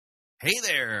Hey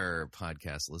there,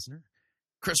 podcast listener.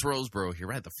 Chris Roseborough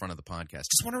here at the front of the podcast.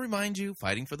 Just want to remind you,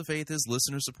 Fighting for the Faith is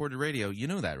listener-supported radio. You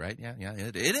know that, right? Yeah,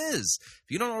 it is. If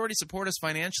you don't already support us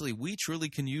financially, we truly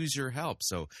can use your help.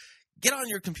 So get on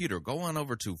your computer, go on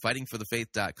over to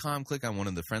fightingforthefaith.com, click on one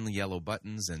of the friendly yellow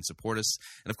buttons and support us.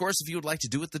 And of course, if you would like to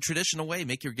do it the traditional way,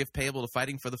 make your gift payable to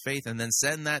Fighting for the Faith and then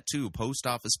send that to Post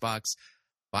Office Box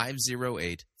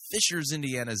 508, Fishers,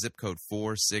 Indiana, zip code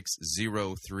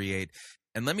 46038.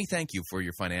 And let me thank you for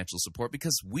your financial support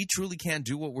because we truly can't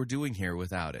do what we're doing here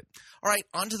without it. All right,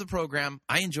 on to the program.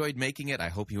 I enjoyed making it. I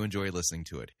hope you enjoy listening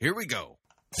to it. Here we go.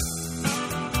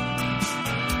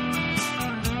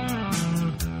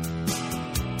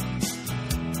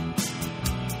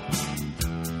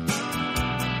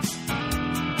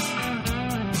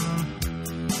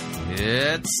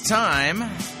 It's time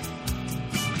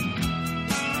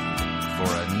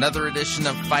for another edition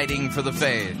of Fighting for the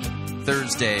Faith.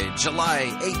 Thursday, July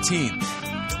 18th,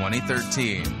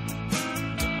 2013.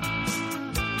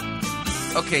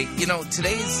 Okay,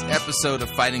 today's episode of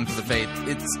Fighting for the Faith,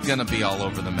 it's going to be all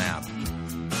over the map.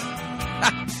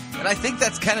 And I think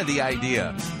that's kind of the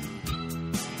idea.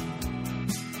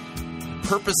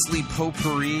 Purposely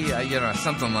potpourri,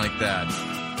 something like that.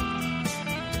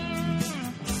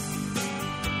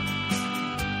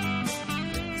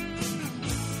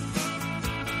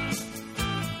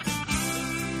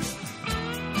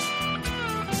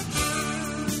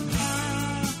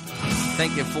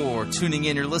 Thank you for tuning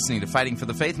in. You're listening to Fighting for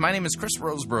the Faith. My name is Chris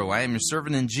Roseborough. I am your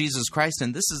servant in Jesus Christ,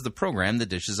 and this is the program that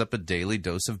dishes up a daily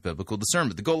dose of biblical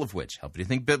discernment, the goal of which, help you to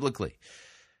think biblically,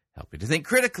 help you to think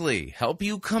critically, help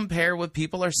you compare what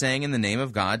people are saying in the name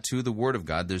of God to the Word of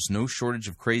God. There's no shortage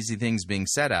of crazy things being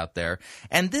said out there,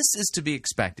 and this is to be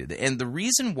expected. And the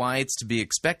reason why it's to be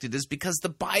expected is because the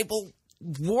Bible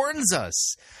warns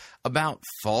us about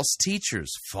false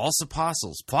teachers, false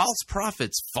apostles, false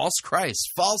prophets, false Christ,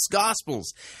 false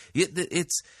gospels.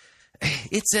 It's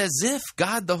as if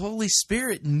God the Holy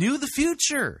Spirit knew the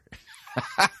future.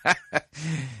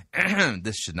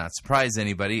 This should not surprise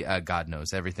anybody. God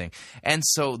knows everything. And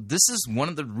so this is one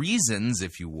of the reasons,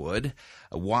 if you would,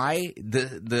 why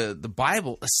the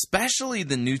Bible, especially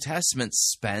the New Testament,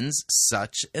 spends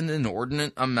such an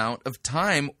inordinate amount of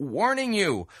time warning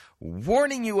you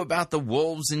about the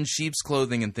wolves in sheep's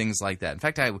clothing and things like that. In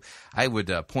fact, I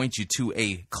would point you to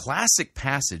a classic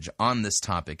passage on this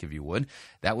topic, if you would.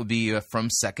 That would be from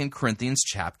 2 Corinthians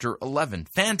chapter 11.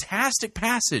 Fantastic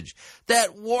passage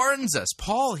that warns us.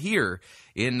 Paul here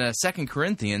in 2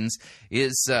 Corinthians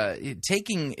is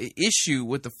taking issue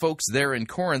with the folks there in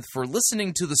Corinth for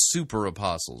listening to the super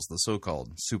apostles, the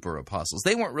so-called super apostles.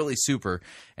 They weren't really super,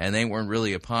 and they weren't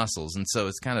really apostles, and so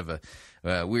it's kind of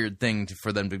a weird thing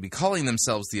for them to be calling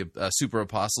themselves the super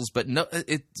apostles, but no,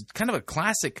 it's kind of a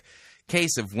classic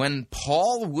case of when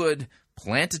Paul would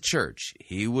plant a church,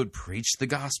 he would preach the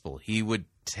gospel, he would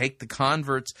take the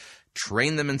converts,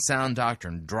 train them in sound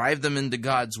doctrine, drive them into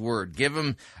God's word, give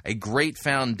them a great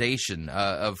foundation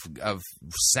of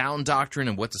sound doctrine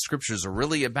and what the scriptures are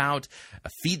really about,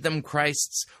 feed them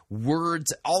Christ's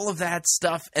words, all of that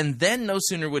stuff, and then no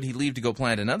sooner would he leave to go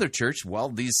plant another church, well,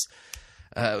 these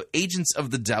agents of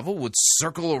the devil would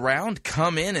circle around,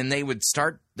 come in, and they would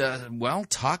start,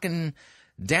 talking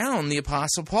down the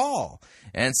Apostle Paul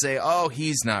and say, oh,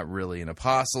 he's not really an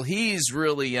apostle, he's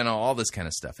really, all this kind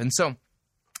of stuff. And so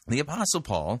the Apostle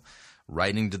Paul,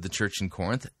 writing to the church in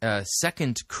Corinth,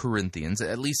 2 Corinthians,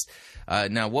 at least,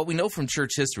 now what we know from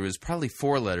church history is probably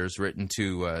 4 letters written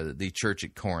to the church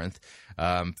at Corinth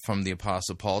from the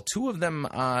Apostle Paul. 2 of them,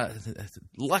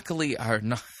 luckily, are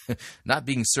not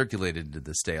being circulated to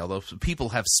this day, although people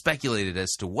have speculated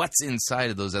as to what's inside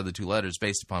of those other 2 letters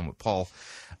based upon what Paul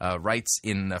writes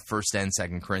in 1st and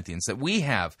 2nd Corinthians that we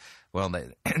have. Well,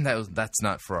 that's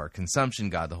not for our consumption.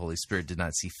 God, the Holy Spirit, did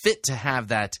not see fit to have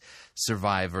that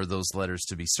survive or those letters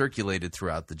to be circulated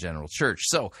throughout the general church.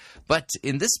 So, but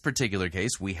in this particular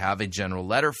case, we have a general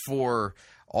letter for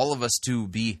all of us to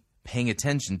be paying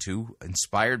attention to,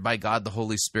 inspired by God, the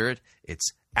Holy Spirit. It's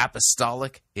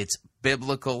apostolic, it's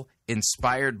biblical,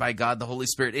 inspired by God, the Holy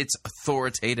Spirit. It's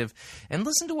authoritative. And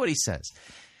listen to what he says.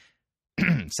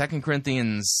 2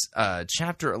 Corinthians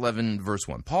chapter 11, verse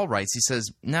 1. Paul writes, he says,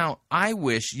 now I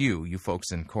wish you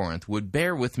folks in Corinth, would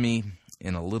bear with me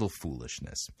in a little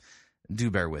foolishness. Do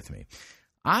bear with me.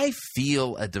 I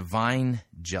feel a divine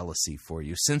jealousy for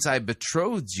you, since I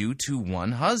betrothed you to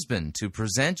one husband, to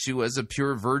present you as a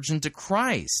pure virgin to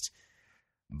Christ.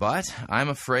 But I'm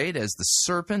afraid, as the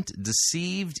serpent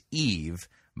deceived Eve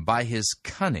by his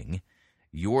cunning,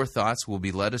 your thoughts will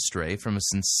be led astray from a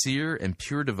sincere and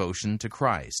pure devotion to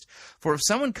Christ. For if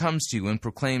someone comes to you and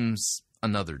proclaims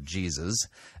another Jesus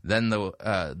than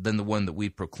the one that we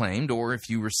proclaimed, or if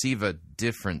you receive a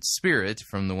different spirit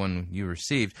from the one you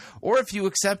received, or if you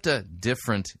accept a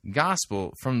different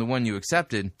gospel from the one you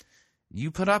accepted, you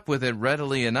put up with it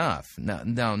readily enough.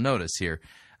 Now notice here,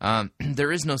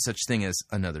 there is no such thing as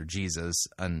another Jesus,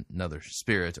 another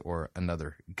spirit, or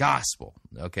another gospel.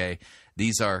 Okay,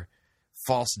 these are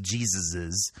false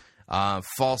Jesuses,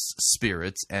 false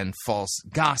spirits, and false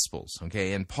gospels.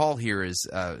 Okay, and Paul here is,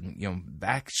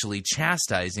 actually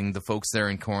chastising the folks there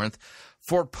in Corinth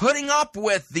for putting up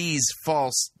with these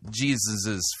false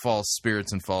Jesuses, false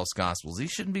spirits, and false gospels. He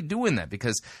shouldn't be doing that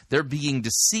because they're being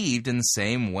deceived in the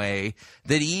same way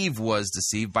that Eve was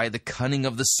deceived by the cunning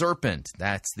of the serpent.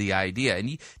 That's the idea.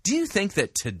 And do you think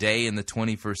that today in the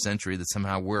 21st century that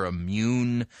somehow we're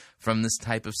immune from this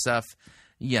type of stuff?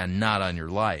 Yeah, not on your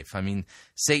life. I mean,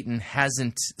 Satan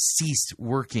hasn't ceased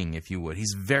working, if you would.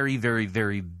 He's very, very,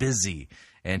 very busy.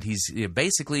 And he's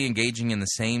basically engaging in the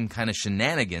same kind of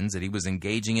shenanigans that he was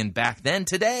engaging in back then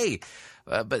today.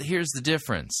 But here's the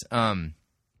difference.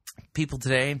 People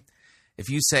today, if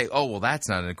you say, oh, well, that's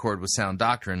not in accord with sound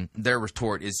doctrine, their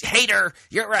retort is, hater,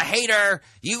 you're a hater.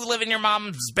 You live in your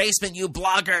mom's basement, you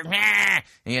blogger.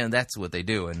 And that's what they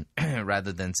do. And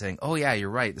rather than saying, oh, yeah, you're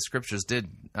right, the scriptures do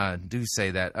say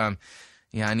that.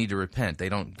 Yeah, I need to repent. They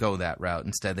don't go that route.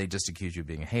 Instead, they just accuse you of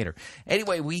being a hater.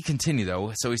 Anyway, we continue,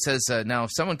 though. So he says, now, if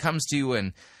someone comes to you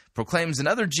and proclaims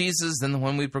another Jesus than the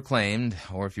one we proclaimed,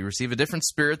 or if you receive a different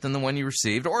spirit than the one you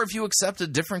received, or if you accept a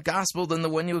different gospel than the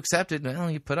one you accepted, well,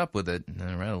 you put up with it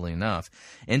readily enough.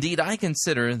 Indeed, I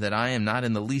consider that I am not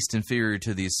in the least inferior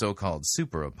to these so-called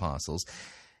super apostles,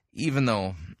 even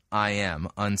though I am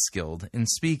unskilled in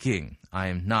speaking. I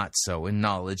am not so in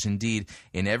knowledge. Indeed,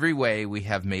 in every way we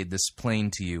have made this plain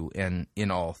to you, and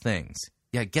in all things.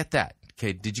 Yeah, get that.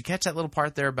 Okay, did you catch that little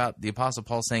part there about the Apostle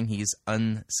Paul saying he's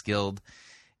unskilled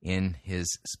in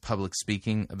his public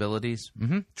speaking abilities?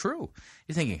 True.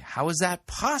 You're thinking, how is that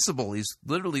possible? He's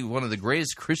literally one of the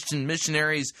greatest Christian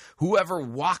missionaries who ever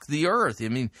walked the earth. I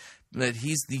mean, that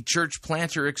he's the church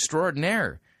planter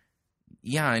extraordinaire.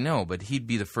 Yeah, I know, but he'd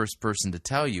be the first person to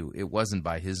tell you it wasn't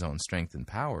by his own strength and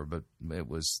power, but it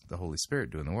was the Holy Spirit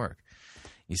doing the work.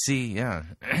 You see, yeah,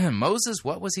 Moses,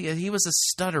 what was he? He was a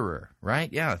stutterer,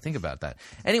 right? Yeah, think about that.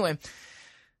 Anyway,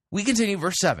 we continue,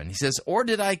 verse 7. He says, or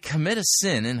did I commit a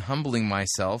sin in humbling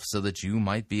myself so that you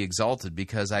might be exalted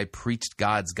because I preached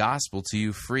God's gospel to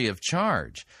you free of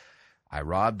charge? I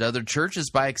robbed other churches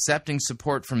by accepting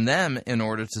support from them in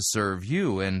order to serve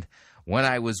you, and when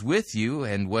I was with you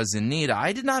and was in need,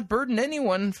 I did not burden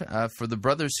anyone, for the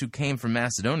brothers who came from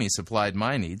Macedonia supplied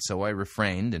my needs, so I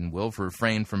refrained and will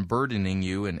refrain from burdening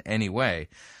you in any way.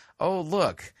 Oh,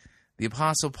 look, the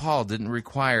Apostle Paul didn't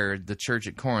require the church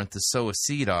at Corinth to sow a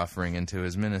seed offering into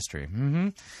his ministry.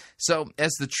 So,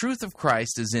 as the truth of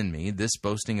Christ is in me, this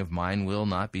boasting of mine will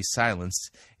not be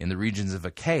silenced in the regions of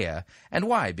Achaia. And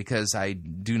why? Because I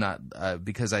do not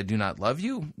love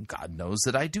you? God knows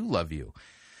that I do love you.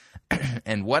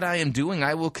 And what I am doing,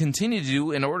 I will continue to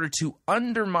do in order to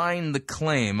undermine the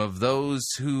claim of those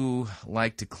who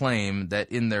like to claim that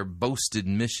in their boasted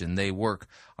mission they work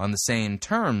on the same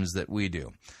terms that we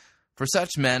do. For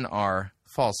such men are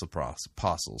false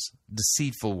apostles,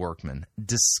 deceitful workmen,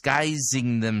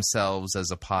 disguising themselves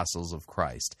as apostles of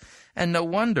Christ. And no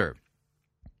wonder,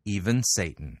 even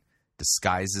Satan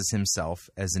disguises himself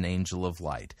as an angel of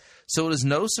light. So it is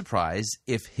no surprise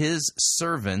if his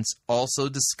servants also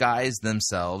disguise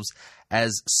themselves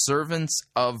as servants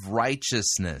of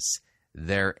righteousness.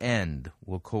 Their end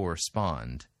will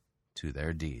correspond to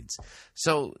their deeds.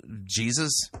 So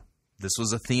Jesus, this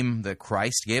was a theme that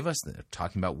Christ gave us,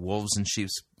 talking about wolves in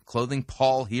sheep's clothing.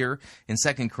 Paul here in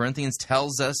 2 Corinthians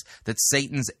tells us that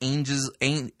Satan's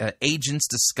agents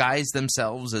disguise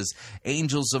themselves as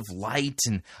angels of light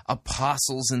and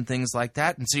apostles and things like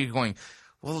that. And so you're going,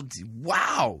 well,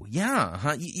 wow, yeah.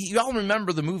 Huh? You all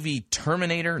remember the movie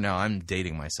Terminator? No, I'm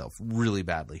dating myself really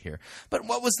badly here. But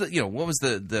what was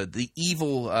the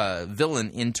evil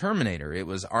villain in Terminator? It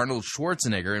was Arnold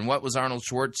Schwarzenegger. And what was Arnold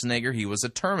Schwarzenegger? He was a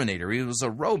Terminator. He was a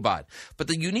robot. But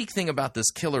the unique thing about this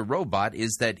killer robot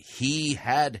is that he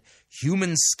had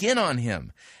human skin on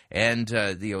him. And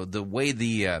the way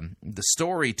the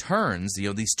story turns,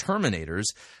 these Terminators,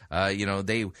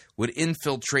 they would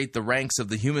infiltrate the ranks of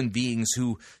the human beings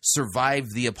who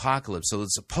survived the apocalypse. So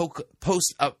it's a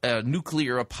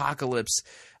post-nuclear apocalypse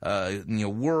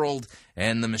world,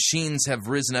 and the machines have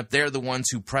risen up. They're the ones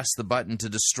who press the button to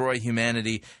destroy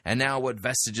humanity. And now what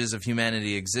vestiges of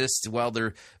humanity exist? Well,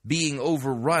 they're being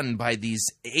overrun by these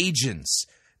agents,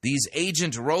 these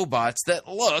agent robots that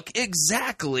look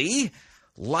exactly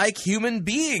like human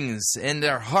beings and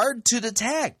are hard to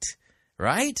detect,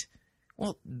 right?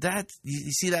 Well,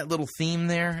 you see that little theme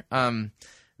there?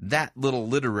 That little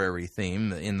literary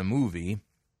theme in the movie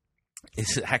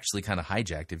is actually kind of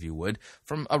hijacked, if you would,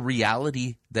 from a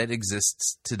reality that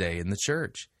exists today in the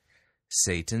church.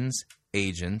 Satan's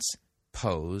agents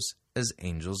pose as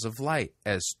angels of light,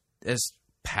 as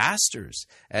pastors,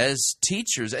 as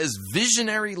teachers, as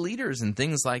visionary leaders, and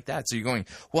things like that. So you're going,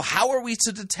 well, how are we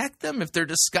to detect them if they're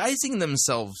disguising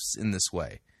themselves in this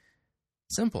way?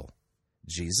 Simple.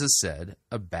 Jesus said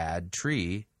a bad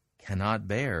tree cannot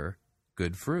bear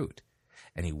good fruit.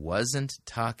 And he wasn't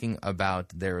talking about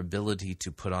their ability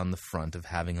to put on the front of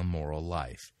having a moral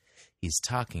life. He's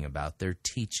talking about their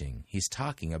teaching. He's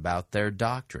talking about their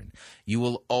doctrine. You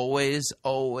will always,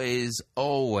 always,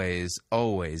 always,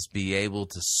 always be able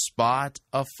to spot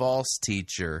a false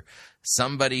teacher,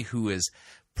 somebody who is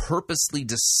purposely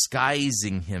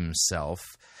disguising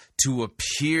himself to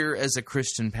appear as a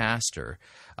Christian pastor,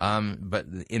 but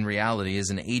in reality is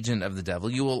an agent of the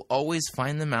devil. You will always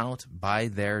find them out by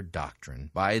their doctrine,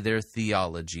 by their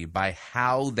theology, by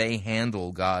how they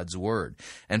handle God's word.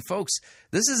 And folks,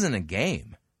 this isn't a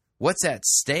game. What's at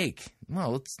stake?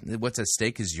 Well, what's at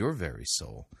stake is your very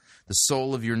soul, the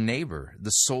soul of your neighbor, the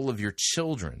soul of your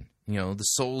children, the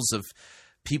souls of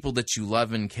people that you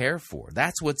love and care for.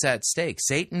 That's what's at stake.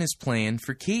 Satan is playing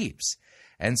for keeps.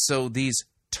 And so these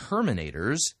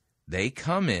terminators, they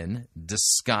come in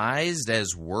disguised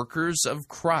as workers of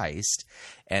Christ,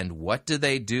 and what do?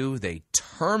 They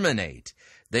terminate,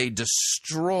 they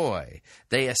destroy,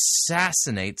 they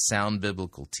assassinate sound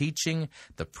biblical teaching,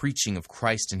 the preaching of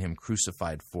Christ and Him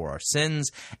crucified for our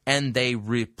sins, and they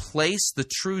replace the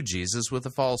true Jesus with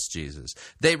a false Jesus.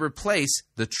 They replace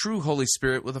the true Holy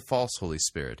Spirit with a false Holy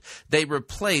Spirit. They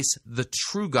replace the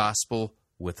true gospel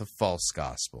with a false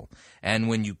gospel. And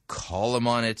when you call them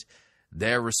on it,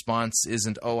 their response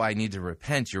isn't, oh, I need to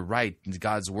repent. You're right.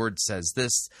 God's word says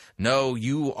this. No,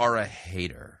 you are a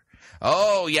hater.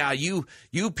 Oh, yeah, you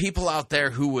people out there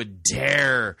who would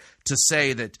dare to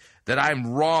say that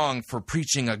I'm wrong for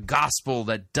preaching a gospel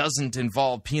that doesn't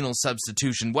involve penal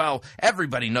substitution. Well,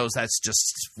 everybody knows that's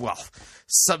just,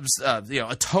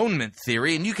 atonement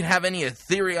theory, and you can have any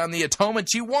theory on the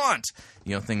atonement you want.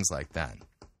 Things like that.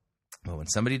 But when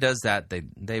somebody does that,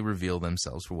 they reveal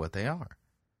themselves for what they are.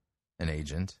 An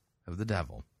agent of the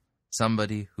devil.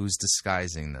 Somebody who's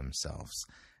disguising themselves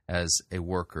as a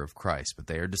worker of Christ. But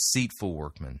they are deceitful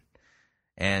workmen.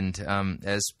 And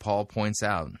as Paul points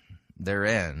out, their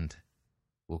end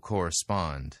will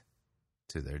correspond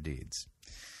to their deeds.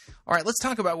 All right, let's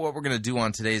talk about what we're going to do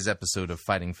on today's episode of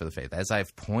Fighting for the Faith. As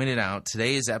I've pointed out,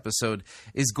 today's episode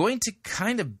is going to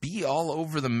kind of be all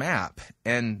over the map.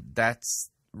 And that's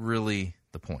really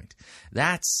the point.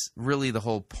 That's really the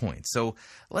whole point. So,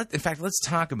 let's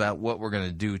talk about what we're going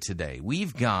to do today.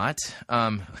 We've got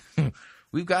a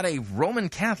Roman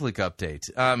Catholic update.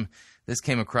 This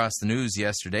came across the news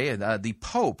yesterday. The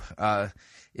Pope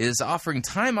is offering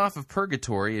time off of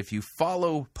purgatory if you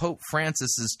follow Pope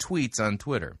Francis's tweets on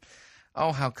Twitter.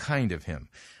 Oh, how kind of him.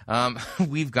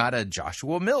 We've got a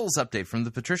Joshua Mills update from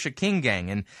the Patricia King Gang,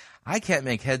 and I can't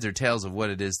make heads or tails of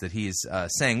what it is that he's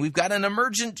saying. We've got an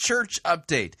emergent church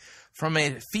update from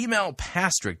a female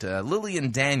pastorate,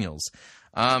 Lillian Daniels.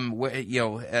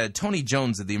 Tony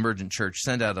Jones of the Emergent Church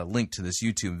sent out a link to this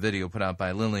YouTube video put out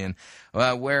by Lillian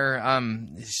where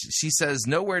she says,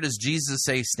 nowhere does Jesus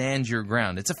say stand your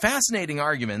ground. It's a fascinating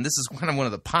argument. This is kind of one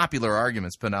of the popular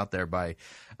arguments put out there by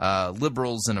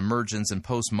liberals and emergents and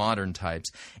postmodern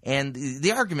types. And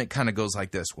the argument kind of goes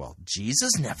like this. Well,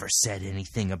 Jesus never said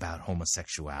anything about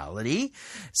homosexuality.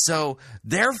 So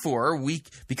therefore,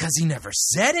 because he never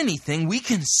said anything, we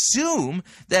can assume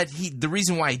that the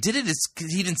reason why he did it is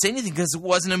he didn't say anything because it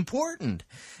wasn't important.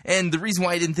 And the reason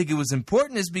why he didn't think it was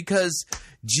important is because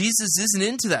Jesus isn't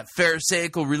into that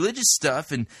Pharisaical religious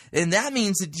stuff, and that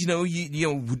means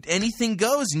that anything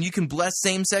goes, and you can bless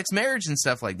same-sex marriage and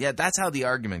stuff like that. That's how the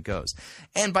argument goes.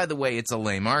 And by the way, it's a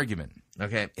lame argument.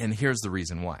 Okay, and here's the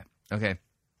reason why. Okay,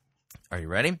 are you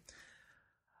ready?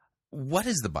 What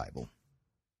is the Bible?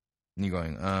 And you're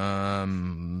going,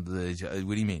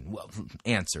 what do you mean? Well,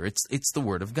 answer. It's the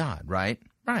Word of God, right?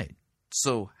 Right.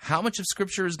 So how much of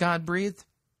Scripture is God-breathed?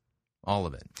 All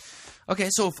of it. Okay,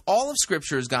 so if all of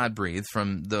Scripture is God-breathed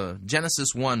from the Genesis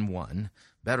 1:1,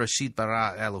 Bereshit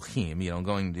bara Elohim,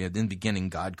 going in the beginning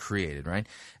God created, right?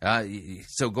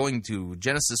 So going to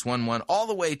Genesis 1:1 all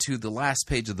the way to the last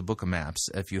page of the Book of Maps,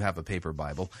 if you have a paper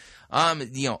Bible,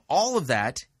 all of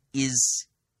that is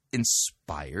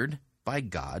inspired by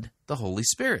God, the Holy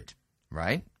Spirit,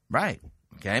 right? Right.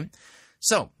 Okay.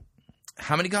 So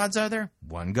how many gods are there?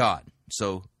 One God.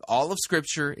 So all of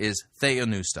Scripture is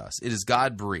theopneustos. It is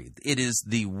God-breathed. It is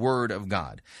the Word of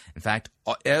God. In fact,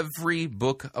 every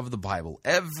book of the Bible,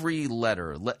 every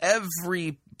letter,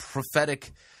 every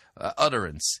prophetic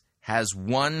utterance has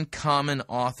one common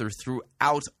author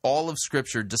throughout all of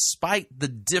Scripture, despite the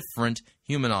different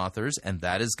human authors, and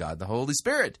that is God the Holy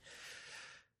Spirit.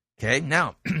 Okay,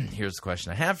 now, here's the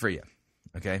question I have for you.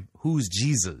 Okay, who's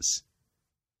Jesus?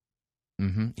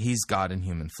 He's God in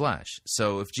human flesh.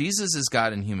 So if Jesus is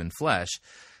God in human flesh,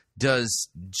 does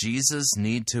Jesus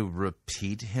need to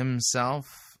repeat himself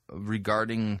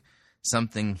regarding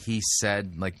something he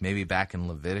said, like maybe back in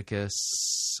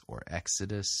Leviticus or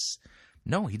Exodus?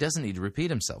 No, he doesn't need to repeat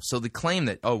himself. So the claim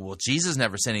that, Jesus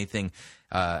never said anything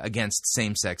against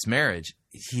same-sex marriage,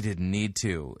 he didn't need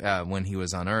to when he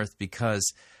was on earth,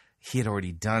 because he had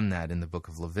already done that in the book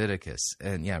of Leviticus.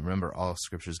 And remember, all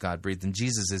Scripture is God-breathed, and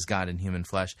Jesus is God in human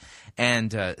flesh.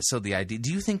 And so the idea,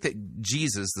 do you think that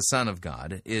Jesus, the Son of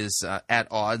God, is at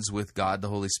odds with God, the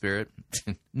Holy Spirit?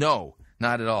 No,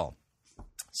 not at all.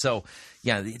 So,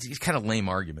 it's kind of lame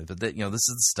argument, but this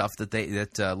is the stuff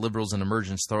that liberals and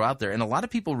emergents throw out there, and a lot of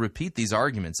people repeat these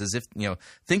arguments as if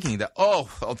thinking that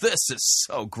this is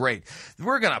so great,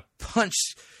 we're gonna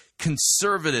punch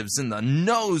conservatives in the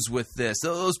nose with this.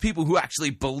 Those people who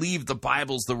actually believe the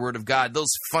Bible's the Word of God,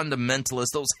 those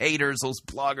fundamentalists, those haters, those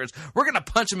bloggers, we're going to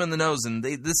punch them in the nose. And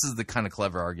this is the kind of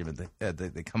clever argument that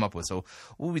they come up with. So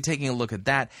we'll be taking a look at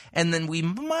that. And then we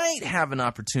might have an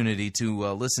opportunity to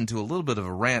listen to a little bit of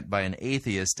a rant by an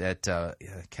atheist at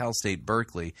Cal State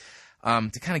Berkeley,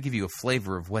 to kind of give you a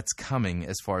flavor of what's coming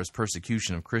as far as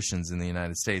persecution of Christians in the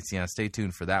United States. Stay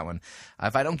tuned for that one.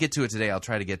 If I don't get to it today, I'll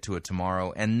try to get to it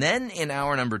tomorrow. And then in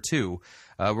hour number 2,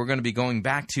 we're going to be going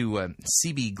back to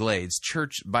CB Glades,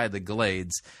 Church by the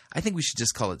Glades. I think we should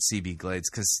just call it CB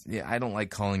Glades, because I don't like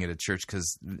calling it a church,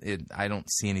 because I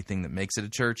don't see anything that makes it a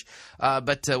church.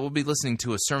 But we'll be listening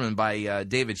to a sermon by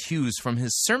David Hughes from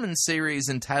his sermon series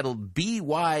entitled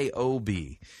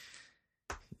BYOB.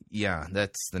 Yeah,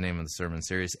 that's the name of the sermon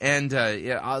series. And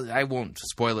I won't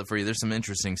spoil it for you. There's some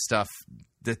interesting stuff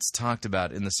that's talked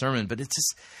about in the sermon, but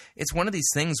it's one of these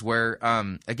things where,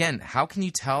 again, how can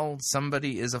you tell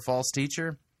somebody is a false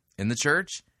teacher in the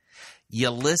church?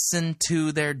 You listen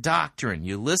to their doctrine.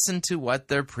 You listen to what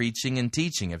they're preaching and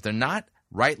teaching. If they're not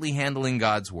rightly handling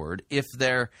God's word, if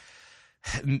they're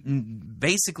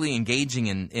basically engaging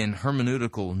in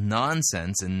hermeneutical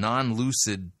nonsense and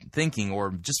non-lucid thinking, or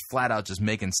just flat out just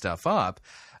making stuff up,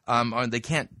 or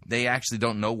they actually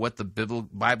don't know what the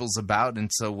Bible's about, and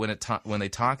so when they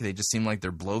talk, they just seem like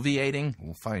they're bloviating.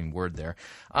 We'll find word there.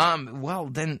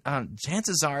 Then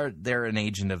chances are they're an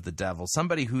agent of the devil,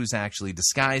 somebody who's actually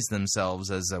disguised themselves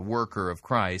as a worker of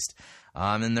Christ.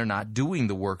 And they're not doing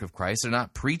the work of Christ. They're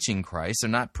not preaching Christ. They're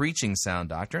not preaching sound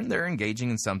doctrine. They're engaging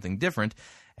in something different.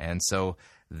 And so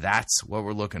that's what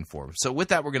we're looking for. So with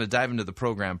that, we're going to dive into the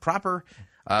program proper.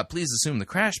 Please assume the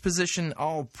crash position.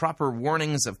 All proper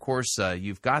warnings, of course,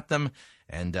 you've got them.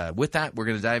 And with that, we're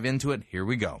going to dive into it. Here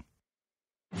we go.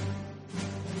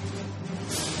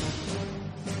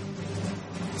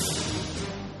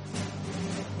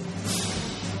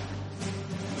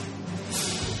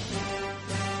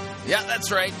 Yeah,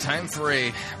 that's right. Time for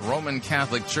a Roman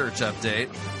Catholic Church update.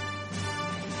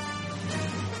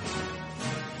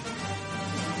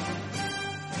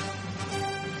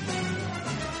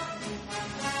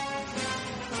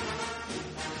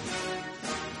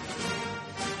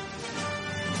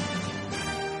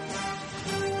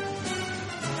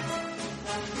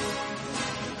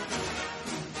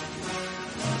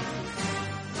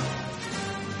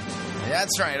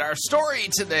 That's right. Our story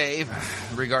today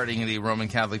regarding the Roman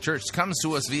Catholic Church comes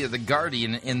to us via The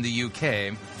Guardian in the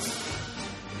UK.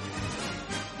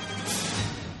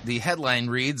 The headline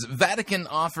reads, Vatican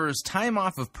offers time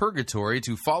off of purgatory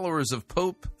to followers of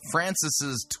Pope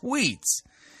Francis's tweets.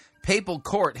 Papal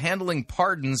court handling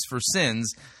pardons for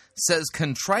sins says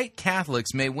contrite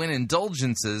Catholics may win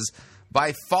indulgences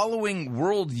by following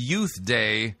World Youth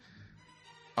Day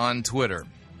on Twitter.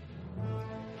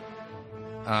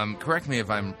 Correct me if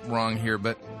I'm wrong here,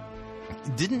 but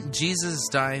didn't Jesus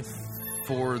die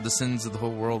for the sins of the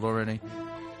whole world already?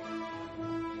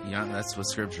 Yeah, that's what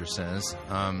Scripture says.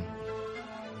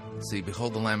 See,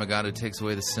 behold the Lamb of God who takes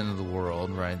away the sin of the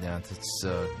world, right? That's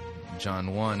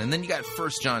John 1. And then you got 1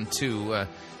 John 2,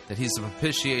 that he's the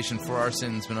propitiation for our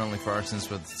sins, but not only for our sins,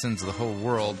 but the sins of the whole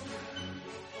world.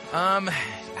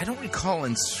 I don't recall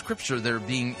in Scripture there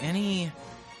being any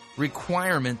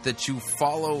requirement that you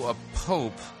follow a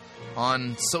pope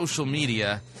on social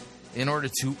media in order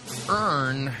to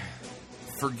earn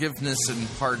forgiveness and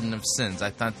pardon of sins.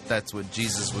 I thought that's what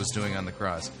Jesus was doing on the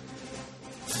cross.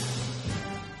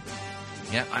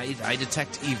 Yeah, I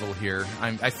detect evil here.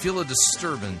 I feel a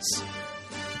disturbance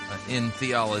in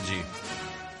theology.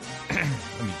 Let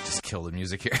me just kill the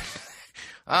music here.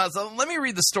 So let me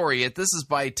read the story. This is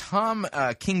by Tom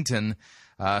Kington,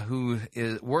 who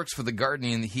works for the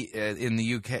Guardian in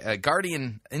the UK.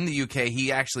 Guardian in the UK.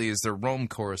 He actually is their Rome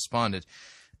correspondent.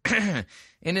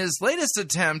 In his latest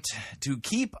attempt to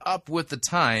keep up with the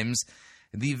times,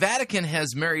 the Vatican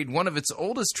has married one of its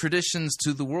oldest traditions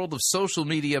to the world of social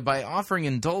media by offering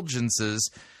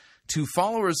indulgences to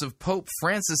followers of Pope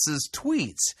Francis's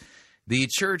tweets. The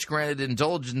church granted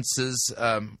indulgences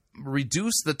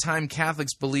reduce the time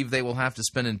Catholics believe they will have to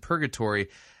spend in purgatory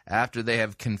after they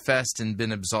have confessed and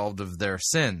been absolved of their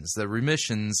sins. The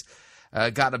remissions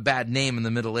got a bad name in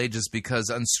the Middle Ages because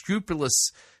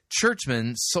unscrupulous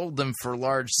churchmen sold them for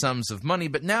large sums of money,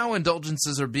 but now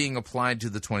indulgences are being applied to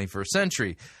the 21st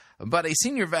century. But a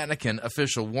senior Vatican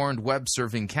official warned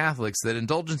web-surfing Catholics that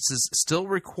indulgences still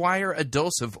require a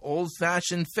dose of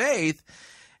old-fashioned faith,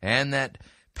 and that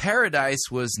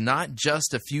paradise was not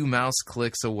just a few mouse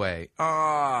clicks away.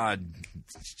 Ah,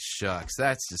 shucks,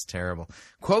 that's just terrible.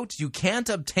 Quote, "You can't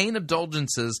obtain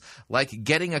indulgences like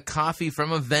getting a coffee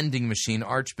from a vending machine,"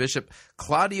 Archbishop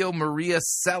Claudio Maria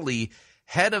Celli,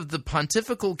 head of the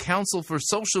Pontifical Council for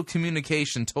Social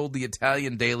Communication, told the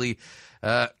Italian daily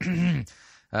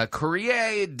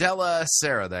Corriere della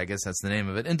Sera. I guess that's the name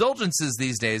of it. Indulgences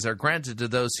these days are granted to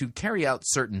those who carry out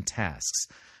certain tasks,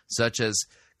 such as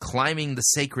climbing the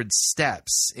sacred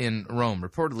steps in Rome,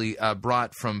 reportedly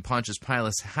brought from Pontius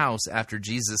Pilate's house after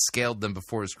Jesus scaled them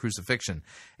before his crucifixion,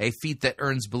 a feat that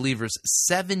earns believers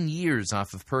 7 years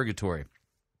off of purgatory.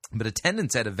 But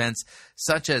attendance at events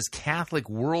such as Catholic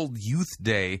World Youth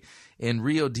Day in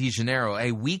Rio de Janeiro,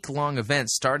 a week-long event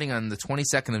starting on the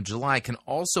 22nd of July, can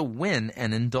also win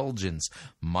an indulgence.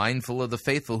 Mindful of the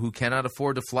faithful who cannot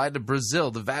afford to fly to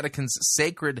Brazil, the Vatican's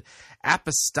Sacred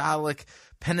Apostolic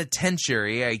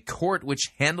Penitentiary, a court which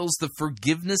handles the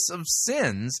forgiveness of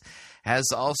sins,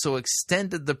 has also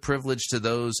extended the privilege to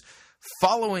those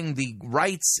following the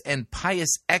rites and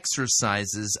pious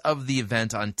exercises of the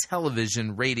event on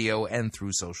television, radio, and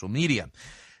through social media.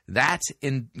 That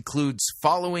includes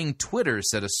following Twitter,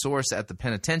 said a source at the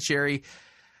penitentiary,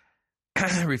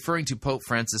 referring to Pope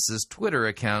Francis's Twitter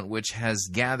account, which has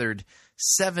gathered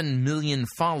 7 million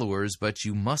followers, but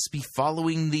you must be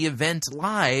following the event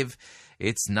live.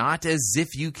 It's not as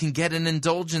if you can get an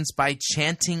indulgence by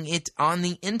chanting it on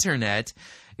the internet.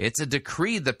 It's a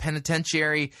decree. The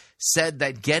penitentiary said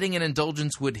that getting an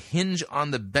indulgence would hinge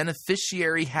on the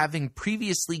beneficiary having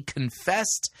previously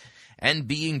confessed and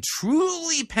being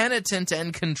truly penitent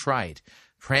and contrite.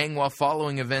 Praying while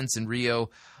following events in Rio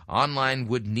online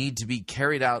would need to be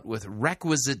carried out with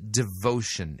requisite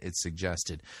devotion, it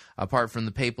suggested. Apart from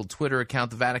the papal Twitter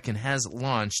account, the Vatican has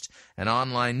launched an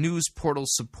online news portal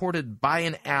supported by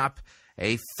an app,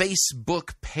 a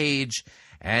Facebook page,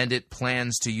 and it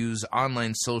plans to use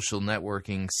online social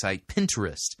networking site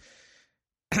Pinterest.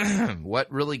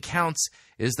 What really counts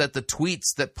is that the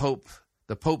tweets that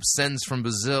the Pope sends from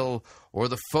Brazil or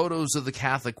the photos of the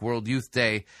Catholic World Youth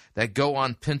Day that go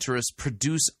on Pinterest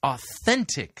produce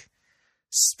authentic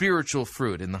spiritual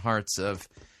fruit in the hearts of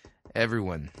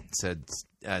everyone, said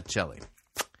Celli.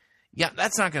 Yeah,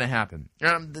 that's not going to happen.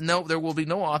 No, there will be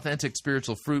no authentic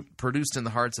spiritual fruit produced in the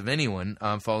hearts of anyone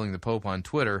following the Pope on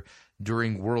Twitter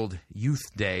during World Youth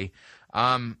Day,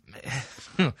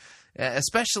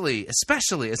 especially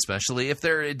if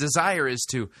their desire is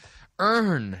to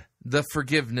earn the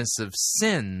forgiveness of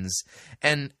sins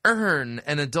and earn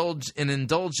an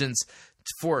indulgence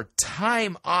for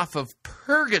time off of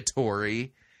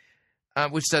purgatory,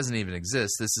 which doesn't even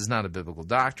exist. This is not a biblical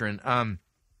doctrine.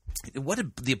 What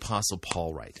did the Apostle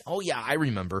Paul write? Oh, yeah, I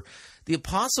remember. The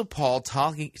Apostle Paul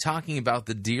talking about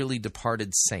the dearly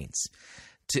departed saints.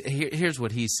 Here's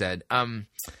what he said.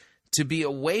 To be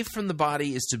away from the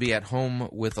body is to be at home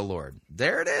with the Lord.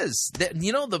 There it is.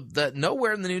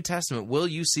 Nowhere in the New Testament will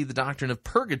you see the doctrine of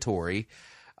purgatory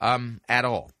at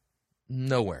all.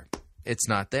 Nowhere. It's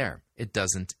not there. It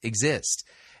doesn't exist.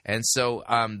 And so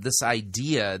this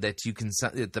idea that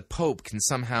that the Pope can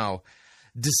somehow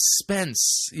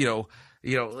dispense,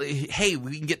 hey,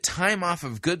 we can get time off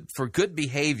of good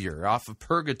behavior, off of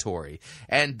purgatory,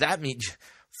 and that means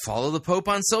follow the Pope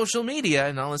on social media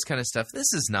and all this kind of stuff.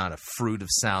 This is not a fruit of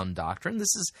sound doctrine.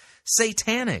 This is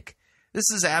satanic. This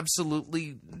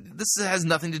has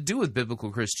nothing to do with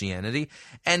biblical Christianity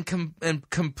and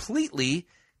completely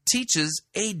teaches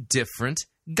a different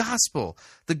gospel,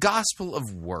 the gospel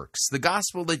of works, the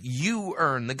gospel that you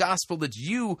earn, the gospel that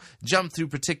you jump through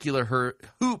particular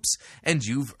hoops and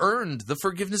you've earned the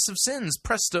forgiveness of sins.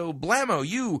 Presto, blammo,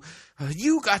 you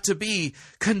got to be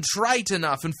contrite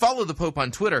enough and follow the Pope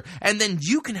on Twitter, and then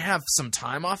you can have some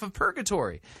time off of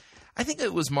purgatory. I think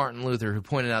it was Martin Luther who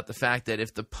pointed out the fact that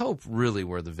if the Pope really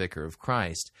were the vicar of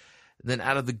Christ, then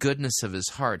out of the goodness of his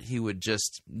heart, he would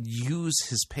just use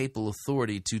his papal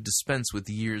authority to dispense with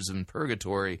years in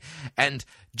purgatory and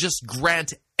just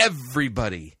grant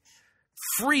everybody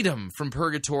freedom from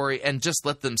purgatory and just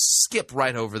let them skip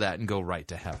right over that and go right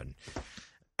to heaven.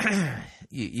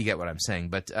 You get what I'm saying.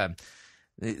 But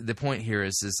the point here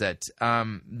is that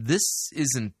this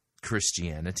isn't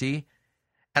Christianity.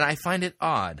 And I find it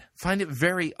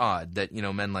very odd that,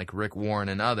 men like Rick Warren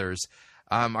and others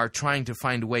are trying to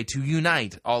find a way to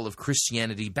unite all of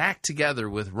Christianity back together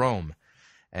with Rome.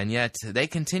 And yet they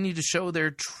continue to show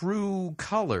their true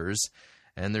colors,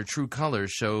 and their true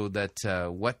colors show that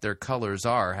what their colors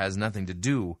are has nothing to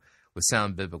do with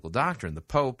sound biblical doctrine. The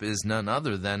Pope is none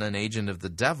other than an agent of the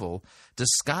devil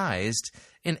disguised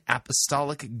in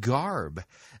apostolic garb,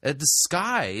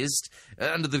 disguised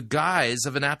under the guise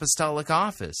of an apostolic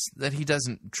office that he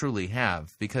doesn't truly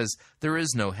have, because there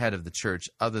is no head of the church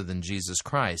other than Jesus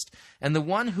Christ. And the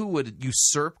one who would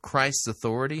usurp Christ's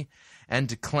authority and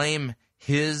to claim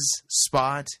his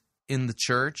spot in the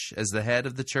church as the head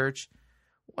of the church,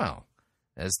 well,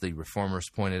 as the reformers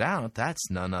pointed out,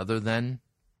 that's none other than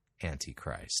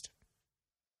Antichrist.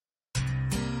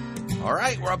 All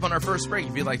right, we're up on our first break.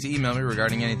 If you'd like to email me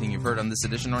regarding anything you've heard on this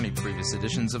edition or any previous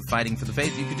editions of Fighting for the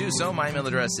Faith, you can do so. My email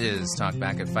address is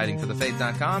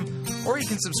talkback@fightingforthefaith.com, or you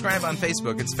can subscribe on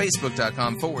Facebook. It's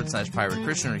facebook.com/Pirate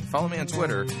Christian, or you can follow me on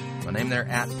Twitter. My name there,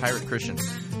 @Pirate Christian.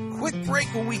 Quick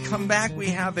break. When we come back, we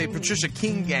have a Patricia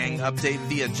King Gang update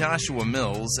via Joshua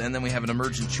Mills, and then we have an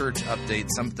Emergent Church update,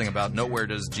 something about nowhere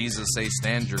does Jesus say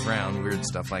stand your ground, weird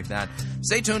stuff like that.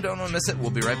 Stay tuned, don't want to miss it.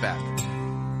 We'll be right back.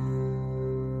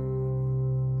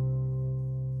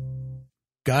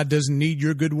 God doesn't need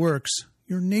your good works.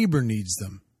 Your neighbor needs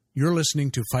them. You're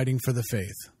listening to Fighting for the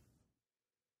Faith.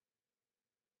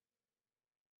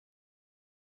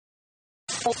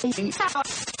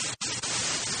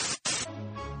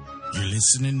 You're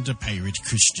listening to Pirate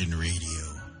Christian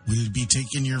Radio. We'll be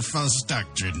taking your false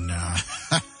doctrine now.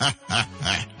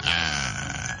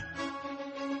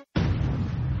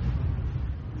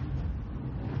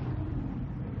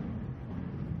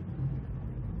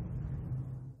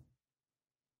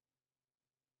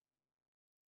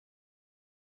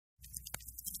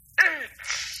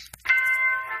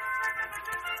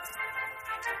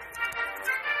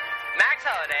 Max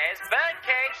Holliday's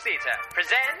Birdcage Theater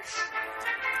presents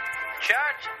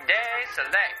Church Day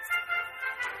Select.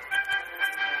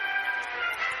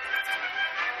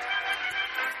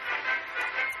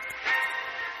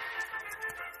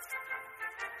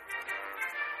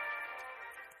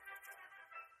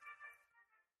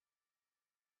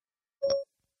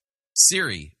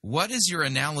 Siri, what is your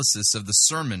analysis of the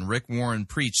sermon Rick Warren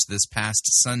preached this past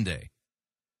Sunday?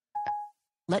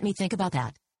 Let me think about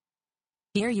that.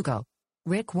 Here you go.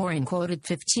 Rick Warren quoted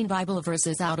 15 Bible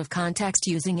verses out of context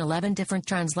using 11 different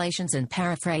translations and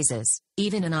paraphrases.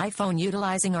 Even an iPhone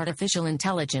utilizing artificial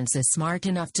intelligence is smart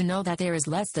enough to know that there is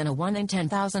less than a 1 in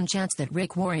 10,000 chance that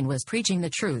Rick Warren was preaching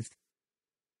the truth.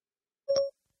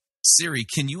 Siri,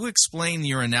 can you explain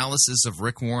your analysis of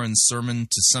Rick Warren's sermon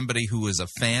to somebody who is a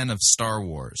fan of Star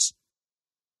Wars?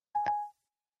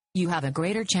 You have a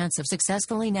greater chance of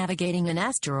successfully navigating an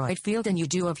asteroid field than you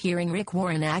do of hearing Rick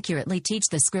Warren accurately teach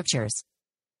the scriptures.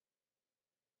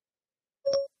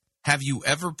 Have you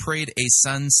ever prayed a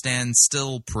sun stand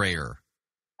still prayer?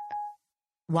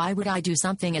 Why would I do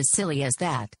something as silly as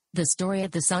that? The story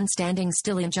of the sun standing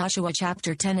still in Joshua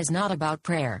chapter 10 is not about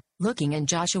prayer. Looking in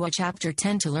Joshua chapter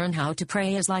 10 to learn how to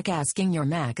pray is like asking your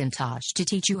Macintosh to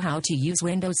teach you how to use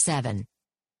Windows 7.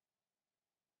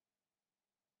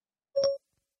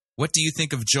 What do you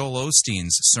think of Joel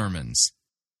Osteen's sermons?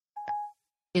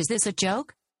 Is this a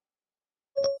joke?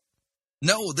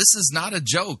 No, this is not a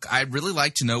joke. I'd really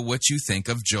like to know what you think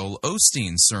of Joel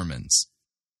Osteen's sermons.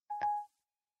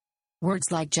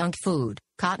 Words like junk food,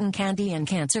 cotton candy, and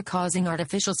cancer-causing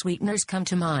artificial sweeteners come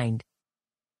to mind.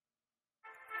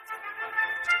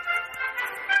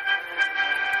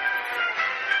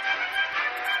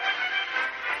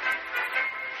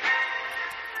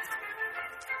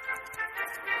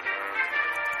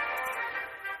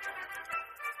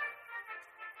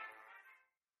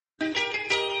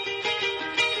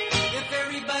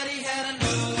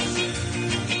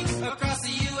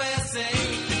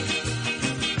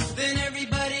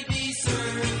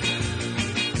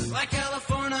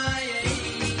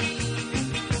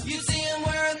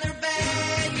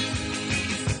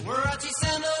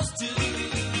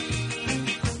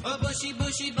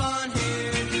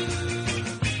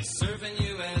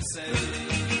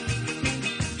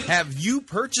 Have you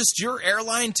purchased your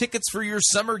airline tickets for your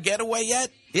summer getaway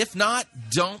yet? If not,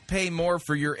 don't pay more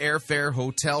for your airfare,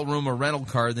 hotel room, or rental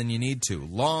car than you need to.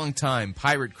 Longtime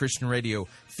Pirate Christian Radio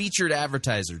featured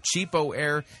advertiser Cheapo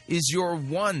Air is your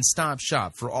one-stop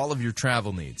shop for all of your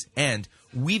travel needs. And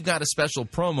we've got a special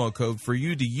promo code for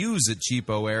you to use at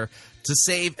Cheapo Air to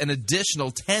save an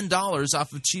additional $10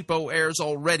 off of Cheapo Air's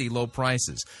already low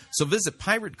prices. So visit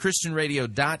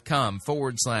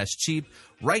piratechristianradio.com/cheap.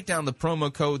 Write down the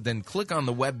promo code, then click on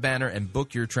the web banner and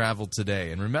book your travel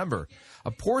today. And remember, a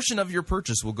portion of your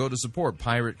purchase will go to support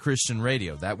Pirate Christian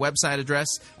Radio. That website address,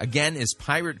 again, is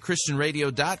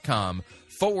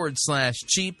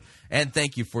piratechristianradio.com/cheap. And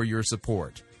thank you for your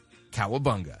support.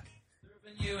 Cowabunga.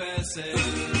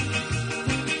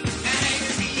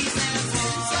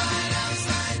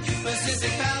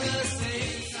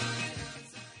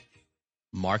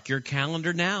 Mark your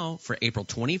calendar now for April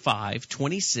 25,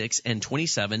 26, and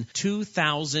 27,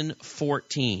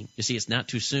 2014. You see, it's not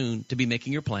too soon to be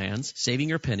making your plans, saving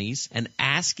your pennies, and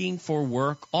asking for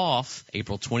work off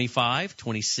April 25,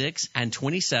 26, and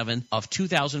 27 of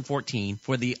 2014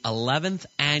 for the 11th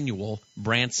annual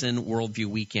Branson Worldview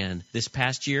Weekend. This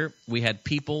past year, we had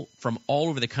people from all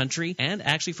over the country and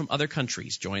actually from other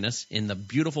countries join us in the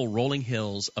beautiful rolling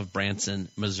hills of Branson,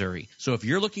 Missouri. So if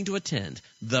you're looking to attend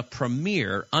the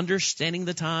premier Understanding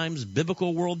the Times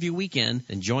Biblical Worldview Weekend,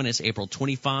 then join us April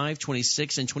 25,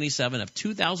 26, and 27 of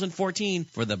 2014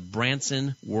 for the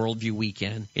Branson Worldview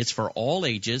Weekend. It's for all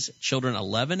ages. Children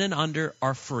 11 and under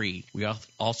are free. We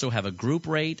also have a group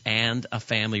rate and a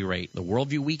family rate. The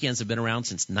Worldview Weekends have been around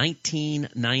since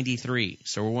 1993,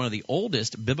 so we're one of the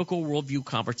oldest biblical worldview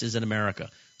conferences in America.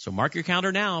 So mark your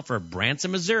calendar now for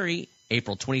Branson, Missouri,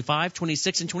 April 25,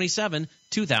 26, and 27,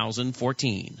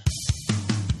 2014.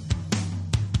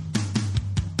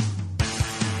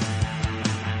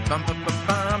 Bum, bum, bum,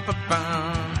 bum, bum,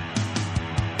 bum.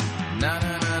 Na,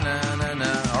 na, na, na, na,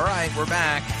 na. All right, we're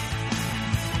back.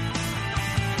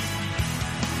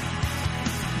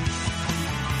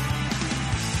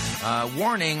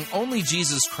 Warning, only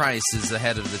Jesus Christ is the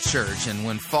head of the church, and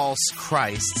when false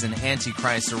Christs and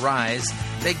antichrists arise,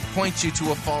 they point you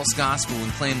to a false gospel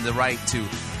and claim the right to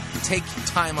take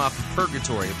time off of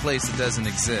purgatory, a place that doesn't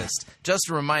exist. Just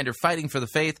a reminder, Fighting for the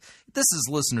Faith, this is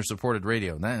listener-supported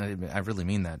radio. I really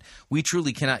mean that. We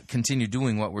truly cannot continue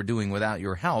doing what we're doing without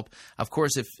your help. Of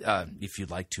course, if you'd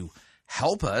like to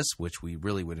help us, which we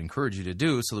really would encourage you to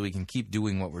do so that we can keep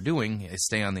doing what we're doing,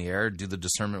 stay on the air, do the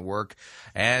discernment work,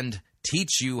 and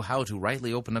teach you how to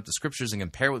rightly open up the Scriptures and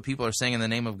compare what people are saying in the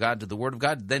name of God to the Word of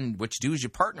God, then what you do is you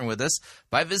partner with us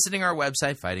by visiting our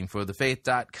website,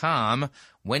 fightingforthefaith.com.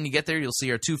 When you get there, you'll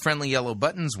see our two friendly yellow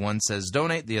buttons. One says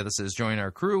donate, the other says join our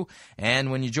crew.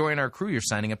 And when you join our crew, you're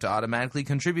signing up to automatically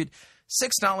contribute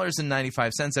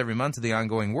 $6.95 every month to the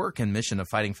ongoing work and mission of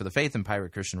Fighting for the Faith and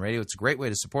Pirate Christian Radio. It's a great way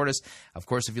to support us. Of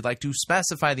course, if you'd like to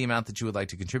specify the amount that you would like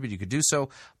to contribute, you could do so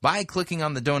by clicking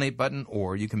on the donate button,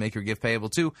 or you can make your gift payable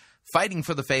to Fighting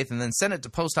for the Faith and then send it to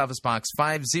Post Office Box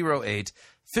 508,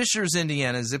 Fishers,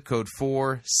 Indiana, zip code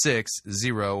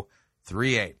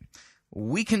 46038.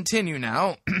 We continue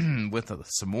now with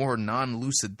some more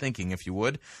non-lucid thinking, if you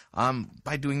would,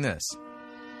 by doing this.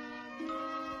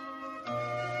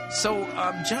 So,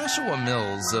 Joshua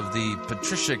Mills of the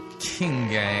Patricia King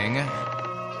Gang,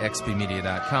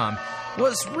 xpmedia.com,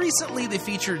 was recently the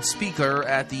featured speaker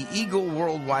at the Eagle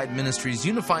Worldwide Ministries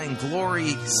Unifying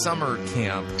Glory Summer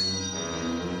Camp.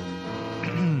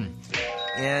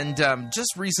 And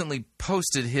just recently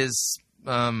posted his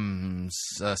sermon,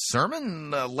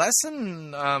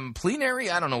 lesson, plenary,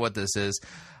 I don't know what this is.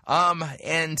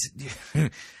 And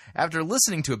after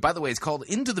listening to it, by the way, it's called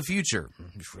Into the Future.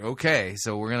 Okay,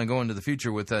 so we're going to go into the future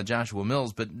with Joshua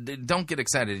Mills, but don't get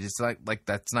excited. It's like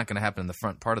that's not going to happen in the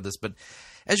front part of this. But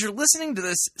as you're listening to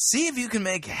this, see if you can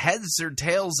make heads or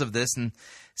tails of this and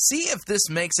see if this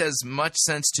makes as much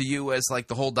sense to you as like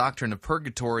the whole doctrine of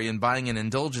purgatory and buying an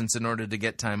indulgence in order to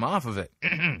get time off of it.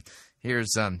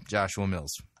 Here's Joshua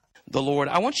Mills. The Lord,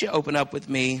 I want you to open up with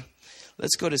me.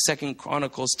 Let's go to 2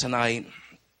 Chronicles tonight.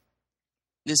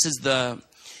 This is the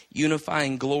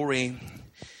Unifying Glory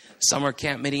Summer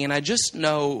Camp meeting, and I just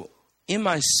know in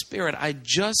my spirit, I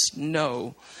just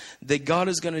know that God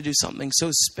is going to do something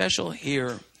so special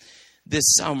here this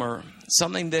summer,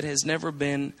 something that has never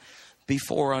been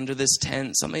before under this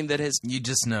tent, something that has You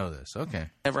just know this, okay.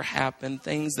 never happened,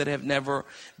 things that have never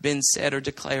been said or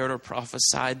declared or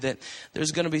prophesied, that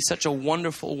there's going to be such a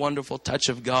wonderful, wonderful touch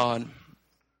of God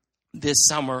this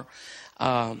summer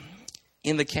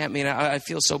in the camp meeting. I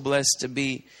feel so blessed to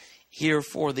be here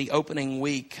for the opening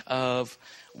week of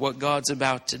what God's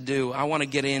about to do. I want to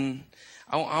get in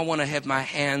I want to have my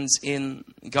hands in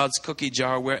God's cookie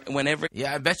jar whenever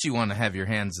Yeah, I bet you want to have your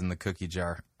hands in the cookie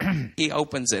jar. He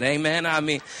opens it. Amen. I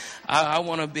mean, I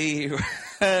want to be.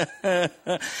 Yeah,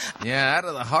 out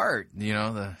of the heart,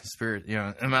 the Spirit,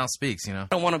 the mouth speaks, I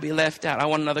don't want to be left out. I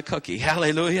want another cookie.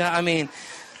 Hallelujah. I mean,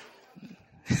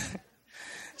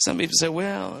 some people say,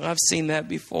 well, I've seen that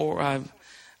before.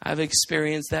 I've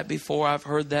experienced that before. I've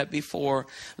heard that before.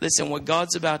 Listen, what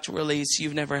God's about to release,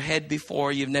 you've never had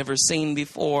before. You've never seen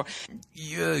before.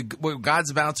 What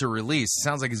God's about to release,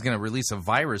 sounds like he's going to release a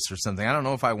virus or something. I don't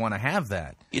know if I want to have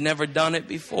that. You've never done it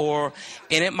before.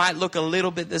 And it might look a little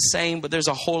bit the same, but there's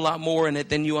a whole lot more in it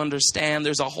than you understand.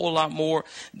 There's a whole lot more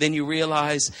than you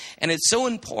realize. And it's so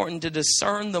important to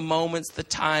discern the moments, the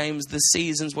times, the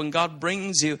seasons when God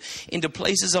brings you into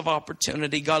places of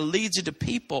opportunity. God leads you to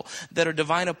people that are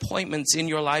divine appointments in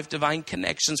your life, divine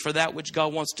connections for that which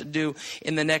God wants to do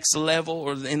in the next level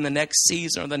or in the next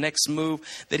season or the next move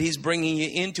that he's bringing you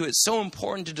into. It's so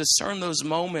important to discern those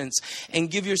moments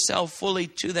and give yourself fully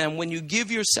to them. When you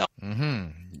give yourself...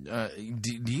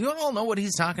 Do you all know what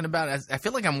he's talking about? I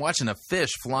feel like I'm watching a fish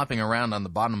flopping around on the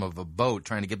bottom of a boat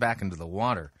trying to get back into the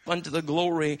water. Unto the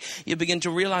glory, you begin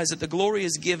to realize that the glory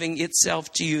is giving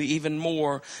itself to you even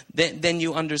more than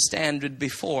you understand it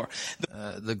before.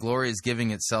 The glory is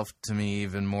giving itself to me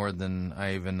even more than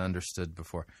I even understood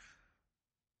before.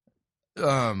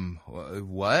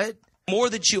 What? More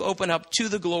that you open up to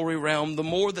the glory realm, the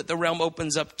more that the realm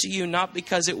opens up to you, not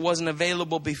because it wasn't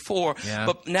available before,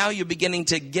 but now you're beginning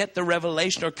to get the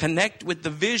revelation or connect with the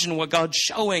vision, what God's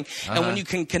showing. And when you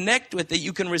can connect with it,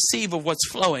 you can receive of what's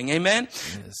flowing. Amen?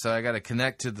 So I got to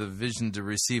connect to the vision to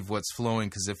receive what's flowing,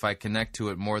 because if I connect to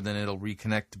it more, then it'll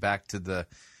reconnect back to the...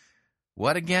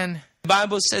 What again? The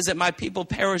Bible says that my people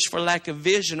perish for lack of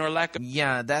vision or lack of...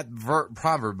 Yeah, that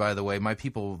proverb, by the way, my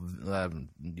people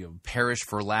perish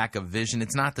for lack of vision.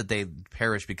 It's not that they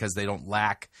perish because they don't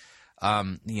lack,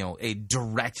 a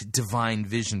direct divine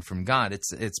vision from God.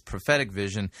 It's prophetic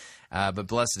vision, but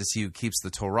blessed is he who keeps the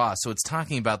Torah. So it's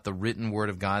talking about the written word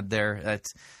of God there.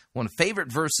 That's one of the favorite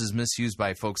verses misused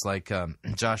by folks like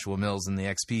Joshua Mills and the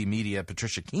XP Media,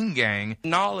 Patricia King gang.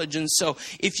 Knowledge. And so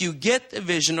if you get the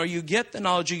vision or you get the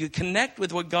knowledge or you connect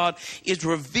with what God is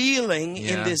revealing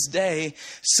in this day,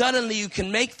 suddenly you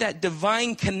can make that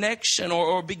divine connection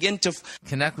or begin to...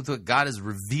 Connect with what God is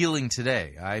revealing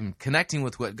today. I'm connecting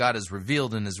with what God has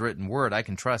revealed in his written word. I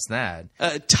can trust that.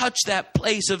 Touch that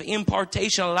place of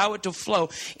impartation. Allow it to flow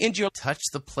into your... Touch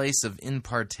the place of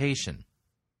impartation.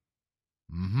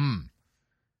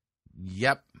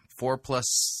 Yep. 4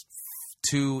 plus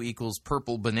 2 equals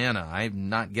purple banana. I'm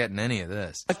not getting any of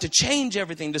this. To change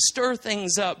everything, to stir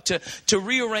things up, to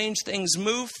rearrange things,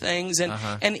 move things,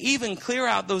 and even clear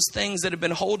out those things that have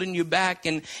been holding you back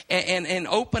and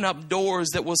open up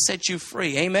doors that will set you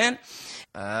free. Amen?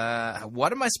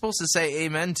 What am I supposed to say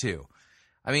amen to?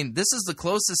 I mean, this is the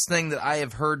closest thing that I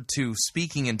have heard to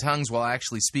speaking in tongues while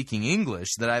actually speaking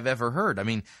English that I've ever heard. I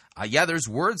mean, there's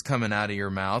words coming out of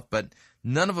your mouth, but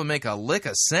none of them make a lick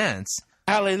of sense.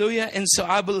 Hallelujah. And so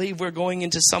I believe we're going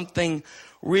into something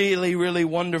really, really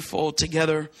wonderful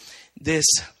together this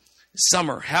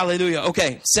summer. Hallelujah.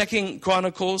 Okay, 2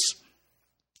 Chronicles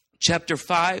chapter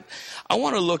 5. I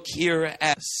want to look here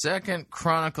at 2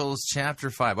 Chronicles chapter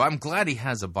 5. Well, I'm glad he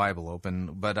has a Bible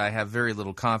open, but I have very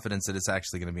little confidence that it's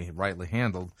actually going to be rightly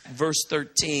handled. Verse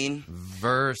 13.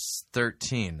 Verse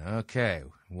 13. Okay.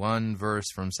 One verse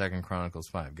from 2 Chronicles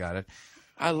 5. Got it.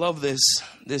 I love this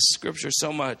scripture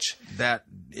so much. That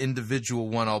individual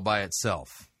one all by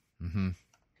itself.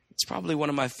 It's probably one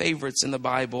of my favorites in the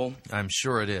Bible. I'm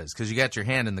sure it is, because you got your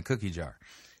hand in the cookie jar.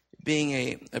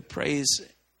 Being a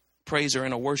praiser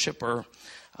and a worshiper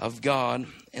of God,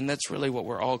 and that's really what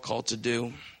we're all called to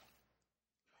do.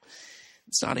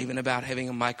 It's not even about having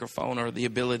a microphone or the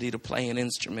ability to play an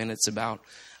instrument. It's about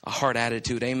a heart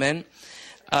attitude. Amen.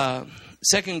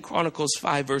 2 Chronicles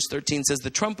 5 verse 13 says, the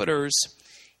trumpeters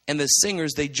and the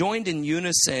singers, they joined in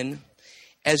unison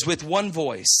as with one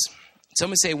voice.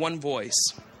 Somebody say one voice.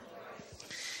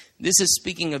 This is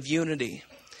speaking of unity.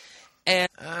 And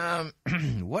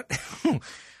what?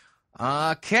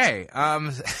 Okay.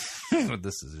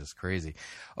 This is just crazy.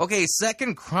 Okay,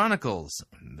 2 Chronicles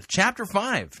chapter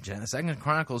 5. 2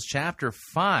 Chronicles chapter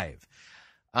 5.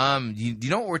 You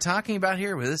know what we're talking about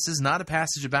here? Well, this is not a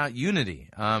passage about unity.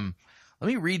 Let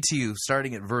me read to you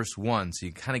starting at verse 1 so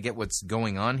you kind of get what's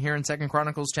going on here in 2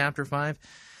 Chronicles chapter 5.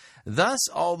 Thus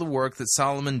all the work that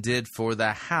Solomon did for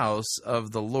the house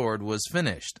of the Lord was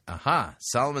finished.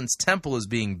 Solomon's temple is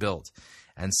being built.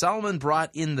 And Solomon brought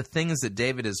in the things that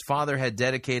David his father had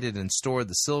dedicated and stored,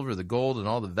 the silver, the gold, and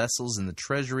all the vessels in the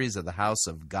treasuries of the house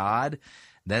of God.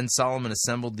 Then Solomon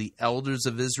assembled the elders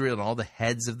of Israel and all the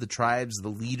heads of the tribes, the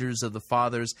leaders of the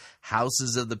fathers,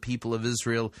 houses of the people of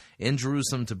Israel, in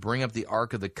Jerusalem to bring up the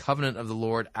ark of the covenant of the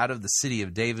Lord out of the city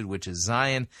of David, which is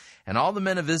Zion. And all the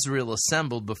men of Israel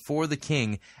assembled before the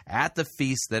king at the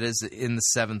feast that is in the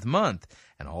 7th month.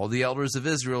 And all the elders of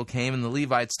Israel came, and the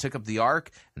Levites took up the ark,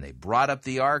 and they brought up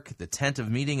the ark, the tent of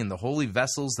meeting, and the holy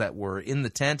vessels that were in the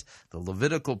tent. The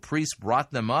Levitical priests brought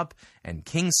them up, and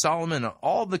King Solomon and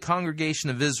all the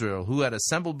congregation of Israel who had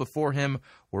assembled before him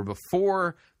were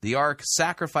before the ark,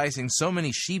 sacrificing so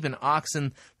many sheep and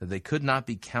oxen that they could not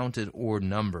be counted or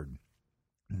numbered.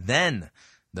 Then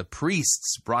the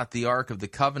priests brought the ark of the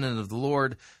covenant of the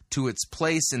Lord to its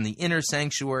place in the inner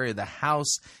sanctuary of the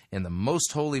house, in the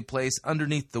most holy place,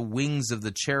 underneath the wings of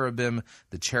the cherubim.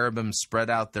 The cherubim spread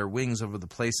out their wings over the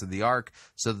place of the ark,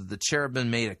 so that the cherubim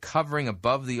made a covering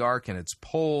above the ark and its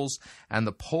poles. And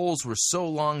the poles were so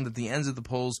long that the ends of the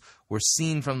poles were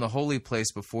seen from the holy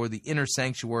place before the inner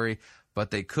sanctuary,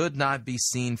 but they could not be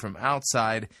seen from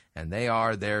outside, and they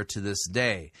are there to this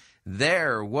day.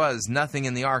 There was nothing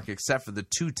in the ark except for the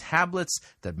 2 tablets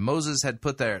that Moses had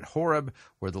put there at Horeb,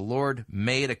 where the Lord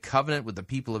made a covenant with the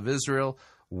people of Israel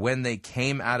when they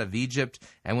came out of Egypt.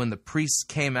 And when the priests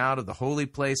came out of the holy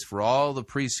place, for all the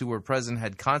priests who were present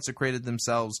had consecrated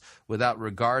themselves without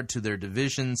regard to their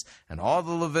divisions, and all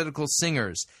the Levitical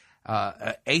singers,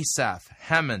 Asaph,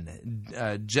 Heman,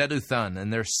 Jeduthun,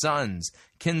 and their sons,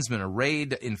 kinsmen,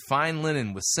 arrayed in fine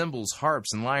linen with cymbals,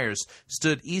 harps, and lyres,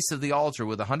 stood east of the altar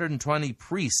with 120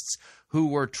 priests who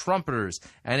were trumpeters.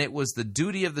 And it was the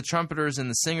duty of the trumpeters and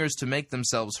the singers to make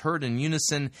themselves heard in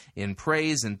unison in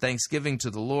praise and thanksgiving to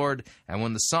the Lord. And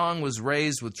when the song was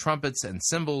raised with trumpets and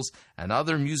cymbals and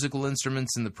other musical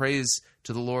instruments in the praise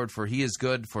to the Lord, for he is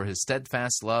good, for his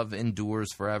steadfast love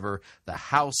endures forever, the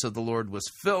house of the Lord was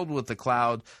filled with the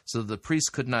cloud, so that the priests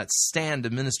could not stand to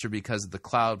minister because of the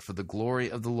cloud, for the glory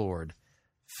of the Lord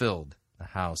filled the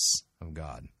house of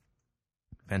God.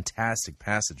 Fantastic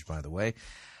passage, by the way.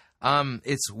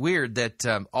 It's weird that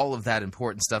all of that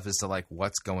important stuff is to like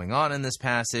what's going on in this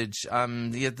passage.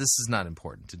 Yet this is not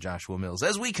important to Joshua Mills.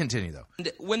 As we continue, though.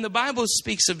 When the Bible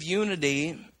speaks of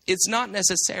unity, it's not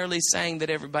necessarily saying that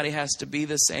everybody has to be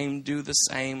the same, do the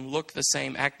same, look the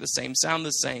same, act the same, sound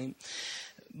the same.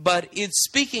 But it's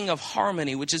speaking of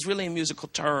harmony, which is really a musical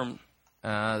term.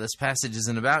 This passage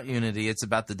isn't about unity. It's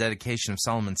about the dedication of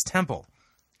Solomon's temple.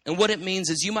 And what it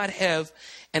means is you might have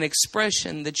an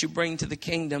expression that you bring to the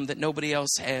kingdom that nobody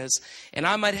else has. And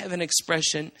I might have an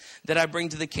expression that I bring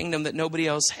to the kingdom that nobody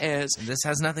else has. This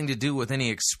has nothing to do with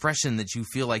any expression that you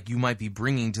feel like you might be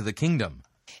bringing to the kingdom.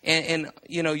 And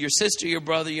you know, your sister, your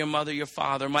brother, your mother, your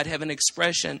father might have an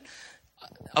expression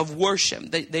of worship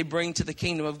that they bring to the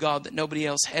kingdom of God that nobody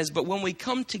else has. But when we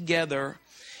come together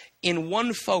in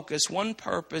one focus, one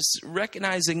purpose,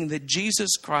 recognizing that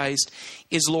Jesus Christ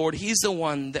is Lord. He's the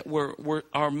one that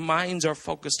our minds are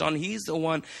focused on. He's the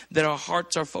one that our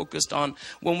hearts are focused on.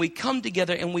 When we come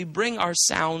together and we bring our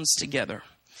sounds together,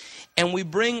 and we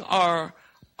bring our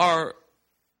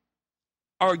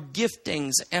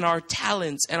giftings and our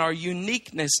talents and our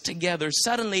uniqueness together,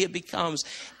 suddenly it becomes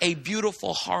a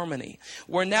beautiful harmony,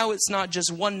 where now it's not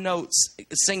just one note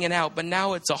singing out, but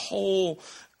now it's a whole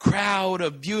crowd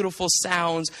of beautiful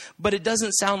sounds, but it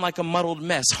doesn't sound like a muddled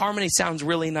mess. Harmony sounds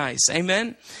really nice.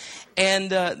 Amen?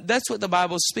 And that's what the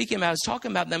Bible's speaking about. It's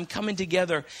talking about them coming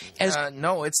together as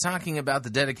no, it's talking about the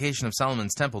dedication of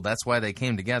Solomon's temple. That's why they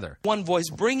came together. One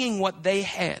voice, bringing what they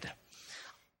had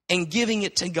and giving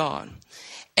it to God.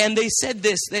 And they said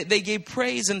this, they gave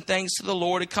praise and thanks to the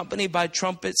Lord, accompanied by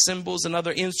trumpets, cymbals, and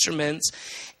other instruments.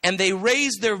 And they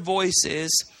raised their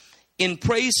voices in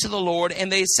praise to the Lord,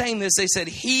 and they sang this. They said,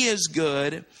 He is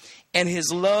good, and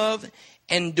His love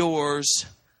endures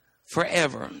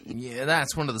forever. Yeah,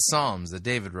 that's one of the Psalms that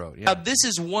David wrote. Yeah. Now, this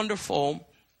is wonderful.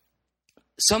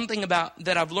 Something about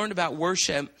that I've learned about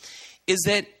worship is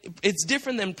that it's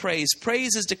different than praise.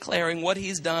 Praise is declaring what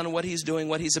He's done, what He's doing,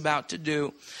 what He's about to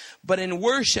do. But in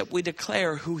worship, we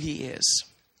declare who He is.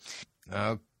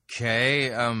 Okay,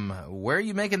 where are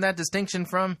you making that distinction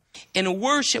from? In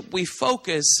worship, we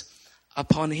focus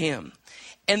upon Him.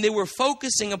 And they were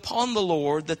focusing upon the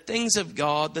Lord, the things of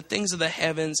God, the things of the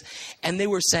heavens, and they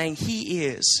were saying, He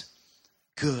is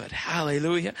good.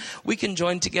 Hallelujah. We can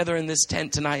join together in this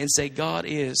tent tonight and say, God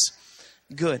is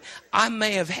good. I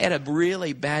may have had a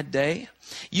really bad day.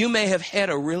 You may have had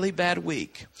a really bad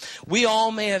week. We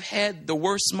all may have had the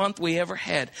worst month we ever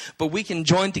had, but we can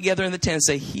join together in the tent and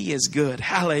say, He is good.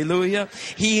 Hallelujah.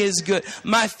 He is good.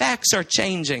 My facts are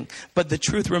changing, but the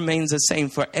truth remains the same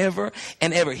forever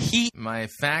and ever. My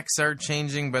facts are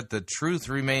changing, but the truth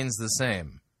remains the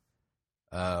same.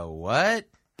 What?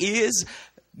 Is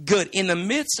good. In the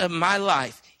midst of my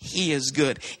life, He is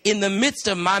good. In the midst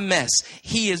of my mess,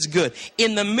 He is good.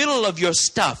 In the middle of your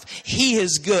stuff, He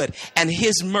is good. And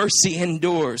His mercy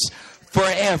endures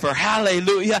forever.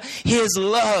 Hallelujah. His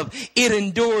love, it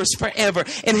endures forever.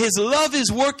 And His love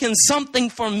is working something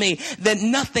for me that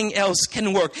nothing else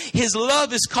can work. His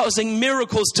love is causing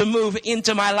miracles to move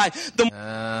into my life.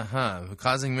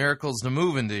 Causing miracles to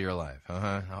move into your life.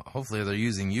 Hopefully they're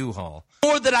using U-Haul.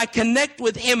 More that I connect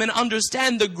with Him and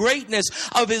understand the greatness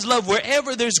of His love.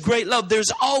 Wherever there's great love,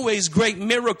 there's always great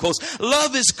miracles.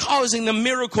 Love is causing the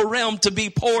miracle realm to be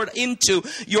poured into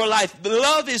your life.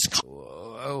 Love is...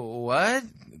 What?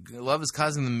 Love is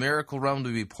causing the miracle realm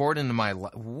to be poured into my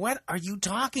life. What are you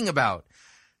talking about?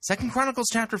 2 Chronicles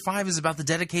chapter 5 is about the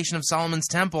dedication of Solomon's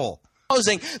temple.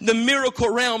 Causing the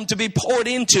miracle realm to be poured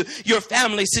into your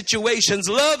family situations.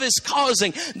 Love is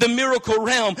causing the miracle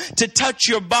realm to touch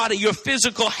your body, your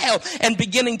physical health, and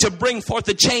beginning to bring forth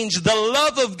a change. The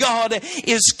love of God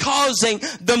is causing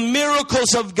the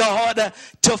miracles of God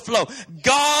to flow.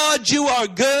 God, you are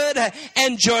good,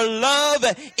 and your love,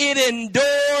 it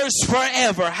endures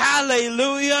forever.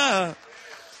 Hallelujah.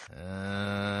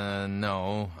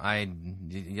 No, I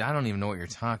don't even know what you're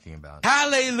talking about.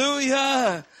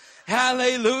 Hallelujah.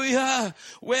 Hallelujah.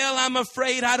 Well, I'm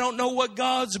afraid I don't know what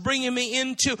God's bringing me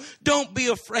into. Don't be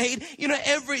afraid. You know,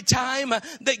 every time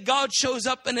that God shows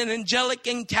up in an angelic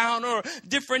encounter, or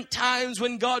different times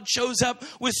when God shows up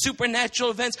with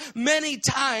supernatural events, many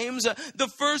times the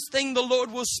first thing the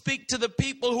Lord will speak to the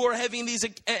people who are having these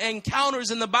encounters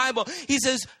in the Bible, He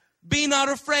says, be not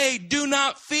afraid. Do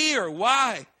not fear.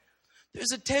 Why?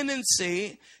 There's a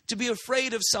tendency to be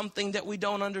afraid of something that we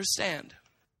don't understand.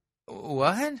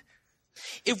 What?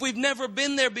 If we've never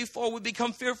been there before, we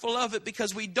become fearful of it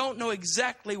because we don't know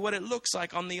exactly what it looks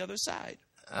like on the other side.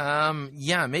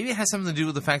 Yeah, maybe it has something to do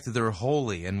with the fact that they're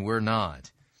holy and we're not.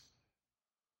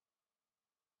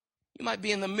 You might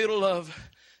be in the middle of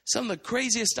some of the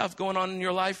craziest stuff going on in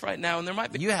your life right now, and there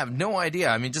might be... You have no idea.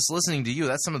 I mean, just listening to you,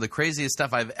 that's some of the craziest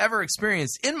stuff I've ever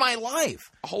experienced in my life.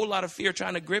 A whole lot of fear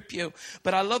trying to grip you,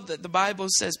 but I love that the Bible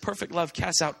says perfect love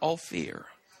casts out all fear.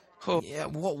 Oh. Yeah,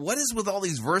 well, what is with all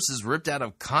these verses ripped out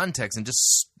of context and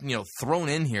just, thrown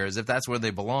in here as if that's where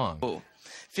they belong? Oh.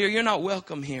 Fear, you're not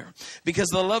welcome here because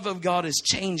the love of God is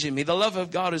changing me. The love of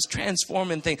God is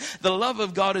transforming things. The love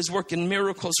of God is working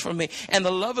miracles for me. And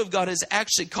the love of God is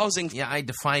actually causing... Yeah, I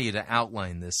defy you to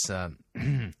outline this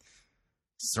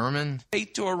sermon.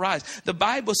 Faith to arise. The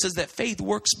Bible says that faith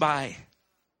works by...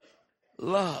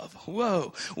 love.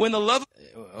 Whoa. When the love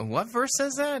what verse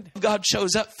says that? of God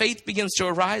shows up, faith begins to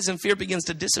arise and fear begins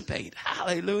to dissipate.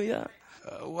 Hallelujah.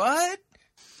 What?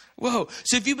 Whoa.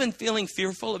 So if you've been feeling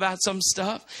fearful about some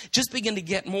stuff, just begin to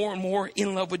get more and more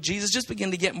in love with Jesus. Just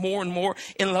begin to get more and more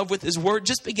in love with His Word.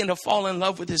 Just begin to fall in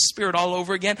love with His Spirit all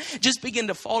over again. Just begin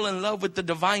to fall in love with the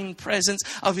divine presence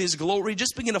of His glory.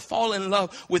 Just begin to fall in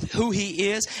love with who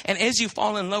He is. And as you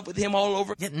fall in love with Him all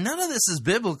over Yet none of this is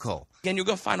biblical. again, you're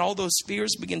going to find all those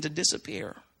fears begin to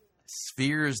disappear.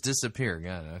 Fears disappear.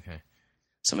 Got it. Okay.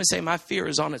 Somebody say, my fear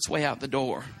is on its way out the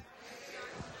door.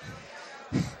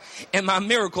 And my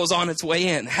miracle's on its way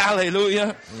in.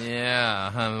 Hallelujah.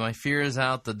 Yeah, my fear is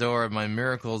out the door. My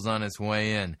miracle's on its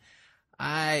way in.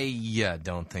 I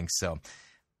don't think so.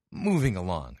 Moving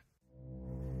along.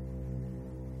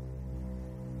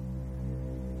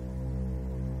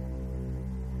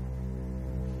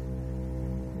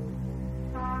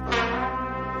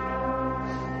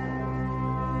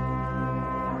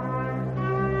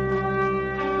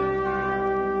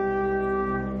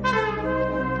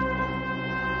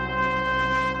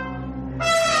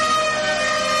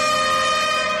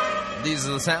 These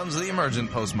are the sounds of the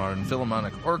Emergent Postmodern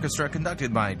Philharmonic Orchestra,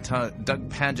 conducted by Doug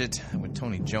Padgett, with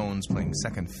Tony Jones playing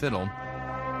second fiddle.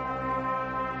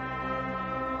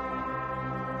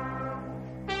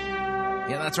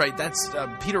 Yeah, that's right. That's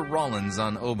Peter Rollins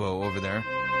on oboe over there.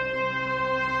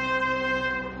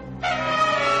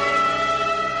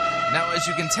 Now, as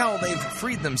you can tell, they've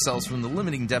freed themselves from the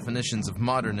limiting definitions of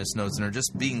modernist notes and are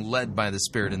just being led by the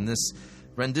Spirit in this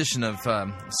rendition of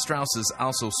Strauss's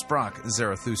Also Sprach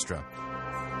Zarathustra.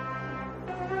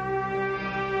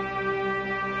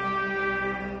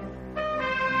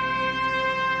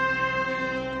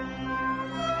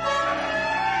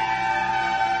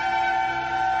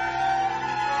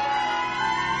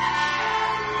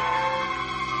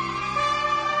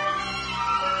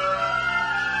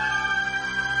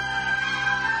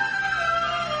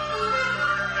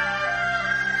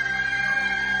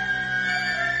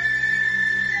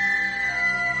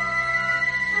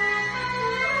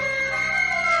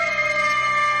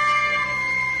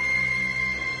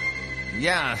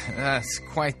 Yeah, that's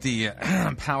quite the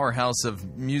powerhouse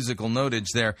of musical knowledge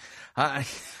there.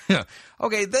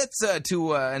 Okay, that's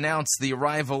to announce the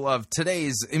arrival of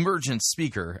today's emergent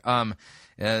speaker,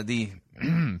 the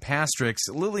Pastrix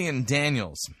Lillian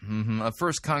Daniels of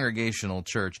First Congregational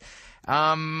Church.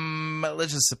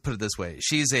 Let's just put it this way.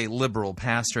 She's a liberal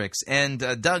pastrix, and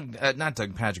not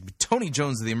Doug Patrick, but Tony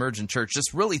Jones of the Emergent Church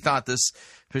just really thought this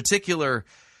particular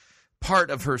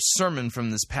part of her sermon from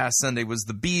this past Sunday was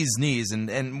the bee's knees,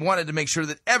 and wanted to make sure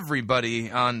that everybody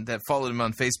that followed him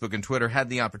on Facebook and Twitter had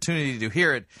the opportunity to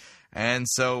hear it. And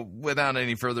so, without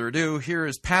any further ado, here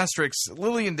is Pastrix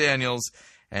Lillian Daniels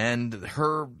and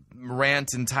her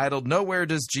rant entitled, "Nowhere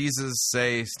Does Jesus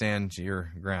Say Stand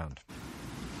Your Ground."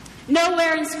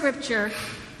 Nowhere in Scripture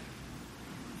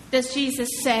does Jesus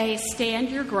say, "Stand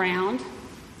your ground."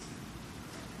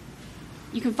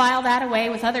 You can file that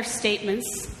away with other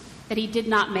statements that he did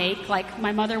not make, like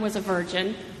 "my mother was a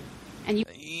virgin." And you,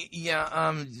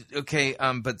 okay,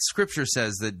 but Scripture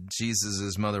says that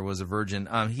Jesus' mother was a virgin.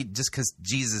 Just because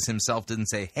Jesus himself didn't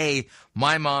say, "Hey,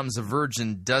 my mom's a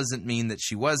virgin," doesn't mean that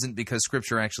she wasn't, because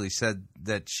Scripture actually said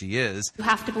that she is. You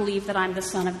have to believe that I'm the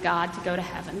Son of God to go to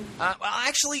heaven. Well,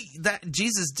 actually, that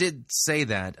Jesus did say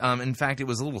that. In fact, it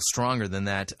was a little stronger than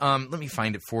that. Let me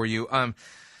find it for you.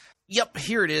 Yep,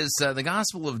 here it is, the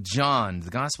Gospel of John,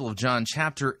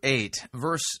 chapter 8,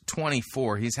 verse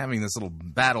 24. He's having this little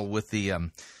battle with the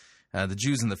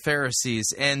Jews and the Pharisees,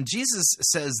 and Jesus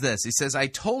says this. He says, "I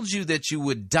told you that you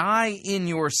would die in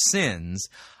your sins.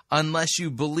 Unless you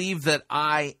believe that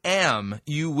I am,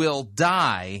 you will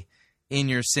die in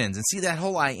your sins." And see that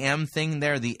whole "I am" thing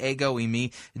there, the ego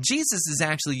eimi? Jesus is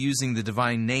actually using the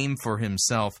divine name for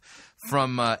himself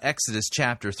from Exodus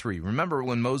chapter 3. Remember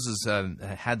when Moses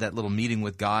had that little meeting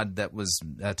with God that was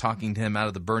talking to him out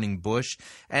of the burning bush?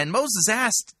 And Moses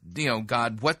asked,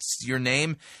 God, "What's your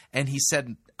name?" And he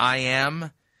said, "I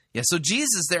am." Yeah, so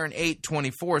Jesus there in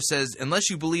 8:24 says, "Unless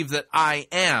you believe that I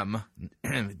am,"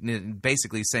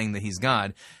 basically saying that he's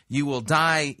God, "you will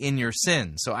die in your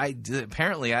sin." So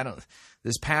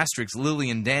this Pastrix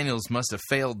Lillian Daniels must have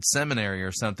failed seminary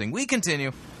or something. We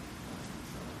continue.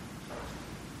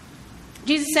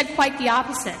 Jesus said quite the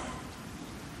opposite.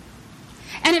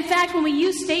 And in fact, when we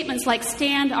use statements like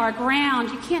 "stand our ground,"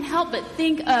 you can't help but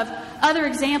think of other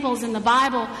examples in the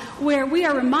Bible where we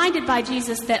are reminded by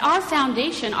Jesus that our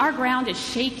foundation, our ground, is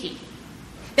shaky.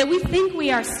 That we think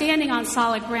we are standing on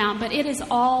solid ground, but it is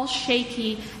all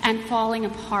shaky and falling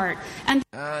apart. And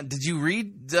did you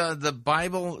read the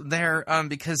Bible there?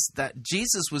 Because that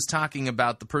Jesus was talking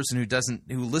about the person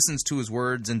who listens to his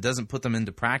words and doesn't put them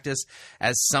into practice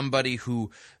as somebody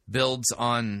who builds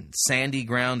on sandy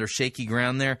ground or shaky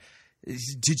ground there.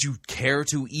 Did you care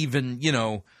to even,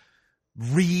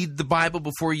 read the Bible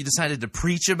before you decided to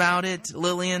preach about it,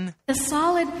 Lillian? The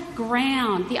solid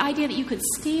ground, the idea that you could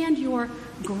stand your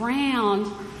ground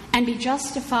and be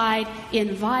justified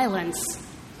in violence,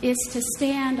 is to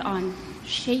stand on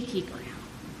shaky ground.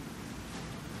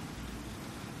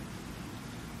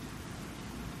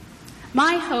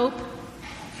 My hope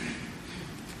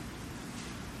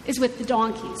is with the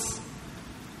donkeys.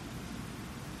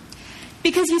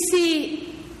 Because you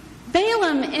see,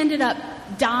 Balaam ended up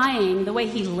dying the way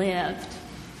he lived.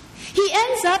 He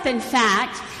ends up, in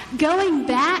fact, going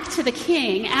back to the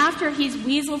king after he's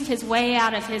weaseled his way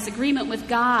out of his agreement with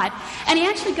God. And he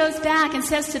actually goes back and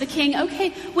says to the king, "Okay,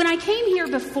 when I came here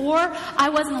before, I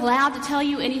wasn't allowed to tell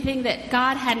you anything that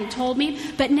God hadn't told me,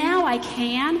 but now I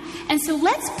can. And so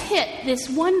let's pit this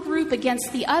one group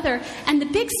against the other. And the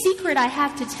big secret I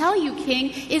have to tell you,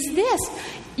 king, is this.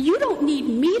 You don't need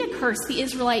me to curse the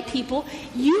Israelite people.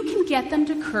 You can get them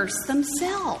to curse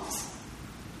themselves."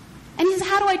 And he says,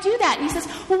 "How do I do that?" And he says,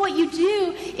 "Well, what you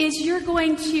do is you're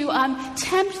going to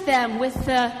tempt them with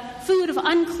the food of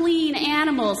unclean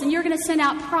animals, and you're going to send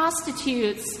out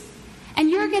prostitutes, and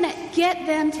you're going to get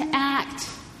them to act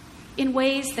in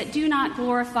ways that do not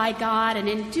glorify God, and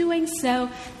in doing so,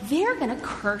 they're going to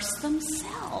curse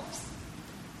themselves."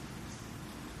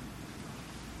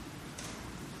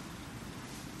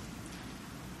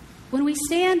 When we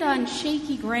stand on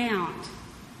shaky ground,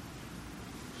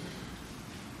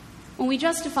 when we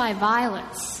justify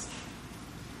violence,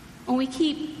 when we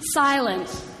keep silent,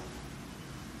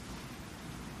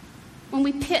 when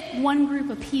we pit one group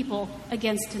of people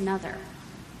against another,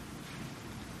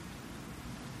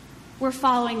 we're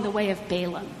following the way of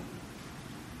Balaam.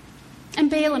 And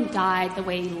Balaam died the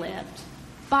way he lived,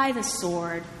 by the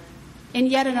sword, in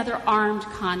yet another armed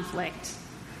conflict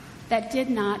that did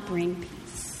not bring peace.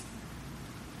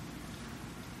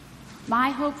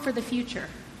 My hope for the future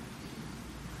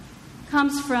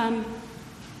comes from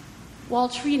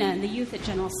Waltrina and the youth at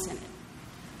General Synod.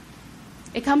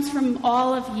 It comes from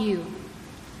all of you.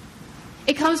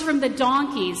 It comes from the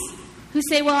donkeys who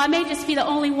say, well, I may just be the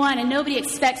only one and nobody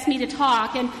expects me to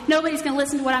talk and nobody's going to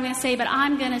listen to what I'm going to say, but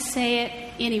I'm going to say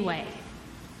it anyway.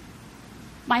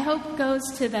 My hope goes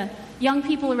to the young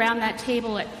people around that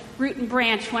table at Root and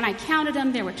Branch. When I counted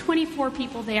them, there were 24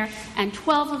 people there, and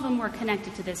 12 of them were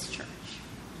connected to this church.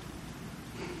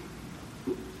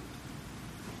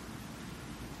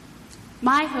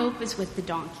 My hope is with the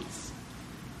donkeys.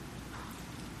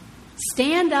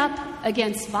 Stand up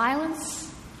against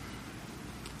violence.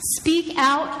 Speak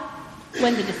out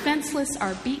when the defenseless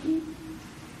are beaten.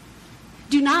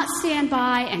 Do not stand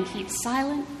by and keep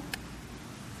silent.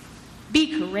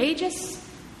 Be courageous.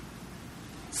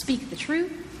 Speak the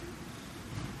truth.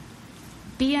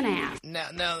 Be an ass.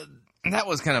 Now, that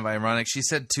was kind of ironic. She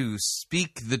said to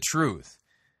speak the truth.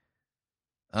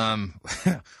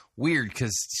 Weird,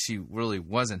 because she really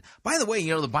wasn't. By the way,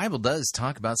 the Bible does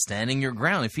talk about standing your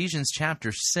ground. Ephesians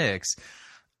chapter 6,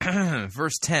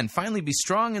 verse 10. Finally, be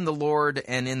strong in the Lord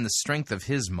and in the strength of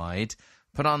his might.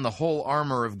 Put on the whole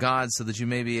armor of God so that you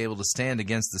may be able to stand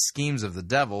against the schemes of the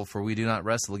devil, for we do not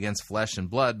wrestle against flesh and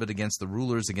blood, but against the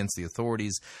rulers, against the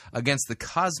authorities, against the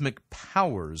cosmic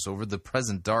powers over the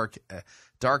present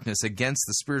darkness, against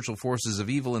the spiritual forces of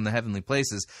evil in the heavenly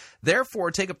places.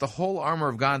 Therefore, take up the whole armor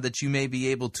of God that you may be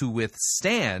able to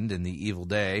withstand in the evil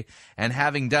day, and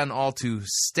having done all to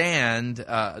stand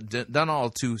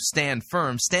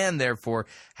firm, stand therefore,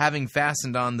 having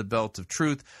fastened on the belt of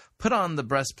truth. Put on the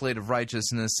breastplate of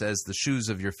righteousness as the shoes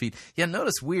of your feet. Yeah,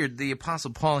 notice weird, the Apostle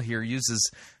Paul here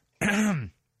uses the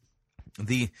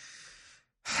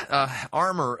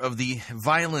armor of the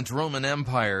violent Roman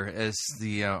Empire as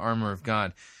the armor of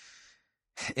God.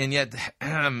 And yet,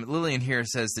 Lillian here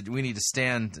says that we need to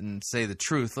stand and say the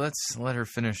truth. Let's let her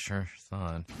finish her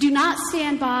thought. Do not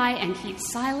stand by and keep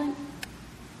silent.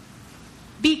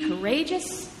 Be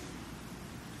courageous.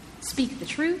 Speak the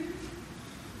truth.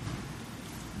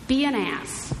 Be an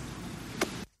ass.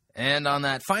 And on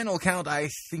that final count, I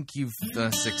think you've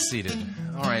succeeded.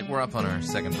 All right, we're up on our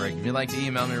second break. If you'd like to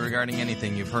email me regarding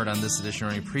anything you've heard on this edition or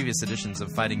any previous editions of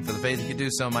Fighting for the Faith, you can do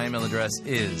so. My email address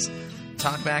is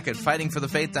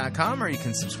talkback@fightingforthefaith.com, or you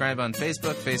can subscribe on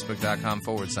Facebook,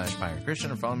 facebook.com/Pirate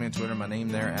Christian, or follow me on Twitter, my name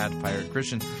there, @Pirate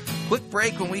Christian. Quick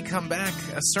break. When we come back,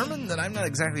 a sermon that I'm not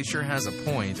exactly sure has a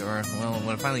point, or, well,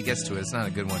 when it finally gets to it, it's not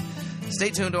a good one. Stay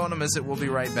tuned, don't want to miss it. We'll be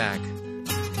right back.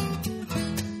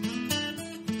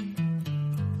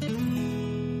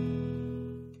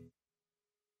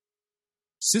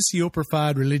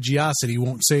 Sissy-oprified religiosity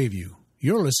won't save you.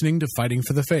 You're listening to Fighting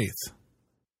for the Faith.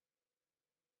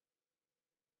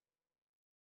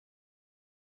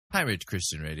 Pirate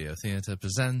Christian Radio Theater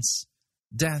presents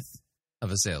Death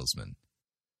of a Salesman.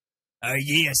 Are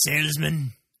ye a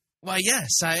salesman? Why,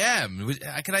 yes, I am.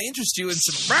 Can I interest you in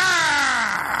some...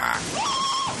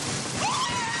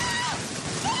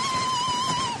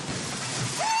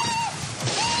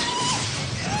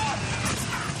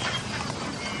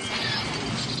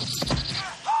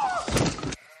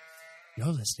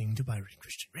 You're listening to Pirate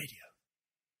Christian Radio.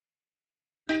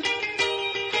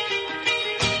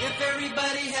 If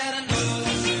everybody had a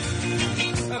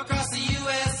nose across the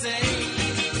USA,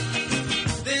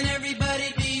 then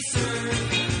everybody'd be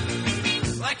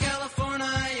served like California.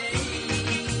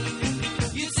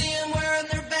 You'd see them wearing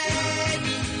their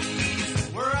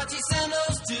baggies, Warachi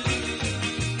sandals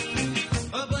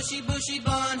too, a bushy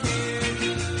blonde hair,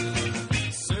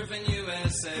 surfing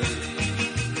USA.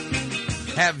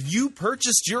 Have you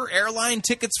purchased your airline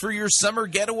tickets for your summer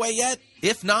getaway yet?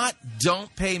 If not,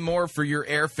 don't pay more for your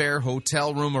airfare,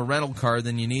 hotel room, or rental car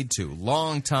than you need to.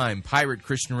 Long-time Pirate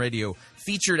Christian Radio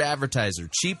featured advertiser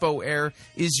Cheapo Air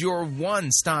is your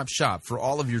one-stop shop for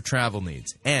all of your travel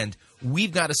needs. And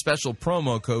we've got a special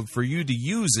promo code for you to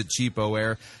use at Cheapo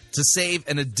Air to save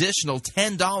an additional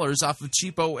 $10 off of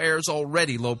Cheapo Air's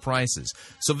already low prices.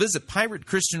 So visit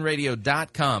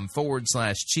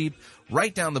piratechristianradio.com/cheap.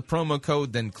 Write down the promo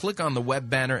code, then click on the web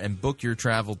banner and book your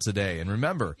travel today. And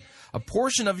remember, a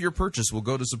portion of your purchase will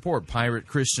go to support Pirate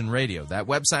Christian Radio. That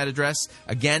website address,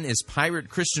 again, is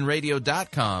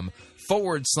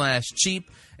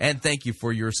piratechristianradio.com/cheap. And thank you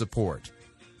for your support.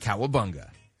 Cowabunga.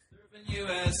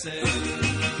 USA.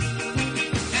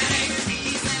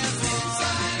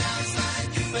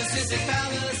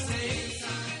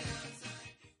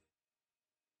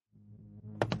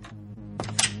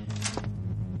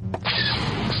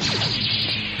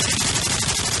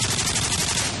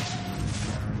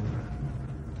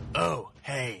 Oh,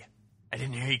 hey. I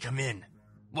didn't hear you come in.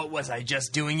 What was I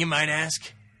just doing, you might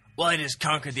ask? Well, I just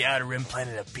conquered the outer rim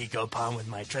planet of Pico Palm with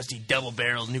my trusty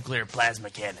double-barreled nuclear plasma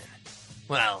cannon.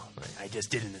 Well, I just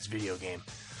did in this video game.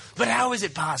 But how is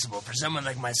it possible for someone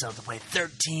like myself to play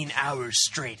 13 hours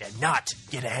straight and not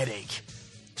get a headache?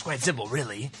 It's quite simple,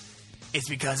 really. It's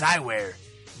because I wear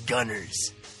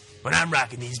gunners. When I'm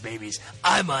rocking these babies,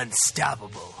 I'm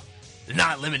unstoppable. They're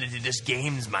not limited to just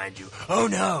games, mind you. Oh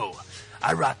no!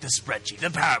 I rock the spreadsheet, the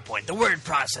PowerPoint, the word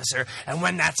processor, and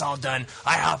when that's all done,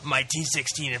 I hop my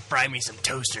T16 and fry me some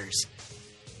toasters.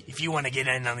 If you want to get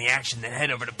in on the action, then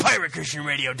head over to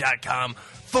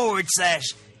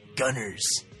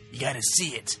piratechristianradio.com/gunners. You gotta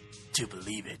see it to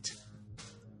believe it.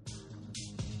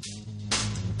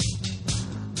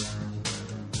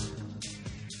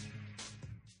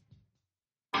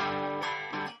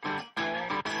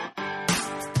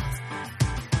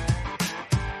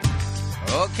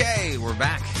 Okay, we're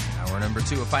back. Hour number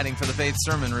 2 of Fighting for the Faith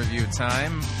sermon review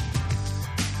time.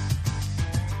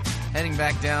 Heading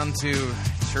back down to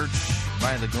Church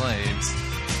by the Glades.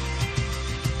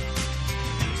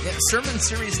 Yeah, sermon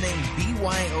series named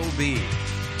BYOB.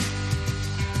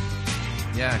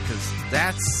 Yeah, because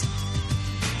that's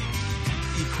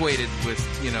equated with,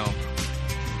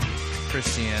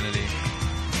 Christianity.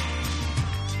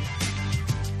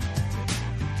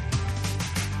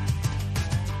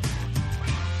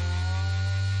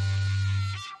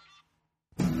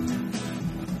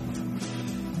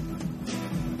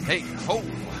 Hey, ho!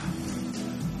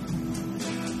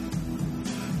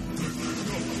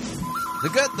 The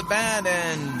good, the bad,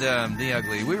 and the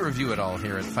ugly. We review it all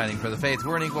here at Fighting for the Faith.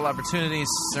 We're an equal opportunity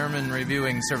sermon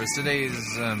reviewing service. Today's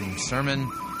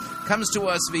sermon comes to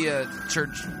us via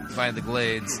Church by the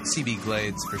Glades, CB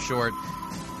Glades for short,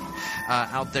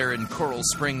 out there in Coral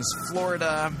Springs,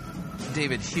 Florida.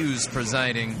 David Hughes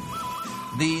presiding.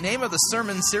 The name of the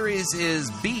sermon series is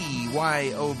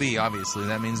BYOB. Obviously,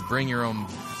 that means Bring Your Own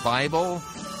Bible.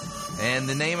 And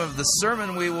the name of the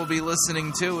sermon we will be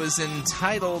listening to is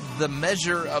entitled The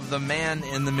Measure of the Man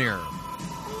in the Mirror.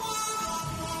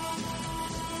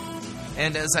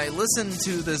 And as I listen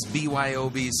to this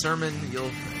BYOB sermon,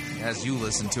 as you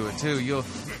listen to it too, you'll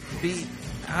be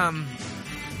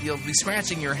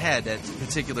scratching your head at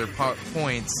particular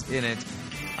points in it.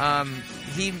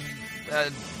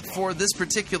 For this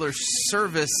particular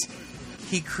service,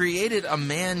 he created a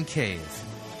man cave.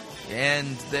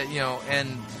 And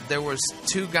there was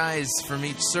 2 guys from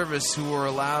each service who were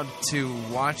allowed to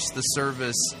watch the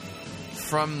service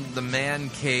from the man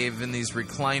cave in these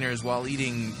recliners while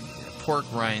eating pork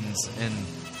rinds, and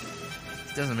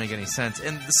it doesn't make any sense.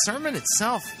 And the sermon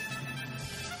itself,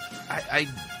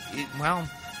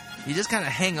 you just kind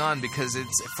of hang on, because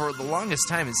it's, for the longest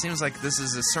time, it seems like this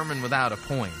is a sermon without a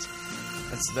point.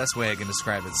 That's the best way I can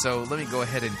describe it. So let me go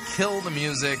ahead and kill the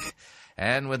music.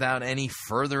 And without any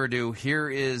further ado, here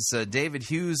is David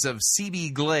Hughes of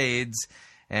CB Glades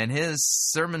and his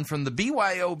sermon from the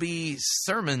BYOB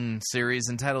sermon series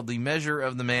entitled The Measure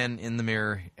of the Man in the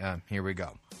Mirror. Here we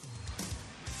go.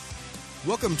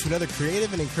 Welcome to another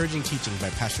creative and encouraging teaching by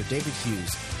Pastor David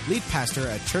Hughes, lead pastor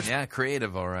at Church... Yeah,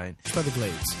 creative, all right. by the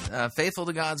Glades. Faithful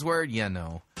to God's Word? Yeah,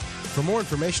 no. For more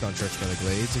information on Church by the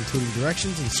Glades, including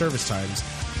directions and service times,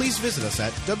 please visit us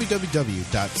at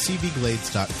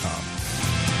www.cbglades.com.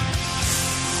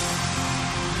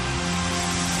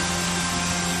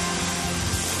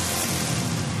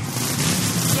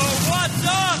 So what's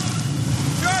up,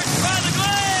 Church by the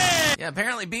Glades? Yeah,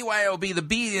 apparently BYOB, the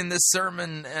B in this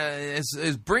sermon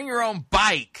is bring your own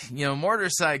bike,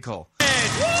 motorcycle. Woo!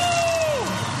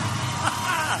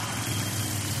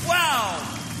 Wow!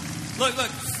 Look.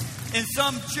 In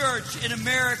some church in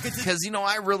America... Because,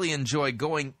 I really enjoy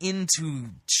going into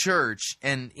church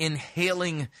and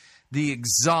inhaling the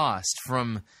exhaust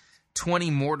from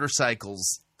 20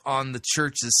 motorcycles on the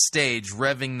church's stage,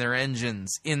 revving their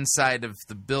engines inside of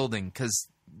the building. Because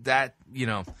that,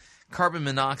 carbon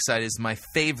monoxide is my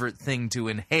favorite thing to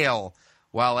inhale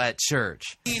while at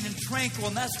church. And tranquil,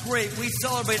 and that's great. We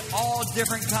celebrate all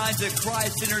different kinds of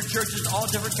Christ-centered churches, all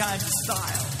different kinds of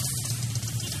styles.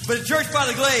 But at Church by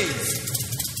the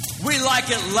Glades, we like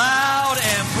it loud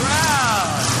and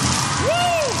proud. Woo!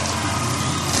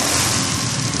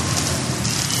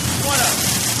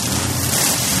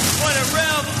 Want to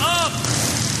rev up.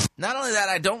 Not only that,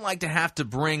 I don't like to have to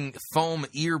bring foam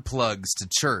earplugs to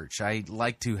church. I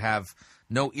like to have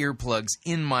no earplugs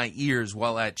in my ears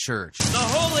while at church. The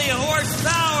holy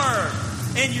horsepower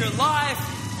in your life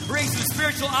brings some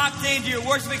spiritual octane to your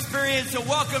worship experience. So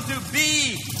welcome to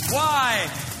BYOB,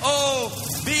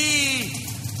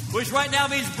 which right now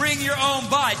means bring your own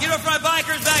bike. Get up for my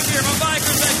bikers back here.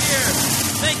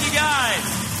 Thank you, guys.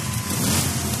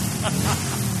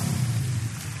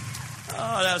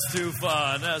 Oh, that's too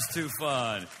fun. That's too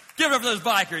fun. Give it up for those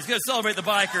bikers. Gotta celebrate the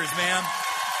bikers, man.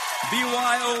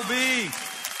 BYOB.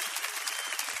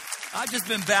 I've just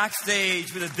been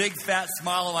backstage with a big fat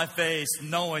smile on my face,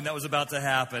 knowing that was about to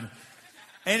happen.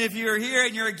 And if you're here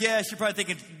and you're a guest, you're probably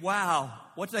thinking, wow,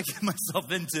 what did I get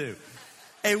myself into?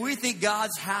 Hey, we think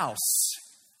God's house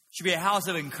should be a house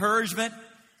of encouragement,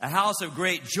 a house of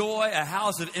great joy, a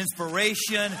house of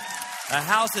inspiration, a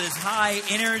house that is high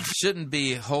energy. Shouldn't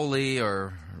be holy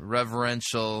or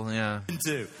reverential, yeah.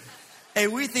 Hey,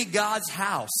 we think God's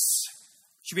house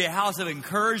should be a house of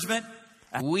encouragement.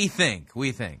 We think.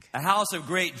 A house of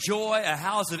great joy, a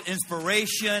house of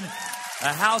inspiration,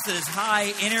 a house that is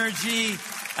high energy,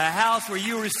 a house where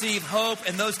you receive hope,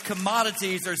 and those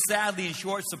commodities are sadly in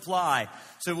short supply.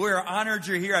 So we're honored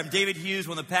you're here. I'm David Hughes,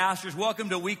 one of the pastors. Welcome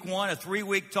to week 1, a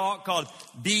 3-week talk called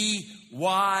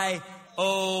BYOB.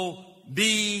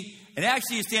 And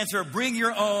actually it stands for Bring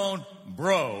Your Own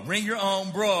Bro. Bring Your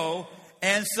Own Bro.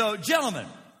 And so, gentlemen,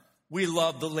 we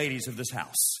love the ladies of this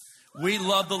house. We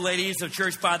love the ladies of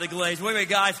Church by the Glades. Wait,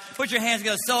 guys, put your hands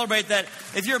together, celebrate that.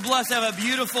 If you're blessed to have a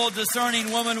beautiful,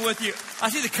 discerning woman with you. I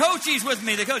see the coachies with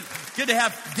me. The coach. Good to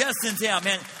have guests in town,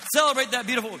 man. Celebrate that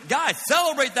beautiful, guys,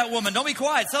 celebrate that woman. Don't be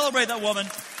quiet, celebrate that woman.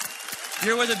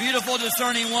 You're with a beautiful,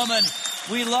 discerning woman.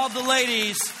 We love the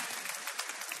ladies.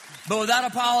 But without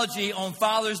apology, on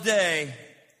Father's Day,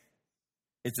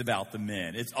 it's about the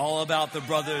men. It's all about the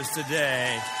brothers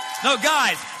today. No,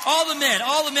 guys, all the men,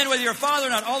 whether you're a father or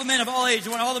not, all the men of all ages,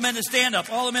 I want all the men to stand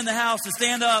up, all the men in the house to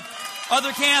stand up.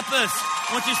 Other campus, I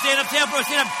want you to stand up, Tampa,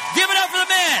 stand up. Give it up for the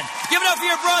men. Give it up for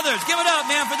your brothers. Give it up,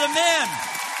 man, for the men.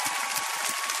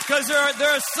 Because there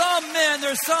are some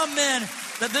men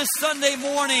that this Sunday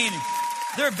morning,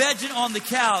 they're vegging on the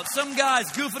couch. Some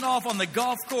guys goofing off on the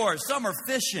golf course. Some are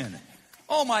fishing.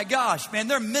 Oh my gosh, man,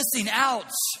 they're missing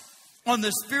out on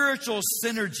the spiritual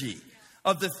synergy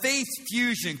of the faith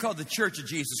fusion called the Church of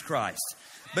Jesus Christ.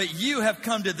 But you have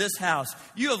come to this house.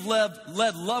 You have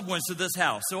led loved ones to this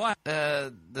house. So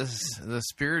the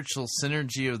spiritual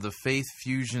synergy of the faith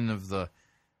fusion of the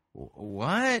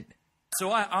what? So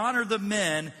I honor the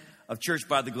men of Church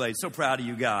by the Glades. So proud of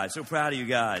you guys. So proud of you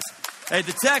guys. Hey,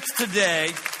 the text today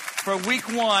for week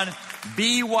 1,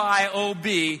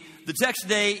 BYOB. The text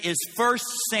today is 1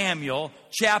 Samuel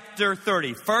chapter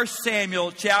 30. 1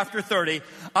 Samuel chapter 30.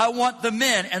 I want the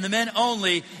men and the men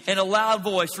only in a loud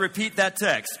voice to repeat that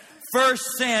text. 1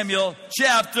 Samuel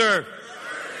chapter 30.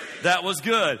 That was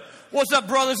good. What's up,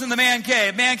 brothers in the man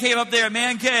cave? Man cave up there,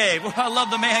 man cave. I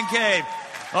love the man cave.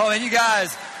 Oh, and you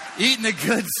guys eating the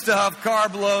good stuff,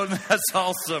 carb load. That's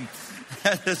awesome.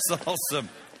 That is awesome.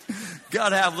 Got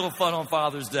to have a little fun on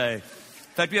Father's Day. In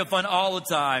fact, we have fun all the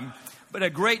time. But a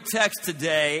great text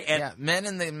today. And yeah, men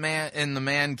in the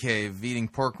man cave eating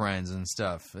pork rinds and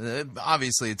stuff.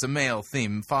 Obviously, it's a male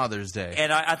theme, Father's Day.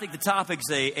 And I think the topic's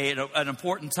an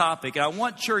important topic. And I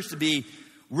want church to be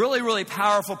really, really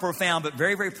powerful, profound, but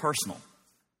very, very personal.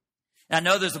 And I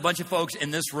know there's a bunch of folks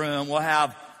in this room. We'll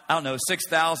have,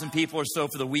 6,000 people or so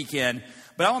for the weekend.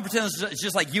 But I want to pretend it's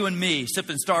just like you and me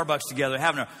sipping Starbucks together,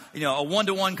 having a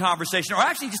one-to-one conversation. Or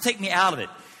actually, just take me out of it.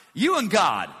 You and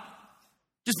God.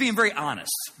 Just being very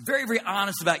honest, very, very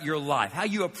honest about your life, how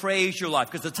you appraise your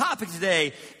life. Because the topic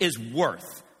today is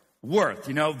worth,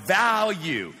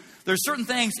 value. There's certain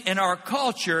things in our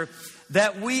culture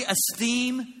that we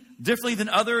esteem differently than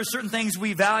others. Certain things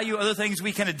we value, other things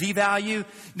we kind of devalue.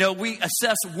 We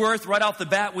assess worth right off the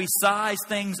bat. We size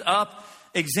things up.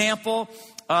 Example,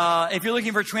 if you're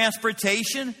looking for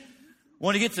transportation,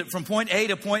 want to get from point A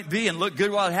to point B and look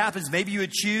good while it happens, maybe you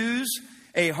would choose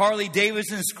a Harley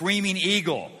Davidson Screaming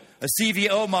Eagle, a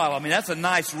CVO model. I mean, that's a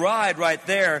nice ride right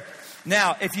there.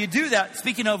 Now, if you do that,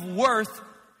 speaking of worth,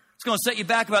 it's going to set you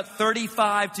back about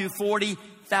 $35,000 to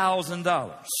 $40,000.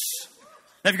 Now,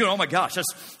 if you're going, oh my gosh,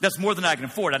 that's more than I can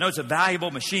afford. I know it's a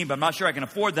valuable machine, but I'm not sure I can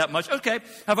afford that much. Okay, I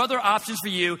have other options for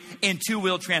you in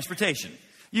two-wheel transportation.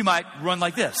 You might run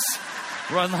like this.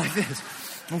 Run like this.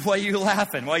 Why are you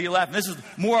laughing? This is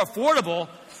more affordable.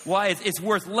 Why it's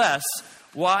worth less.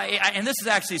 Why? And this is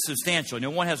actually substantial.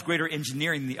 One has greater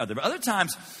engineering than the other. But other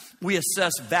times, we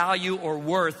assess value or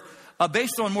worth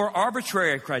based on more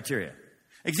arbitrary criteria.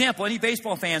 Example, any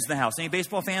baseball fans in the house? Any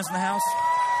baseball fans in the house?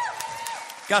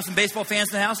 Got some baseball fans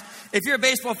in the house? If you're a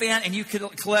baseball fan and you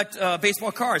collect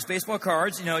baseball cards, you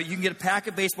can get a pack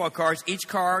of baseball cards. Each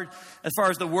card, as far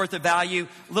as the worth of value,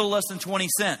 a little less than 20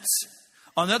 cents.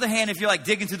 On the other hand, if you're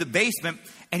digging through the basement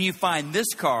and you find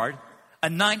this card, a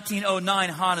 1909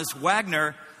 Honus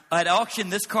Wagner, at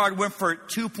auction, this card went for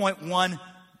 $2.1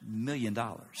 million.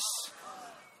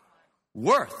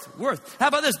 Worth. How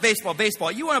about this baseball?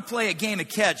 You want to play a game of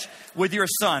catch with your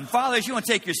son. Fathers, you want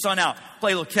to take your son out,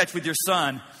 play a little catch with your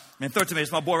son. And throw it to me.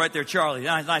 It's my boy right there, Charlie.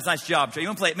 Nice job, Charlie. You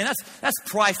want to play? Man, that's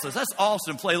priceless. That's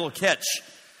awesome. Play a little catch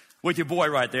with your boy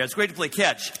right there. It's great to play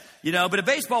catch, you know. But a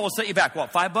baseball will set you back,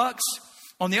 what, $5?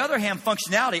 On the other hand,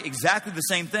 functionality, exactly the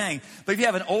same thing. But if you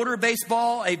have an older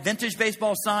baseball, a vintage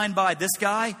baseball signed by this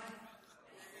guy,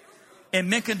 in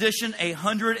mint condition,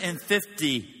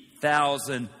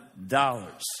 $150,000.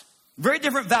 Very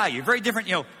different value, very different,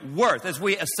 worth as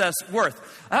we assess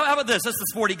worth. How about this? That's the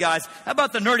sporty guys. How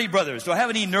about the nerdy brothers? Do I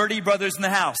have any nerdy brothers in the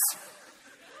house?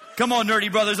 Come on,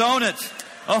 nerdy brothers, own it.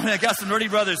 I got some nerdy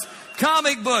brothers.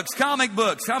 Comic books. Comic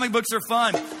books are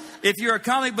fun. If you're a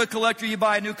comic book collector, you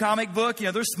buy a new comic book.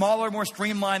 They're smaller, more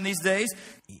streamlined these days.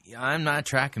 I'm not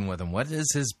tracking with him. What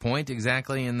is his point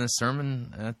exactly in this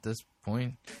sermon at this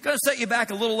point? Going to set you back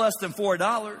a little less than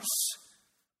 $4.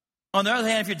 On the other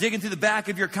hand, if you're digging through the back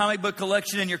of your comic book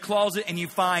collection in your closet and you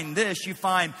find this, you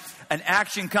find an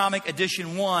Action Comic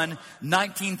Edition 1,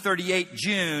 1938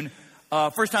 June,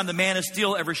 first time the Man of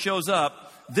Steel ever shows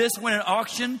up. This went at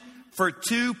auction for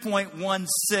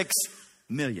 $2.16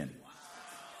 million.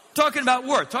 Talking about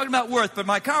worth, but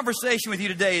my conversation with you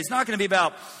today is not going to be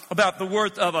about the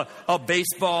worth of a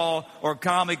baseball or a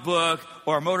comic book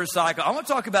or a motorcycle. I want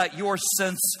to talk about your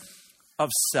sense of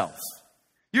self.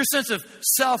 Your sense of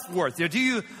self-worth. Do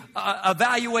you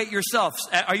evaluate yourself?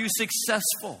 Are you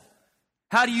successful?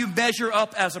 How do you measure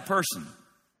up as a person?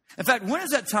 In fact, when is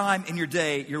that time in your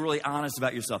day you're really honest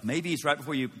about yourself? Maybe it's right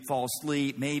before you fall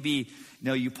asleep. Maybe,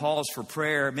 you pause for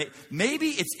prayer.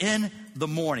 Maybe it's in the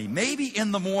morning. Maybe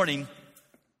in the morning,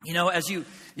 as you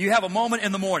have a moment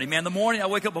in the morning. Man, in the morning I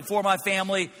wake up before my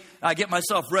family. I get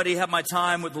myself ready, have my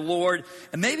time with the Lord.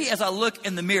 And maybe as I look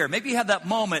in the mirror, maybe you have that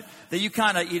moment that you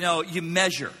kind of, you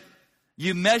measure.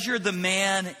 You measure the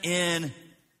man in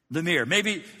the mirror.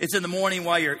 Maybe it's in the morning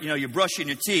while you're brushing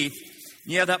your teeth.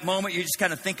 You have that moment, you just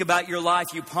kind of think about your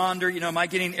life. You ponder, am I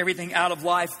getting everything out of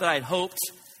life that I had hoped?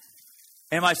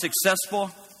 Am I successful?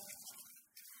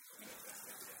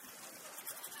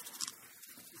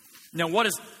 Now,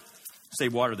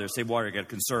 save water there, save water, I got to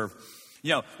conserve.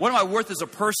 What am I worth as a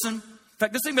person? In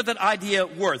fact, let's think about that idea,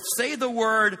 worth. Say the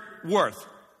word worth.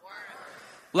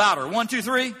 Louder, 1, 2,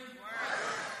 3.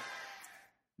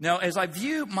 Now, as I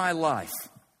view my life,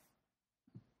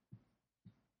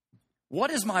 what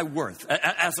is my worth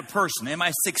as a person? Am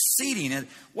I succeeding? And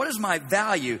what is my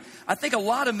value? I think a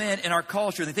lot of men in our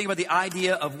culture, they think about the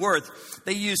idea of worth.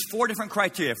 They use 4 different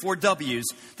criteria, 4 W's,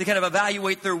 to kind of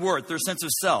evaluate their worth, their sense of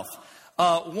self.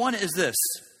 One is this.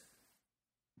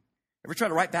 Ever try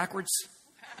to write backwards?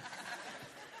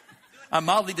 I'm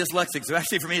mildly dyslexic, so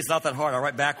actually for me it's not that hard. I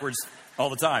write backwards all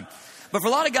the time. But for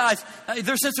a lot of guys,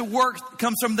 their sense of worth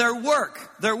comes from their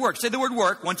work. Their work. Say the word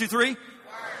work. 1, 2, 3.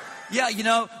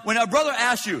 Yeah, when a brother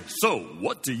asks you, so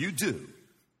what do you do?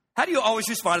 How do you always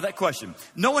respond to that question?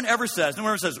 No one ever says,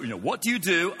 what do you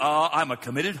do? I'm a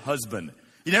committed husband.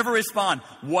 You never respond,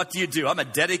 what do you do? I'm a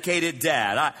dedicated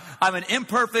dad. I'm an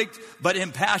imperfect but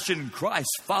impassioned Christ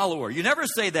follower. You never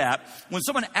say that. When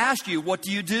someone asks you, what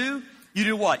do? You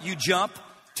do what? You jump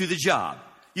to the job.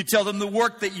 You tell them the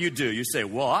work that you do. You say,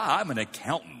 well, I'm an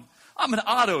accountant. I'm an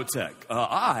auto tech.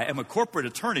 I am a corporate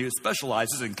attorney who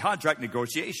specializes in contract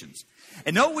negotiations.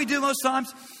 And know what we do most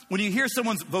times? When you hear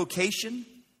someone's vocation,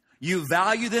 you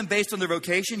value them based on their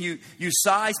vocation. You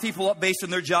size people up based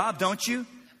on their job, don't you?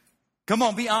 Come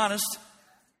on, be honest.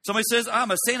 Somebody says,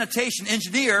 I'm a sanitation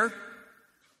engineer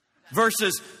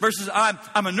versus I'm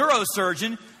a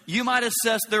neurosurgeon. You might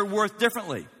assess their worth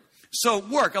differently. So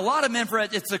work, a lot of men,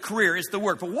 it's a career, it's the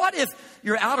work. But what if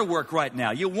you're out of work right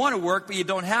now? You want to work, but you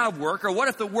don't have work. Or what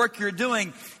if the work you're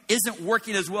doing isn't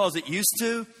working as well as it used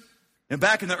to? And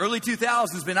back in the early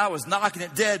 2000s, I was knocking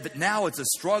it dead, but now it's a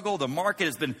struggle. The market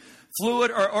has been fluid.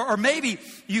 Or maybe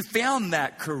you found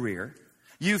that career.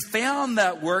 You found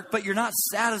that work, but you're not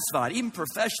satisfied, even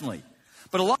professionally.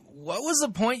 But what was the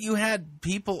point you had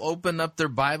people open up their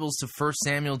Bibles to 1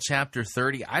 Samuel chapter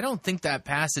 30? I don't think that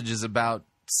passage is about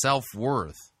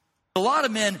self-worth. A lot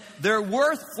of men, their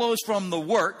worth flows from the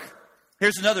work.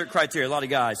 Here's another criteria. A lot of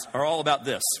guys are all about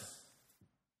this.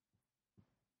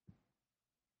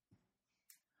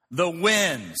 The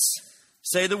wins.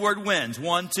 Say the word wins.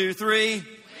 1, 2, 3. Wins.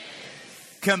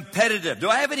 Competitive. Do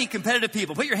I have any competitive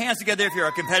people? Put your hands together if you're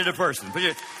a competitive person.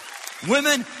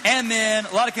 Women and men,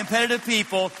 a lot of competitive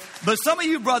people. But some of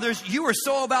you brothers, you are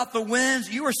so about the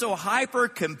wins. You are so hyper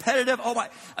competitive. Oh my!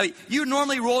 You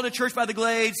normally roll to Church by the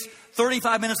Glades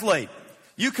 35 minutes late.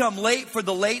 You come late for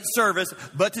the late service,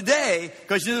 but today,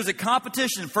 because there's a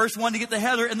competition, first one to get the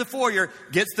header in the foyer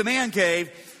gets the man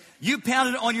cave. You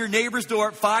pounded on your neighbor's door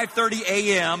at 5:30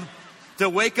 a.m. to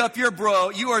wake up your bro.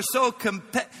 You are so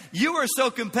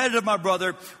competitive, my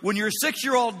brother. When your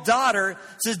 6-year-old daughter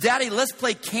says, Daddy, let's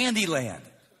play Candyland.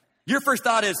 Your first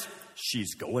thought is,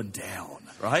 she's going down,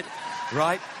 right?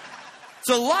 Right?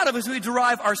 So a lot of us, we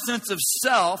derive our sense of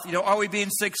self. Are we being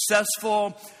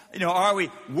successful? Are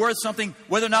we worth something?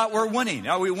 Whether or not we're winning.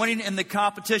 Are we winning in the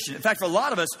competition? In fact, for a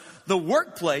lot of us, the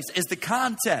workplace is the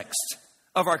context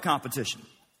of our competition.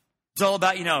 It's all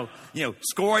about,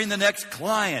 scoring the next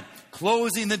client,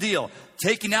 closing the deal,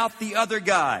 taking out the other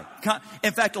guy.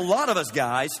 In fact, a lot of us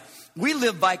guys, we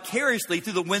live vicariously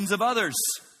through the wins of others.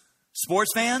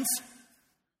 Sports fans?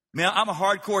 I'm a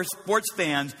hardcore sports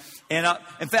fan. And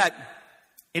in fact,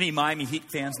 any Miami Heat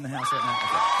fans in the house right now?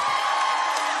 Okay.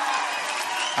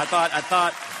 I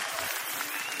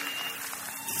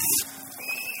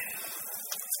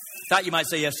thought you might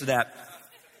say yes to that.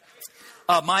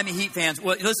 Miami Heat fans.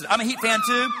 Well, listen, I'm a Heat fan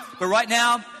too, but right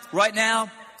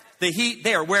now, the Heat,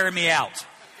 they are wearing me out.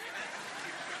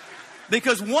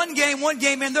 Because one game,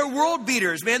 man, they're world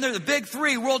beaters, man. They're the big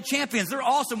three, world champions. They're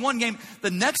awesome. One game.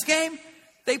 The next game,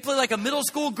 they play like a middle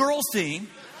school girls team.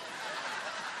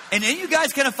 And then you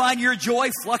guys kind of find your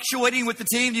joy fluctuating with the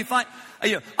team. You find,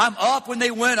 I'm up when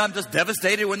they win. I'm just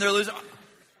devastated when they're losing.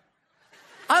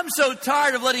 I'm so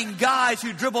tired of letting guys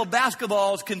who dribble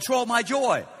basketballs control my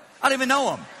joy. I don't even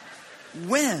know them.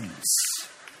 Wins.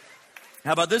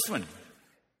 How about this one?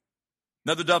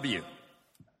 Another W.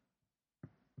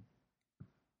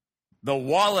 The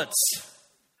wallets.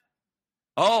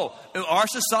 Oh, in our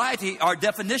society, our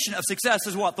definition of success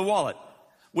is what? The wallet.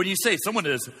 When you say someone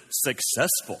is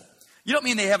successful, you don't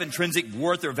mean they have intrinsic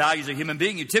worth or value as a human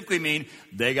being. You typically mean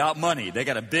they got money. They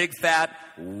got a big, fat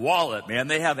wallet, man.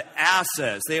 They have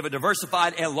assets. They have a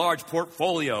diversified and large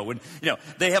portfolio. And,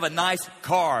 they have a nice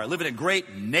car, live in a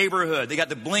great neighborhood. They got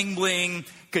the bling, bling,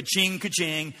 ka-ching,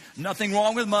 ka-ching. Nothing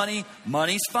wrong with money.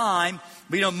 Money's fine.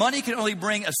 But, money can only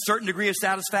bring a certain degree of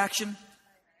satisfaction.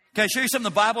 Can I show you something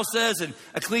the Bible says in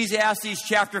Ecclesiastes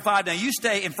chapter 5? Now, you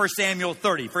stay in 1 Samuel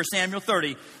 30. 1 Samuel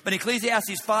 30. But in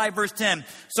Ecclesiastes 5, verse 10,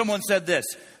 someone said this.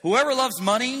 Whoever loves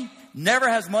money never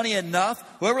has money enough.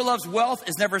 Whoever loves wealth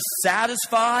is never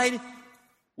satisfied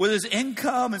with his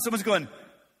income. And someone's going,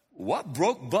 what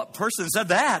broke butt person said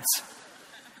that?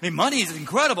 Money is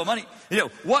incredible. Money.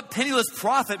 What penniless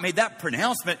prophet made that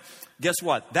pronouncement? Guess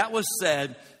what? That was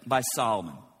said by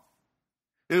Solomon,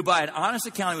 who by an honest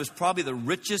accounting was probably the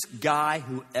richest guy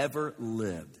who ever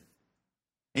lived.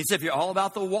 And he said, if you're all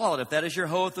about the wallet, if that is your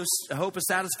hope of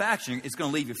satisfaction, it's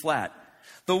going to leave you flat.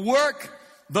 The work,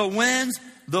 the wins,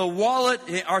 the wallet,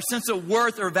 our sense of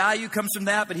worth or value comes from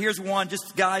that. But here's one,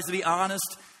 just guys, to be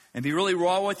honest and be really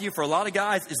raw with you. For a lot of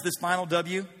guys, is this final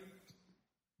W?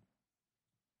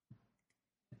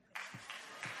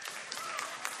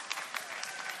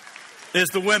 Is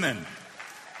the women.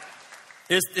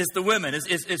 It's the women.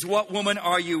 It's what woman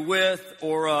are you with?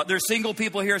 Or there's single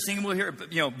people here,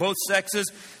 both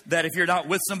sexes, that if you're not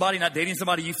with somebody, not dating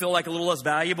somebody, you feel like a little less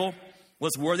valuable,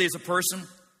 less worthy as a person.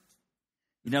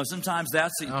 Sometimes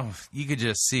that's... you could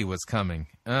just see what's coming.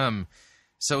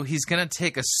 So he's going to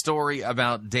take a story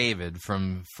about David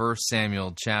from 1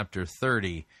 Samuel chapter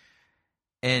 30,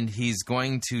 and he's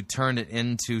going to turn it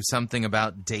into something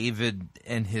about David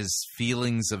and his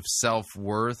feelings of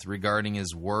self-worth regarding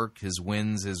his work, his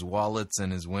wins, his wallets,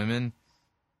 and his women.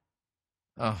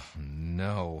 Oh,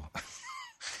 no.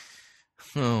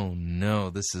 Oh, no.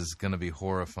 This is going to be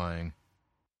horrifying.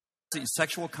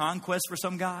 Sexual conquest for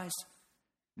some guys.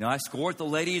 I score at the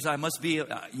ladies. I must be,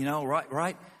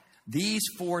 right? These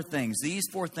four things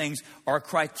are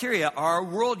criteria our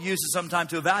world uses sometimes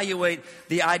to evaluate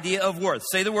the idea of worth.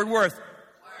 Say the word worth.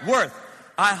 Worth.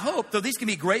 I hope, though these can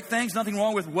be great things, nothing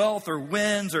wrong with wealth or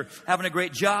wins or having a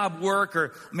great job, work,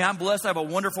 I'm blessed. I have a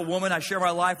wonderful woman I share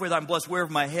my life with. I'm blessed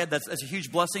wherever my head. That's a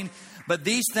huge blessing. But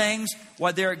these things,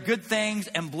 while they're good things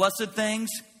and blessed things,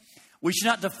 we should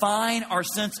not define our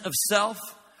sense of self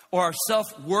or our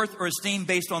self-worth or esteem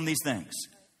based on these things.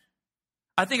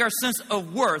 I think our sense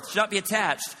of worth should not be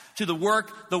attached to the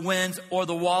work, the wins, or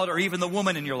the wallet, or even the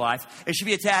woman in your life. It should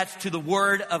be attached to the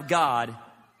Word of God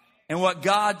and what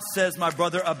God says, my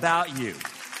brother, about you.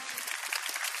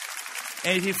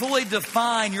 And if you fully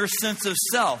define your sense of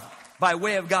self by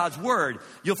way of God's Word,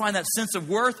 you'll find that sense of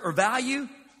worth or value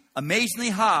amazingly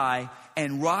high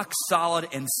and rock solid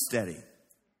and steady.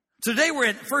 So today we're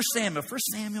in 1 Samuel. 1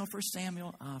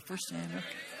 Samuel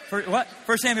what?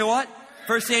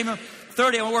 1 Samuel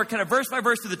 30. I want to work kind of verse by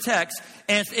verse through the text.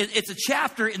 And it's a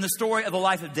chapter in the story of the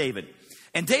life of David.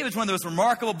 And David's one of those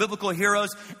remarkable biblical heroes.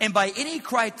 And by any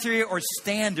criteria or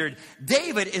standard,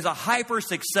 David is a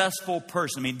hyper-successful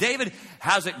person. I mean, David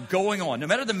has it going on. No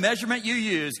matter the measurement you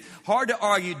use, hard to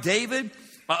argue. David,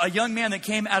 a young man that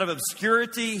came out of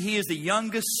obscurity, he is the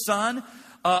youngest son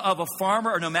of a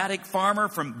farmer, a nomadic farmer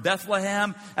from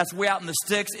Bethlehem. That's way out in the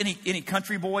sticks. Any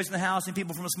country boys in the house? Any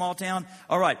people from a small town?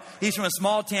 All right. He's from a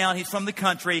small town. He's from the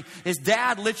country. His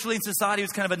dad, literally in society,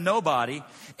 was kind of a nobody.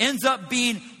 Ends up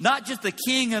being not just the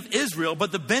king of Israel,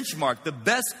 but the benchmark, the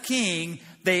best king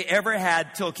they ever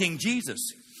had till King Jesus.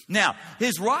 Now,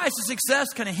 his rise to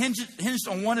success kind of hinged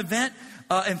on one event.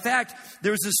 In fact,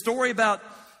 there was this story about,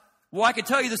 well, I could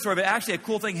tell you the story, but actually a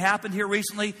cool thing happened here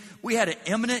recently. We had an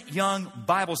eminent young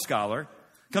Bible scholar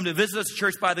come to visit us at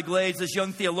Church by the Glades, this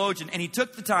young theologian, and he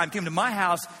took the time, came to my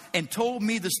house, and told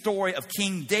me the story of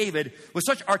King David with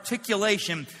such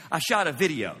articulation, I shot a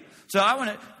video. So I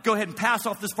want to go ahead and pass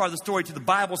off this part of the story to the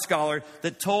Bible scholar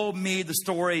that told me the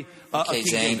story of King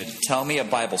Zane, David. Tell me a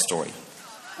Bible story.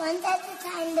 Once at a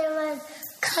time there was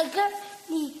a tiger,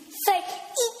 and he started to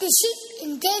eat the sheep,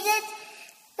 and David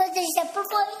was a shepherd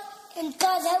boy. And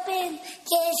God helped him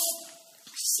get his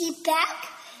sheep back.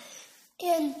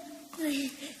 And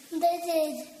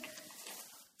David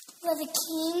was a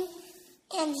king.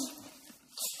 And he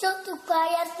struck the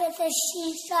Goliath with a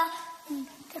sheep shot. And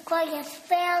the Goliath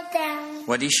fell down.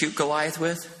 What did he shoot Goliath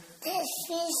with? The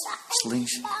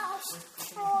Slingshot.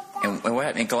 And what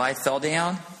happened? And Goliath fell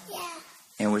down? Yeah.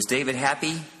 And was David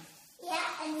happy? Yeah,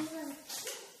 and he was a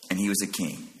king. And he was a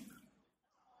king.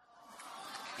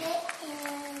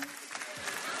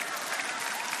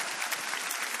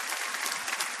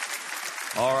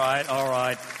 All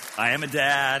right. I am a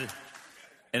dad,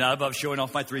 and I love showing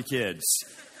off my 3 kids.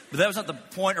 But that was not the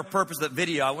point or purpose of that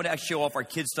video. I want to actually show off our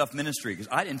Kids Stuff ministry, because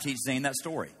I didn't teach Zane that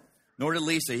story. Nor did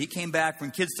Lisa. He came back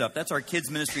from Kids Stuff. That's our kids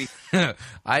ministry.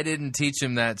 I didn't teach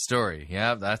him that story.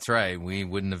 Yeah, that's right. We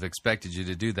wouldn't have expected you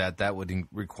to do that. That would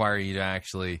require you to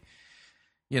actually,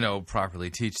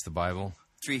 properly teach the Bible.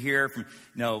 Here from,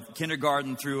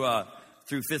 kindergarten through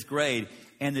 5th grade.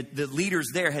 And the leaders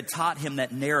there had taught him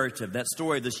that narrative, that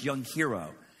story of this young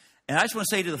hero. And I just want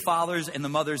to say to the fathers and the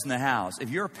mothers in the house, if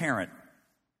you're a parent,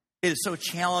 it is so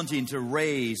challenging to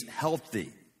raise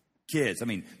healthy kids. I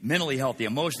mean, mentally healthy,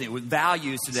 emotionally, with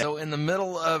values today. So in the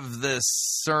middle of this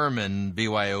sermon,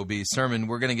 BYOB sermon,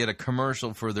 we're going to get a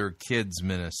commercial for their kids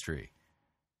ministry.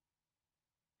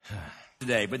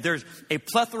 Today, but there's a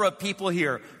plethora of people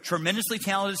here, tremendously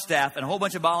talented staff, and a whole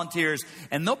bunch of volunteers,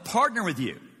 and they'll partner with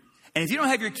you. And if you don't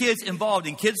have your kids involved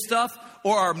in kids stuff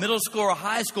or our middle school or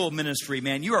high school ministry,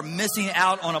 man, you are missing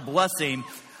out on a blessing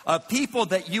of people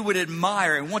that you would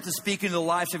admire and want to speak into the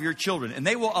lives of your children. And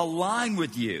they will align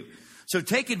with you. So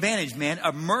take advantage, man.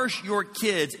 Immerse your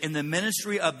kids in the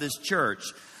ministry of this church.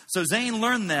 So Zane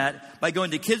learned that by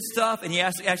going to kids stuff, and he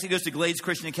actually goes to Glades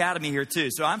Christian Academy here too.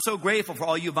 So I'm so grateful for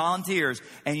all you volunteers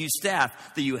and you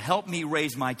staff that you helped me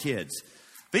raise my kids.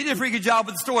 But he did a pretty good job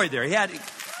with the story there. He had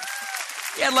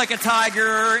like a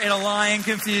tiger and a lion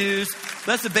confused.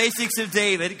 That's the basics of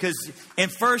David, because in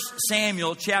 1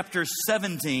 Samuel chapter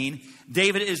 17,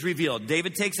 David is revealed.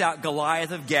 David takes out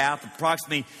Goliath of Gath,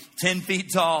 approximately 10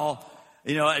 feet tall,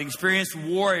 an experienced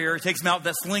warrior, takes him out with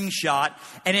that slingshot.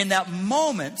 And in that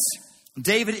moment,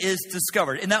 David is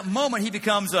discovered. In that moment, he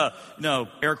becomes a,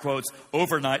 air quotes,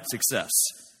 overnight success.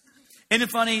 Isn't it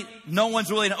funny? No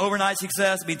one's really an overnight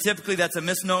success. I mean, typically that's a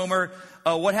misnomer.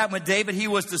 What happened with David? He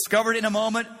was discovered in a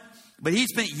moment, but he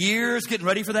spent years getting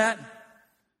ready for that.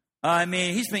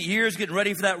 He spent years getting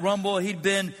ready for that rumble. He'd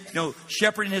been,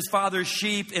 shepherding his father's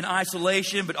sheep in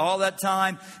isolation, but all that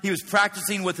time he was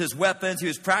practicing with his weapons. He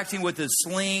was practicing with his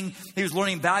sling. He was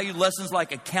learning valued lessons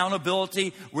like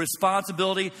accountability,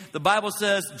 responsibility. The Bible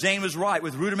says Jane was right.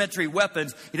 With rudimentary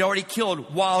weapons, he'd already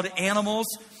killed wild animals.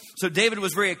 So David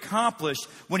was very accomplished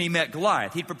when he met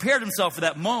Goliath. He'd prepared himself for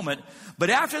that moment. But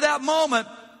after that moment,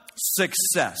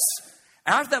 success.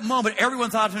 After that moment, everyone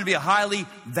thought him to be a highly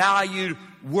valued,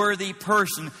 worthy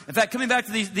person. In fact, coming back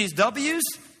to these W's,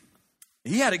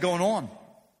 he had it going on.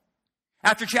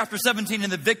 After chapter 17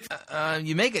 in the victory.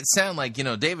 You make it sound like,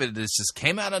 David just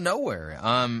came out of nowhere.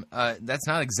 That's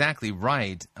not exactly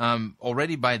right.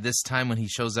 Already by this time when he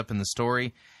shows up in the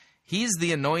story, he's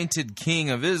the anointed king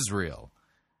of Israel.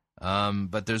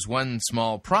 But there's one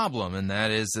small problem, and that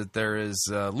is that there is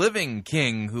a living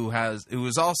king who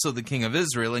is also the king of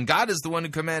Israel, and God is the one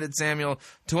who commanded Samuel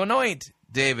to anoint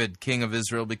David king of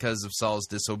Israel because of Saul's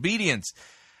disobedience.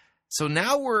 So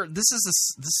now this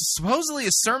is supposedly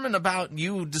a sermon about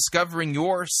you discovering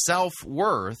your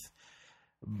self-worth,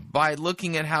 by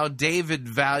looking at how David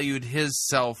valued his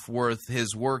self-worth,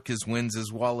 his work, his wins,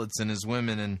 his wallets, and his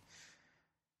women.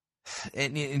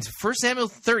 And in 1 Samuel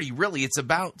 30, really, it's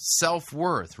about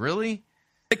self-worth, really?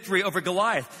 Victory over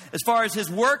Goliath. As far as his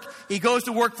work, he goes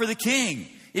to work for the king.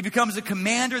 He becomes a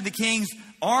commander of the king's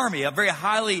army, a very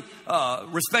highly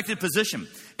respected position.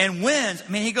 And wins.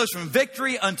 I mean, he goes from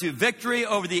victory unto victory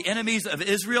over the enemies of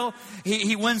Israel.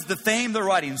 He wins the fame. They're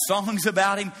writing songs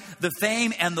about him. The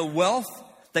fame and the wealth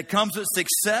that comes with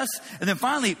success. And then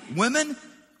finally, women. I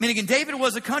mean, again, David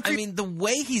was a country. I mean, the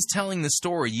way he's telling the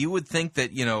story, you would think that,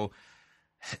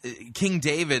 King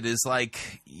David is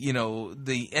like,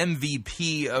 the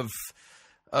MVP of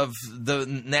the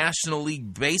National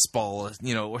League Baseball,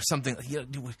 or something. He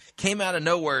came out of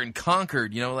nowhere and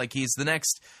conquered, like he's the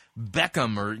next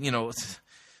Beckham or,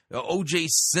 O.J.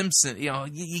 Simpson.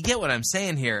 You get what I'm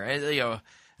saying here.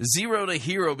 Zero to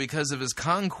hero because of his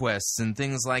conquests and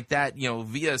things like that,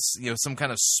 via, some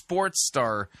kind of sports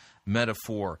star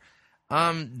metaphor.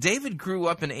 David grew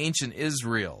up in ancient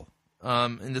Israel,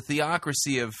 in the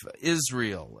theocracy of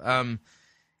Israel.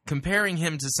 Comparing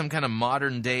him to some kind of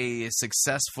modern-day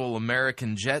successful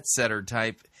American jet-setter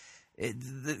type,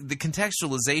 the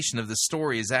contextualization of the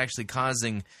story is actually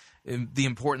causing the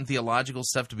important theological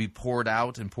stuff to be poured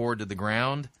out and poured to the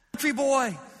ground. Country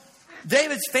boy.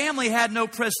 David's family had no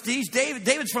prestige.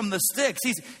 David's from the sticks.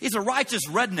 He's a righteous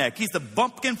redneck. He's the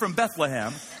bumpkin from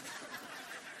Bethlehem.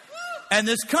 And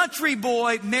this country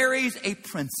boy marries a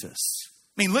princess.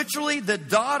 I mean, literally the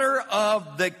daughter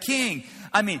of the king.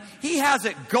 I mean, he has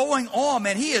it going on,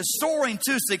 man. He is soaring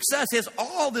to success. He has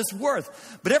all this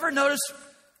worth. But ever notice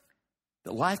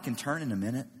that life can turn in a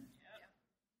minute?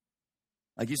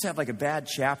 Like you just have like a bad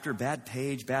chapter, bad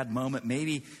page, bad moment.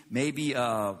 Maybe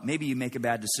you make a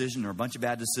bad decision or a bunch of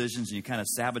bad decisions and you kind of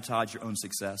sabotage your own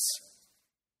success.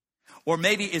 Or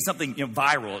maybe it's something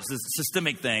viral. It's this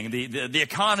systemic thing, the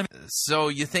economy. So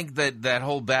you think that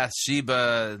whole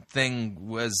Bathsheba thing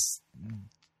was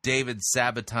David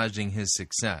sabotaging his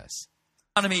success?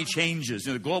 Economy changes,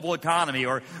 the global economy,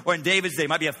 or in David's day, it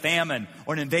might be a famine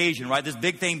or an invasion, right? This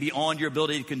big thing beyond your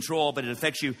ability to control, but it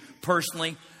affects you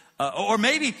personally. Or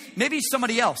maybe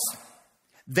somebody else.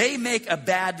 They make a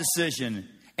bad decision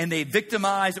and they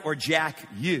victimize or jack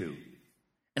you.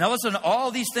 And all of a sudden,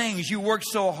 all these things you worked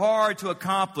so hard to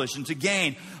accomplish and to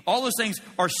gain, all those things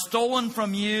are stolen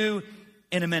from you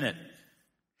in a minute.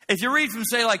 If you read from,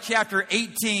 say, like chapter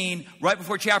 18, right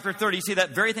before chapter 30, you see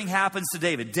that very thing happens to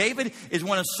David. David is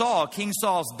one of King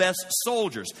Saul's best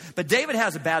soldiers. But David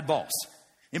has a bad boss.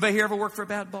 Anybody here ever work for a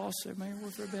bad boss? Everybody ever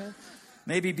work for a bad?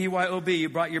 Maybe BYOB, you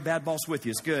brought your bad boss with you.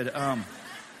 It's good.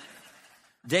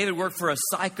 David worked for a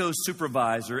psycho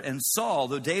supervisor, and Saul,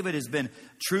 though David has been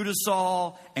true to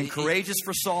Saul and courageous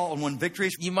for Saul and won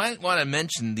victories. You might want to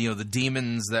mention, the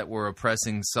demons that were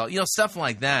oppressing Saul, stuff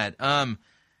like that.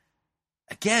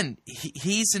 Again,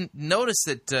 notice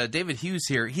that David Hughes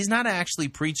here, he's not actually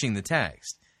preaching the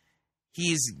text.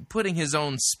 He's putting his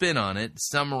own spin on it,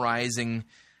 summarizing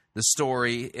the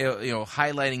story,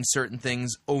 highlighting certain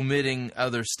things, omitting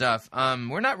other stuff.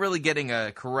 We're not really getting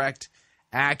a correct,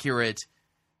 accurate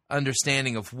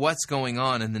understanding of what's going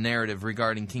on in the narrative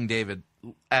regarding King David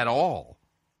at all.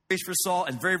 For Saul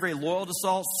and very, very loyal to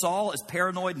Saul. Saul is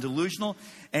paranoid and delusional,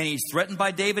 and he's threatened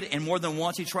by David, and more than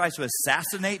once he tries to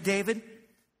assassinate David.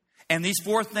 And these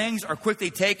four things are quickly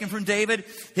taken from David.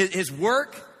 His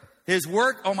work,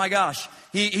 oh my gosh,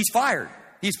 he's fired.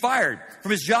 He's fired from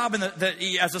his job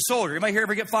as a soldier. Anybody here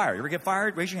ever get fired? You ever get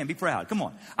fired? Raise your hand. Be proud. Come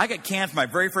on. I got canned from my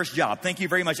very first job. Thank you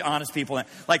very much, honest people.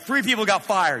 Like 3 people got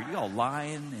fired. You all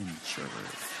lying in church.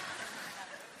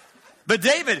 But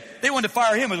David, they wanted to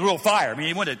fire him with real fire. I mean,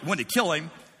 he wanted to kill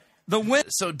him.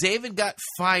 So David got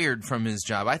fired from his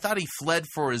job. I thought he fled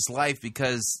for his life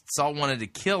because Saul wanted to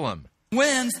kill him.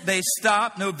 Wins, they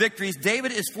stop, no victories.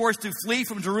 David is forced to flee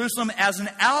from Jerusalem as an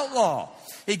outlaw.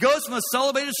 He goes from a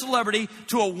celebrated celebrity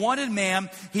to a wanted man.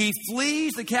 He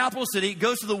flees the capital city,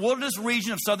 goes to the wilderness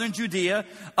region of southern Judea.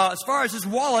 As far as his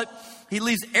wallet, he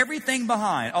leaves everything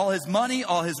behind. All his money,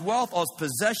 all his wealth, all his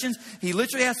possessions. He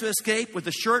literally has to escape with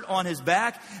the shirt on his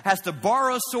back, has to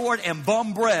borrow a sword and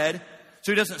bum bread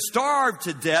so he doesn't starve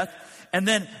to death. And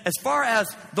then as far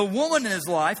as the woman in his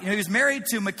life, he was married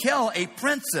to Michal, a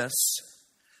princess,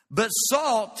 but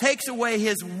Saul takes away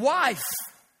his wife,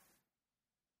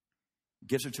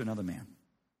 gives her to another man.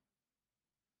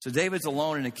 So David's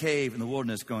alone in a cave in the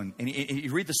wilderness going, and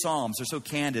you read the Psalms, they're so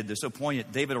candid, they're so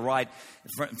poignant. David will write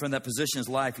from that position in his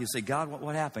life, he'll say, God,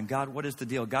 what happened? God, what is the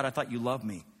deal? God, I thought you loved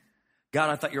me. God,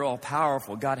 I thought you're all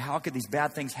powerful. God, how could these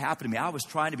bad things happen to me? I was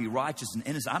trying to be righteous and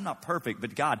innocent. I'm not perfect,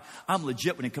 but God, I'm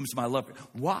legit when it comes to my love.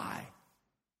 Why?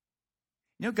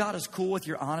 You know God is cool with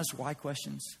your honest why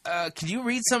questions? Can you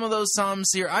read some of those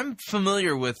Psalms here? I'm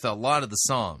familiar with a lot of the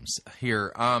Psalms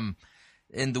here. And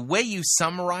the way you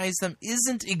summarize them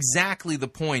isn't exactly the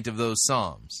point of those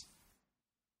Psalms.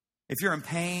 If you're in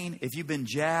pain, if you've been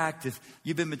jacked, if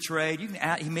you've been betrayed,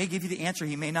 he may give you the answer,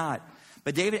 he may not.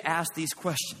 But David asked these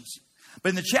questions. But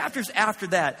in the chapters after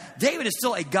that, David is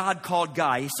still a God-called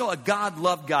guy. He's still a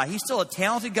God-loved guy. He's still a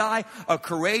talented guy, a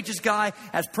courageous guy,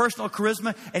 has personal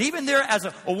charisma. And even there as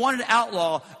a wanted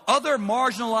outlaw, other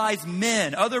marginalized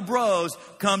men, other bros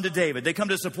come to David. They come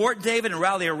to support David and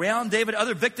rally around David.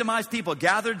 Other victimized people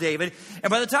gather David. And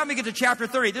by the time we get to chapter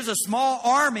 30, there's a small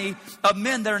army of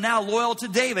men that are now loyal to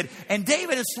David. And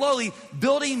David is slowly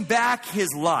building back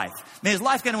his life. I mean, his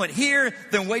life kind of went here,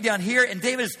 then way down here, and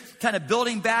David is kind of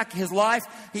building back his life.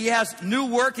 He has new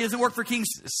work. He doesn't work for King.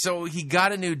 So he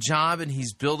got a new job, and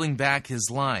he's building back his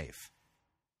life.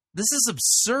 This is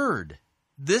absurd.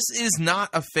 This is not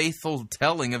a faithful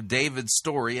telling of David's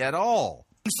story at all.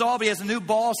 Saul, but he has a new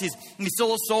boss. He's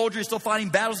still a soldier. He's still fighting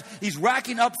battles. He's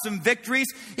racking up some victories.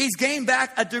 He's gained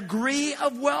back a degree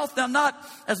of wealth. Now, not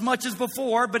as much as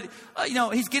before, but,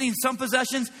 he's getting some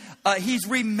possessions. He's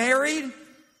remarried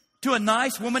to a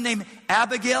nice woman named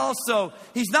Abigail. So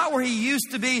he's not where he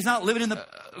used to be. He's not living in the...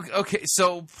 Okay,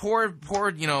 so poor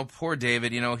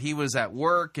David, he was at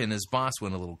work and his boss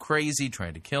went a little crazy,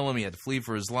 trying to kill him. He had to flee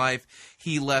for his life.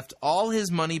 He left all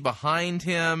his money behind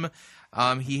him.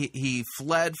 He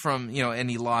fled from, and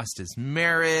he lost his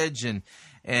marriage and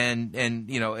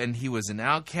he was an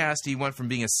outcast. He went from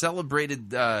being a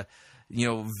celebrated,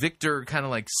 victor, kind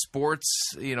of like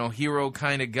sports, hero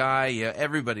kind of guy.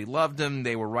 Everybody loved him.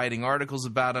 They were writing articles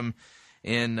about him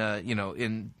in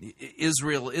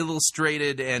Israel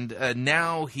Illustrated, and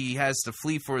now he has to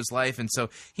flee for his life, and so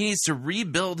he needs to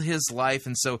rebuild his life,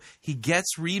 and so he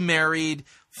gets remarried,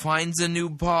 finds a new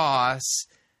boss.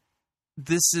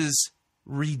 This is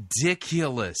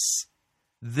ridiculous.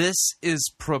 This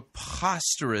is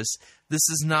preposterous. This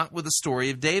is not what the story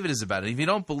of David is about. And if you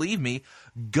don't believe me,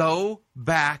 go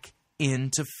back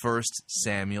into 1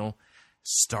 Samuel,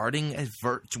 starting at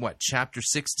chapter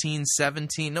 16,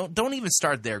 17. No, don't even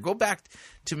start there. Go back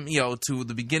to to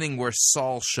the beginning where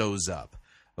Saul shows up.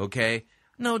 Okay?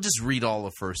 No, just read all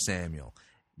of 1 Samuel.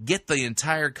 Get the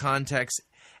entire context.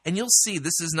 And you'll see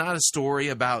this is not a story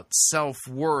about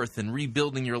self-worth and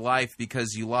rebuilding your life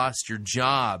because you lost your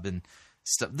job and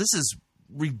stuff. This is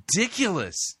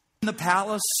ridiculous. In the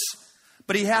palace,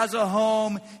 but he has a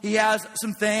home. He has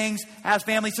some things, has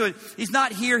family. So he's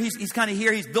not here. He's kind of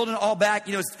here. He's building it all back.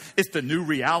 It's the new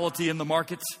reality in the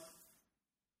markets.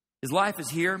 His life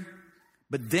is here,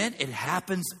 but then it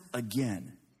happens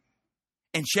again.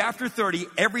 In chapter 30,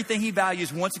 everything he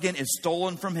values once again is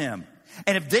stolen from him.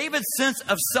 And if David's sense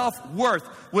of self-worth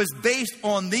was based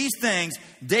on these things,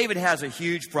 David has a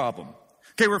huge problem.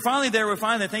 Okay, we're finally there. We're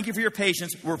finally there. Thank you for your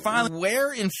patience.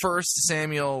 Where in 1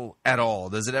 Samuel at all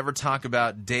does it ever talk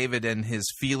about David and his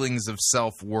feelings of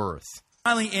self-worth?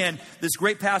 Finally in this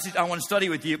great passage I want to study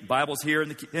with you. Bible's here in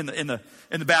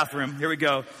the bathroom. Here we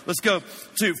go. Let's go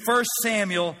to 1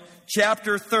 Samuel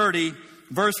chapter 30,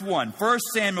 verse 1. 1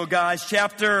 Samuel, guys,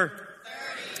 chapter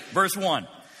 30, verse 1.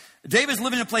 David's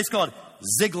living in a place called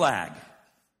Ziklag.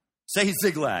 Say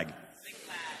Ziklag.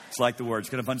 It's like the word. It's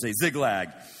kind of fun to say Ziklag.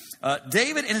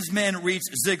 David and his men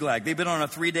reached Ziklag. They've been on a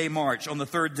 3-day march on the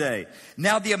 3rd day.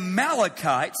 Now the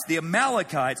Amalekites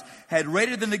had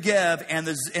raided the Negev and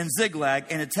Ziklag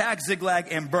and attacked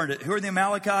Ziklag and burned it. Who are the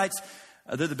Amalekites?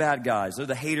 They're the bad guys. They're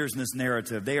the haters in this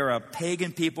narrative. They are a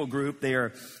pagan people group. They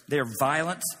are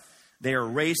violent. They are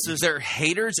racist. They're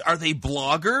haters? Are they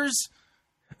bloggers?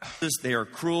 They are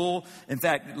cruel. In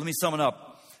fact, let me sum it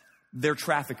up. They're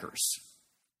traffickers.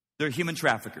 They're human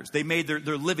traffickers. They made their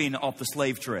living off the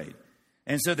slave trade.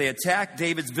 And so they attacked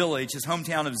David's village, his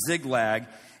hometown of Ziklag.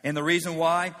 And the reason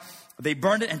why? They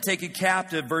burned it and taken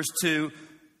captive, verse 2,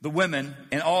 the women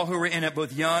and all who were in it,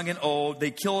 both young and old.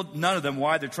 They killed none of them.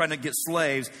 Why? They're trying to get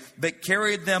slaves. But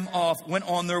carried them off, went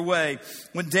on their way.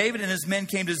 When David and his men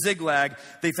came to Ziklag,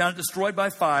 they found it destroyed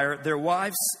by fire, their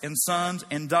wives and sons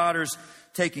and daughters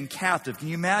taken captive. Can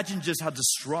you imagine just how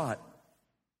distraught?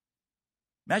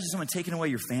 Imagine someone taking away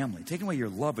your family, taking away your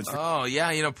loved ones. Oh,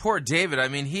 yeah, poor David. I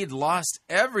mean, he'd lost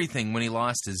everything when he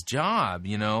lost his job,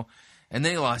 and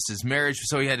then he lost his marriage,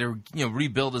 so he had to,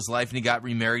 rebuild his life, and he got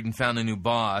remarried and found a new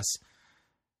boss.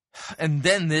 And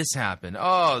then this happened.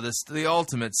 Oh, the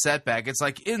ultimate setback. It's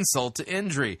like insult to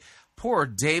injury. Poor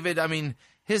David. I mean,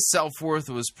 his self-worth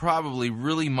was probably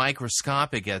really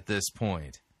microscopic at this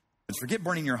point. Forget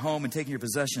burning your home and taking your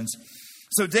possessions.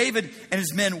 So David and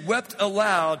his men wept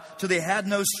aloud till they had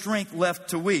no strength left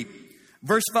to weep.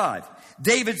 Verse 5.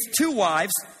 David's 2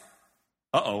 wives.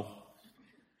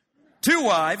 2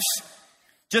 wives.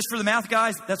 Just for the math,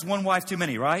 guys, that's 1 wife too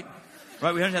many, right?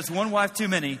 Right, that's 1 wife too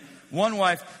many. 1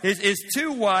 wife. His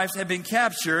 2 wives have been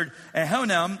captured.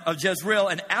 Ahinoam of Jezreel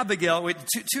and Abigail. Wait,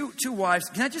 two wives.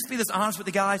 Can I just be this honest with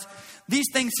the guys? These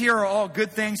things here are all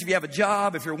good things. If you have a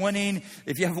job, if you're winning,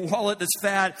 if you have a wallet that's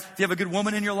fat, if you have a good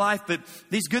woman in your life. But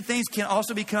these good things can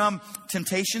also become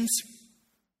temptations.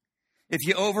 If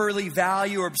you overly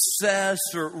value or obsess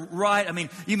or, right, I mean,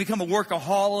 you can become a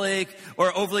workaholic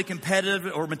or overly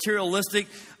competitive or materialistic.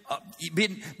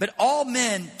 But all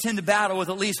men tend to battle with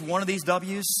at least one of these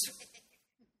W's.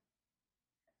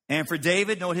 And for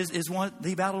David, know what his one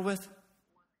he battled with?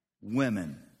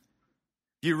 Women.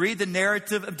 You read the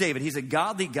narrative of David. He's a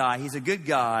godly guy. He's a good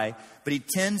guy. But he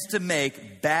tends to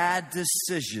make bad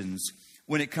decisions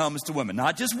when it comes to women.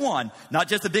 Not just one. Not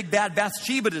just a big bad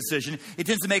Bathsheba decision. He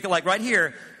tends to make it like right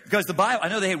here. Because the Bible, I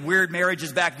know they had weird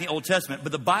marriages back in the Old Testament.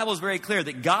 But the Bible is very clear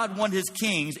that God wanted his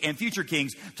kings and future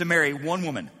kings to marry one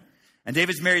woman. And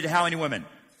David's married to how many women?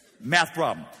 Math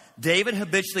problem. David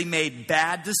habitually made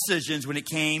bad decisions when it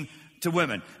came to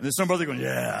women. And there's some brother going,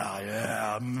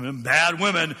 yeah, bad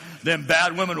women. Them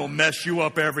bad women will mess you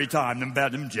up every time.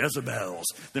 Them Jezebels.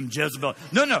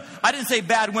 No, I didn't say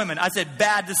bad women. I said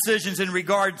bad decisions in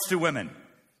regards to women.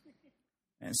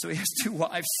 And so he has 2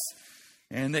 wives.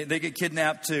 And they get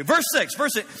kidnapped too. Verse 6.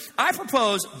 I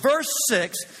propose verse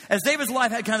 6, as David's life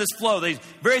had kind of this flow. That he's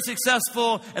very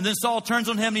successful, and then Saul turns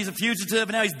on him, and he's a fugitive,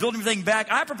 and now he's building everything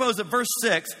back. I propose that verse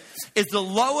 6 is the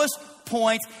lowest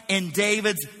point in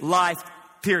David's life,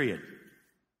 period.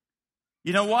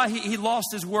 You know why? He lost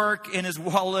his work and his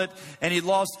wallet, and he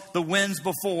lost the wins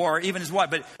before, even his wife.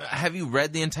 But have you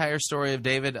read the entire story of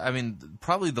David? I mean,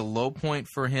 probably the low point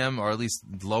for him, or at least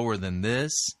lower than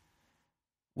this,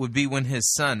 would be when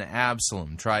his son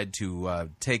Absalom tried to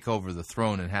take over the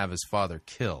throne and have his father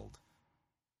killed.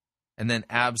 And then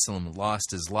Absalom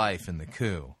lost his life in the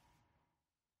coup.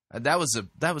 That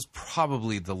was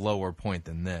probably the lower point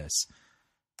than this.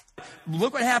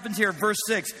 Look what happens here, verse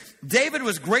 6. David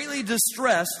was greatly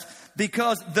distressed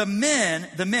because the men,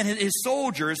 his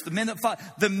soldiers, the men that fought,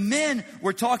 the men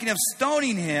were talking of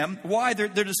stoning him. Why? They're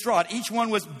distraught. Each one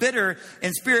was bitter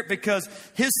in spirit because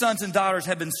his sons and daughters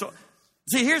had been so...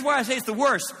 See, here's why I say it's the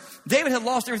worst. David had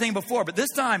lost everything before, but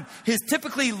this time his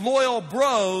typically loyal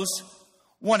bros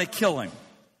want to kill him.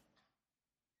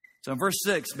 So in verse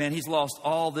 6, man, he's lost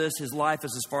all this. His life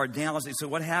is as far down as... So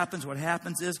what happens? What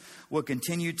happens is, we'll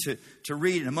continue to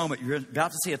read in a moment. You're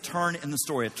about to see a turn in the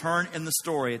story.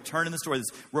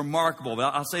 That's remarkable.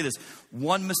 But I'll say this.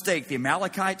 One mistake the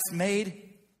Amalekites made,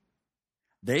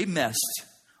 they messed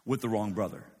with the wrong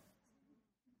brother.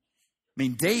 I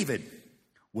mean, David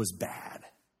was bad.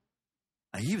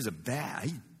 He was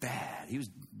bad. He was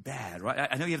bad, right?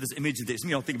 I know you have this image of this. Some of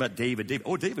you don't think about David.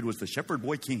 David was the shepherd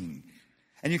boy king.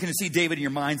 And you can see David in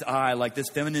your mind's eye, like this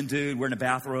feminine dude wearing a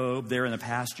bathrobe there in the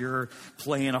pasture,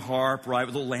 playing a harp, right,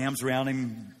 with little lambs around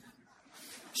him.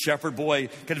 Shepherd boy,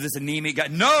 kind of this anemic guy.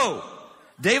 No!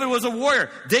 David was a warrior.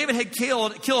 David had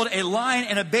killed a lion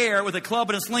and a bear with a club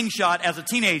and a slingshot as a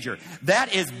teenager.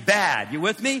 That is bad. You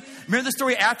with me? Remember the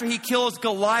story after he kills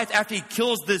Goliath, after he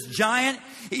kills this giant?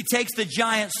 He takes the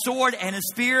giant's sword and his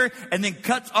spear and then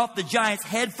cuts off the giant's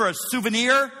head for a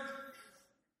souvenir.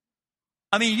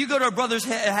 I mean, you go to a brother's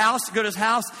house, go to his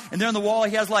house, and there on the wall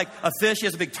he has like a fish. He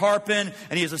has a big tarpon,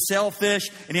 and he has a sailfish,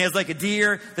 and he has like a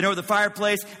deer. Then over the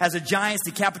fireplace has a giant's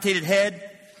decapitated head.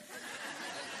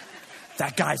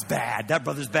 That guy's bad. That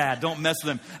brother's bad. Don't mess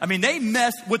with him. I mean, they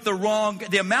messed with the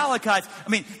Amalekites. I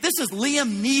mean, this is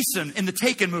Liam Neeson in the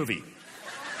Taken movie.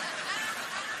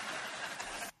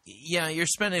 Yeah, you're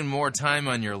spending more time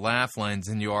on your laugh lines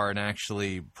than you are in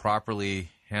actually properly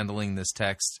handling this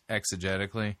text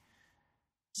exegetically.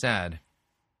 Sad.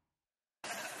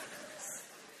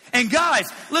 And guys,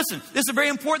 listen, this is a very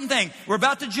important thing. We're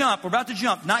about to jump.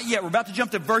 Not yet. We're about to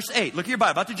jump to verse 8. Look at your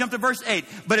Bible. About to jump to verse 8.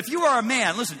 But if you are a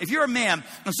man, listen, if you're a man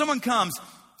and someone comes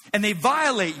and they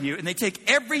violate you and they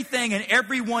take everything and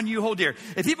everyone you hold dear.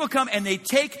 If people come and they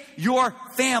take your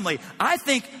family, I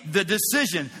think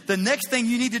the next thing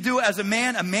you need to do as a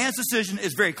man's decision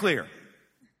is very clear.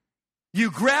 You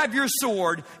grab your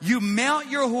sword, you mount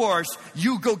your horse,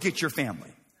 you go get your family.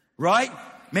 Right?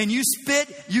 Man, you spit,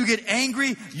 you get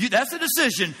angry. That's a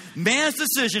decision. Man's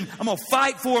decision. I'm going to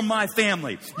fight for my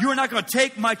family. You are not going to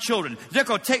take my children. You're not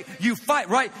going to take, you fight,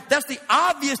 right? That's the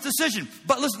obvious decision.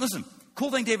 But listen. Cool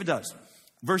thing David does.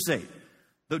 Verse 8.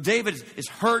 Though David is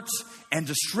hurt and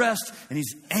distressed, and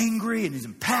he's angry and he's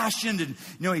impassioned, and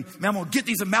I'm going to get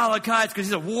these Amalekites because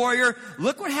he's a warrior.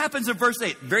 Look what happens in verse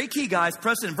 8. Very key, guys.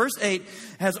 Preston, verse 8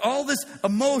 has all this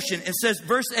emotion. It says,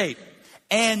 verse 8,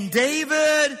 and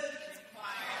David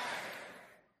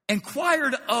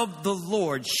inquired of the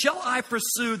Lord, shall I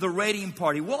pursue the raiding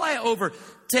party? Will I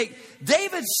overtake?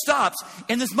 David stops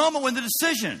in this moment when the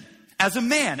decision, as a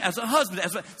man, as a husband,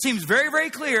 seems very, very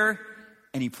clear,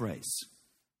 and he prays.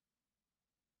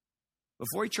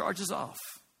 Before he charges off,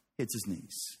 hits his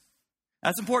knees.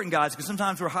 That's important, guys, because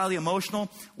sometimes we're highly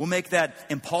emotional. We'll make that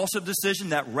impulsive decision,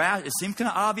 that rash. It seems kind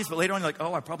of obvious, but later on you're like,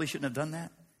 oh, I probably shouldn't have done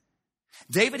that.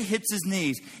 David hits his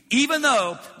knees, even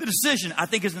though the decision, I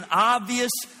think, is an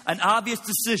obvious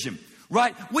decision.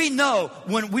 Right? We know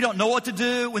when we don't know what to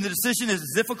do, when the decision is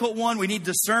a difficult one, we need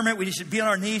discernment. We should be on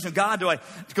our knees and God, do I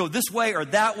go this way or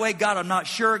that way? God, I'm not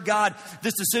sure. God,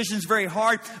 this decision is very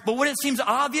hard. But when it seems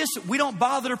obvious, we don't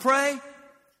bother to pray.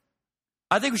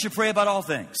 I think we should pray about all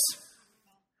things.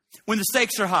 When the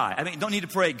stakes are high, don't need to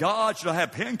pray, God, should I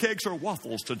have pancakes or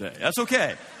waffles today? That's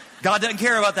okay. God doesn't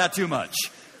care about that too much,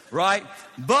 right?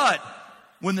 But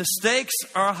when the stakes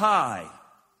are high,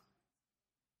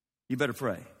 you better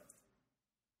pray.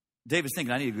 David's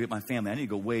thinking, I need to get my family. I need to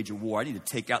go wage a war. I need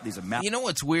to take out these Amalekites. You know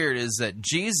what's weird is that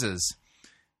Jesus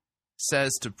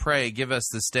says to pray, give us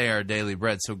this day our daily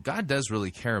bread. So God does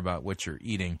really care about what you're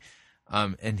eating.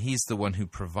 And he's the one who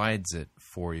provides it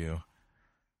for you.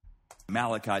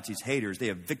 Amalekites, these haters, they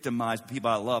have victimized people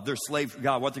I love. They're slaves for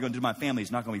God. What they're going to do to my family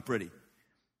is not going to be pretty.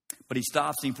 But he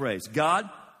stops and he prays, God,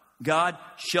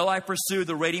 shall I pursue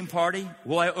the raiding party?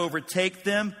 Will I overtake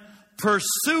them?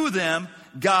 Pursue them,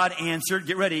 God answered.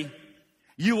 Get ready.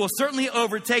 You will certainly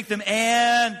overtake them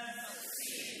and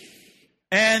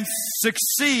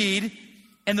succeed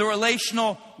in the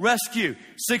relational rescue.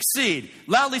 Succeed.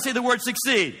 Loudly say the word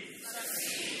succeed.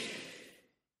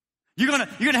 You're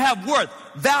gonna have worth,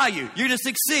 value. You're gonna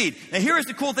succeed. Now here's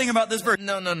the cool thing about this verse.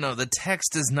 No. The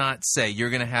text does not say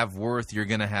you're gonna have worth, you're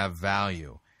gonna have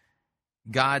value.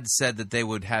 God said that they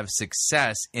would have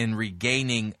success in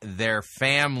regaining their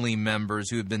family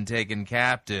members who have been taken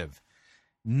captive.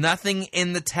 Nothing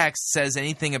in the text says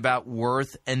anything about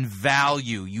worth and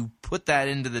value. You put that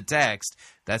into the text.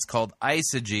 That's called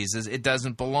eisegesis. It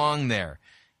doesn't belong there.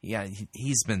 Yeah,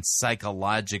 he's been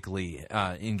psychologically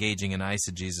engaging in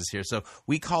eisegesis here. So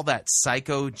we call that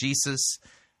psychogesis.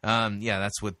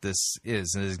 That's what this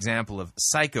is, an example of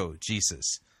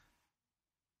psychogesis.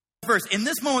 Verse. In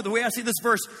this moment, the way I see this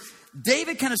verse,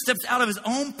 David kind of steps out of his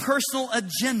own personal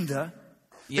agenda.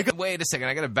 Yeah, wait a second.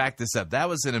 I got to back this up. That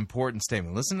was an important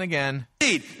statement. Listen again.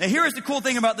 Now here is the cool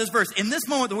thing about this verse. In this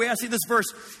moment, the way I see this verse.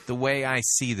 The way I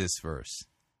see this verse.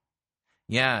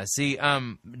 Yeah, see,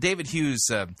 David Hughes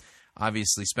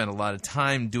obviously spent a lot of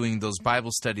time doing those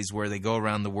Bible studies where they go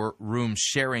around the room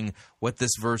sharing what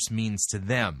this verse means to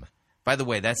them. By the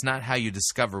way, that's not how you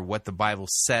discover what the Bible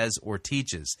says or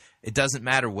teaches. It doesn't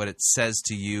matter what it says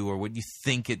to you or what you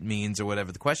think it means or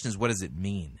whatever. The question is, what does it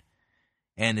mean?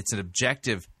 And it's an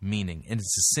objective meaning, and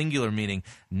it's a singular meaning,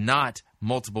 not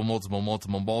multiple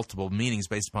meanings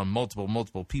based upon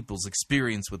multiple people's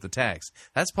experience with the text.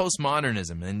 That's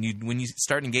postmodernism, and when you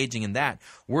start engaging in that,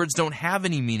 words don't have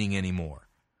any meaning anymore.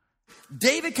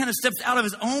 David kind of steps out of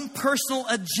his own personal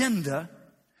agenda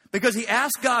because he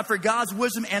asked God for God's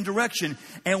wisdom and direction,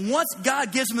 and once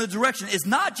God gives him the direction, it's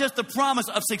not just the promise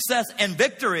of success and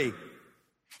victory.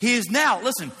 He is now,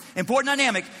 listen, important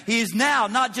dynamic, he is now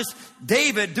not just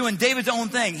David doing David's own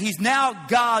thing. He's now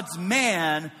God's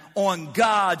man on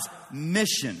God's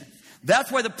mission.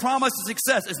 That's why the promise of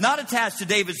success is not attached to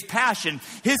David's passion.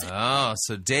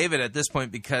 So David at this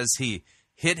point, because he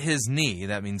hit his knee,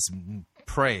 that means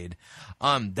prayed,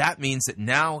 that means that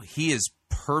now he is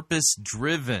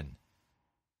purpose-driven.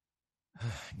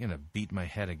 I'm going to beat my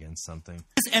head against something.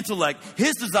 His intellect,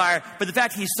 his desire, but the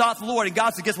fact he sought the Lord, and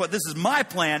God said, guess what? This is my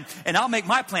plan, and I'll make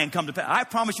my plan come to pass. I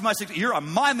promise you my success. You're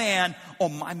my man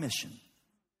on my mission.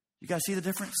 You guys see the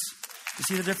difference? You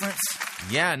see the difference?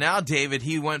 Yeah, now David,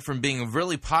 he went from being a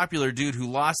really popular dude who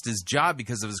lost his job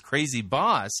because of his crazy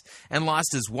boss and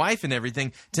lost his wife and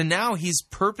everything, to now he's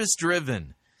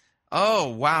purpose-driven. Oh,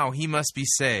 wow, he must be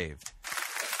saved.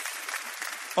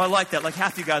 Oh, I like that. Like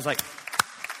half you guys like...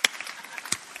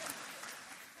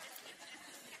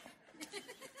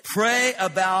 Pray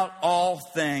about all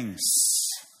things,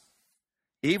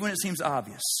 even when it seems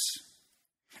obvious.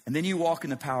 And then you walk in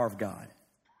the power of God.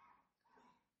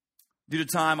 Due to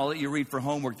time, I'll let you read for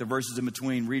homework the verses in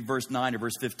between. Read verse 9 to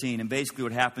verse 15. And basically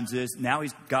what happens is now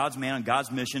he's God's man on God's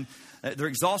mission. They're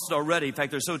exhausted already. In fact,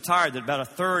 they're so tired that about a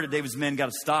third of David's men got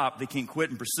to stop. They can't quit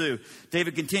and pursue.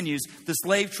 David continues. The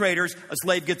slave traders, a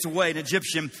slave gets away, an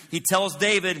Egyptian. He tells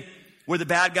David where the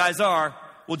bad guys are.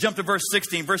 We'll jump to verse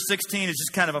 16. Verse 16 is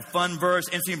just kind of a fun verse,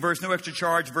 interesting verse, no extra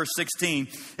charge. Verse 16.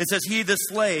 It says, he, the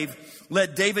slave,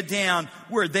 led David down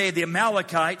where they, the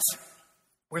Amalekites,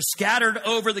 were scattered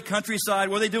over the countryside.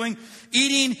 What are they doing?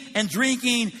 Eating and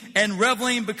drinking and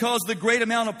reveling because of the great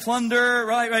amount of plunder.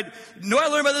 Right. You know what I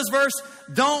learned about this verse?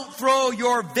 Don't throw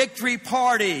your victory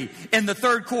party in the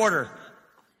third quarter.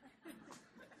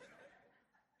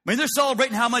 I mean, they're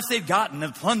celebrating how much they've gotten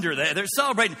of plunder. They're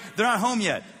celebrating. They're not home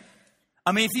yet.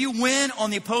 I mean, if you win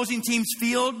on the opposing team's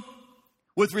field,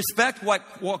 with respect,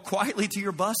 walk quietly to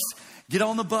your bus. Get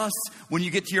on the bus. When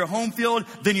you get to your home field,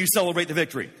 then you celebrate the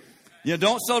victory. You know,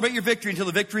 don't celebrate your victory until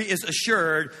the victory is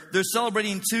assured. They're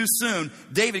celebrating too soon.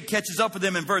 David catches up with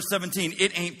them in verse 17.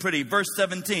 It ain't pretty. Verse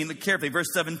 17, look carefully. Verse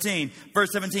 17.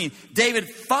 David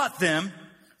fought them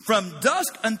from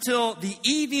dusk until the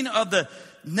evening of the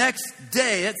next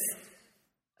day.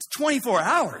 It's 24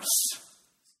 hours.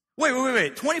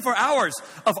 Wait. 24 hours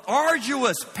of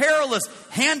arduous, perilous,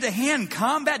 hand-to-hand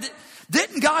combat.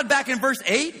 Didn't God back in verse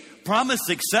 8 promise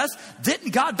success?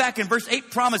 Didn't God back in verse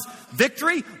 8 promise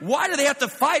victory? Why do they have to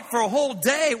fight for a whole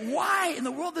day? Why in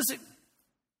the world does it?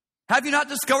 Have you not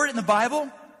discovered it in the Bible?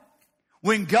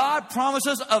 When God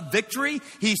promises a victory,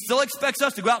 He still expects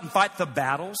us to go out and fight the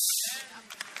battles.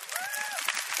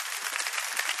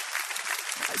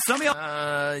 Some of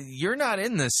y'all, you're not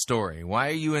in this story. Why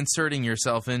are you inserting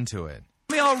yourself into it?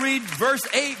 Some of y'all read verse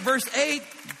 8.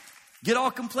 Get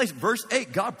all complacent. Verse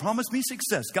 8, God promised me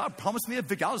success. God promised me a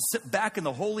victory. I'll just sit back in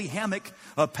the holy hammock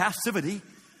of passivity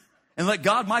and let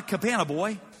God my cabana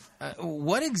boy.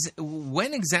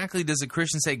 When exactly does a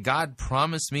Christian say, God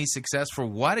promised me success? For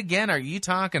what again are you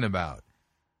talking about?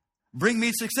 Bring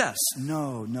me success.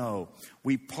 No.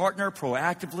 We partner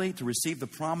proactively to receive the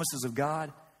promises of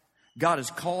God. God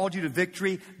has called you to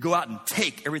victory. Go out and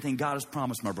take everything God has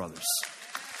promised, my brothers.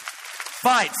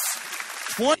 Fights.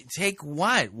 Take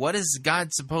what? What is God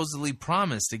supposedly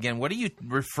promised? Again, what are you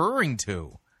referring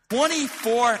to?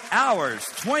 24 hours.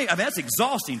 That's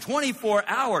exhausting. 24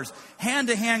 hours.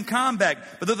 Hand-to-hand combat.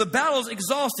 But though the battle is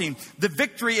exhausting, the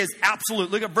victory is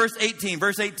absolute. Look at verse 18.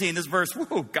 This verse,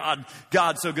 whoa,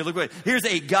 God's so good. Look at it. Here's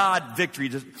a God victory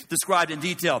described in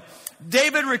detail.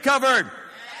 David recovered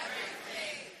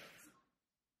everything.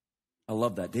 I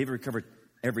love that. David recovered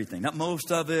everything. Not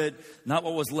most of it, not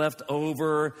what was left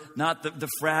over, not the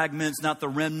fragments, not the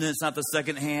remnants, not the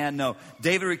second hand. No,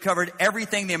 David recovered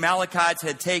everything the Amalekites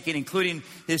had taken, including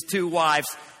his two wives.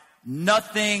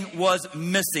 Nothing was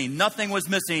missing. Nothing was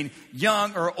missing,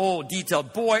 young or old,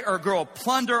 detailed, boy or girl,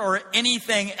 plunder or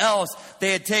anything else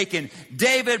they had taken.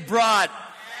 David brought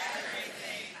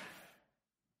everything.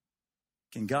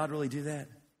 Can God really do that?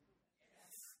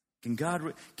 Can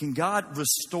God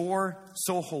restore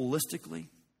so holistically?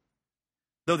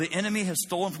 Though the enemy has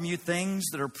stolen from you things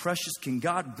that are precious, can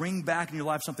God bring back in your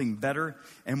life something better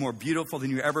and more beautiful than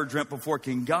you ever dreamt before?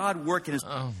 Can God work in His...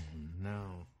 Oh,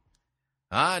 no.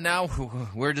 Now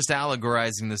we're just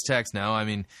allegorizing this text now. I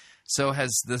mean, so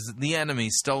has the enemy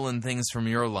stolen things from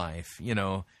your life? You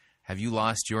know, have you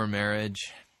lost your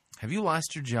marriage? Have you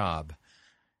lost your job?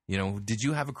 You know, did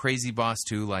you have a crazy boss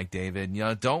too, like David? You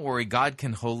know, don't worry. God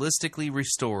can holistically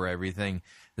restore everything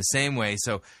the same way.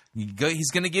 So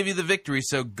He's going to give you the victory.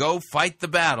 So go fight the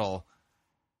battle.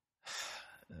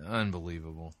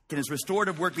 Unbelievable. Can His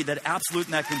restorative work be that absolute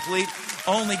and that complete?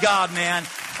 Only God, man.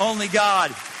 Only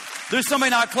God. There's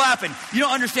somebody not clapping. You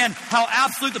don't understand how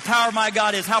absolute the power of my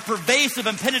God is, how pervasive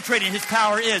and penetrating His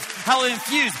power is, how it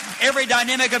infused every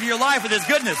dynamic of your life with His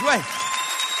goodness. Wait.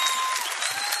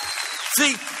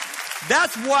 See,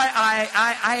 that's why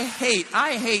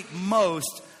I hate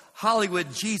most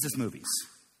Hollywood Jesus movies.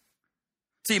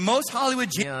 See, most Hollywood...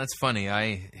 Yeah, that's funny.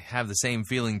 I have the same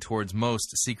feeling towards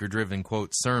most seeker-driven, quote,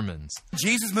 sermons.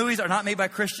 Jesus movies are not made by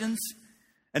Christians.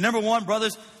 And number one,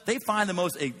 brothers, they find the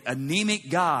most anemic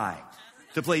guy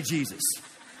to play Jesus.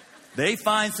 They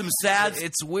find some sad...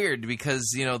 It's weird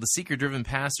because, you know, the seeker-driven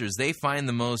pastors, they find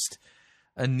the most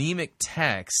anemic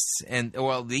texts, and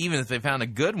well, even if they found a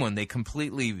good one, they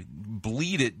completely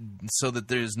bleed it so that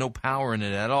there's no power in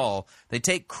it at all. They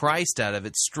take Christ out of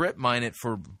it, strip mine it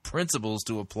for principles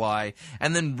to apply,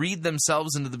 and then read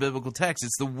themselves into the biblical text.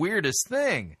 It's the weirdest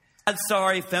thing.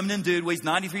 Sorry, feminine dude weighs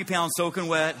 93 pounds soaking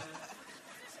wet.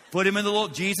 Put him in the little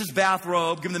Jesus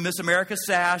bathrobe, give him the Miss America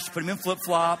sash, put him in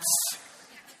flip-flops.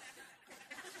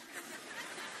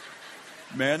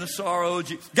 Man of sorrow.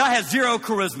 Guy has zero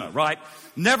charisma, right?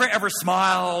 Never ever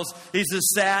smiles. He's a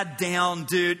sad, down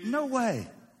dude. No way.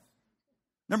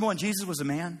 Number one, Jesus was a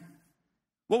man.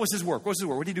 What was his work? What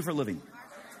did he do for a living?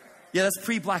 Yeah, that's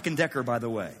pre-Black & Decker, by the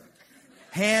way.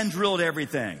 Hand drilled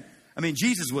everything. I mean,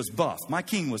 Jesus was buff. My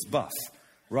king was buff,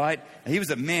 right? And he was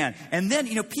a man. And then,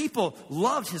 people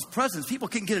loved his presence. People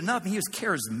couldn't get enough. And he was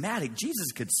charismatic.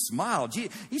 Jesus could smile.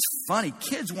 He's funny.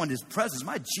 Kids wanted his presence.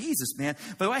 My Jesus, man.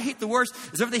 But what I hate the worst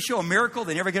is whenever they show a miracle,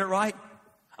 they never get it right.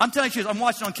 I'm telling you, I'm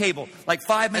watching on cable, like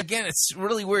 5 minutes. Again, it's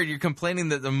really weird. You're complaining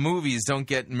that the movies don't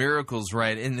get miracles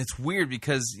right. And it's weird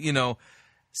because,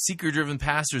 seeker-driven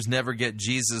pastors never get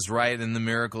Jesus right and the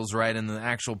miracles right and the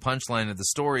actual punchline of the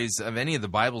stories, of any of the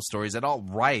Bible stories at all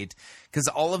right, because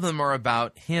all of them are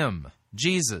about him,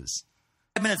 Jesus.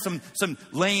 5 minutes, some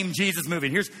lame Jesus movie.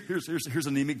 Here's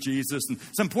anemic Jesus, and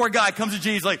some poor guy comes to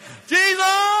Jesus like,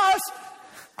 Jesus!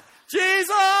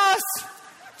 Jesus!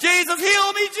 Jesus,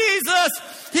 heal me,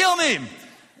 Jesus! Heal me!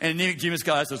 And anemic Jesus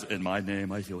guy says, in my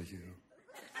name I heal you.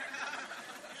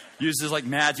 Uses like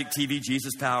magic TV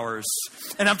Jesus powers.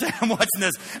 And I'm watching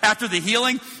this. After the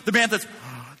healing, the man says,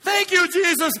 thank you,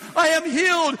 Jesus. I am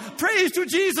healed. Praise to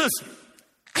Jesus.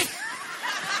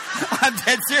 I'm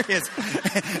dead serious.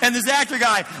 And this actor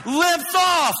guy limps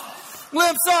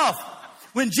off.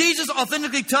 When Jesus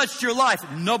authentically touched your life,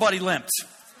 nobody limped.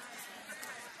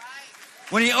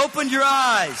 When he opened your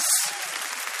eyes,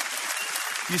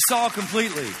 you saw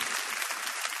completely.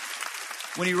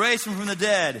 When he raised them from the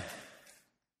dead,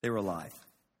 they were alive.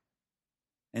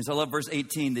 And so I love verse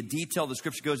 18. The detail the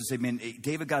scripture goes to say, man,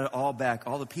 David got it all back.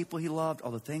 All the people he loved,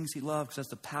 all the things he loved, because that's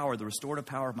the power, the restorative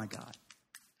power of my God.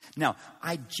 Now,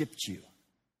 I gypped you.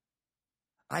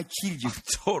 I cheated you. I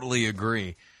totally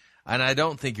agree. And I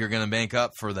don't think you're going to make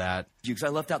up for that. Because I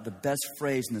left out the best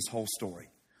phrase in this whole story.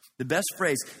 The best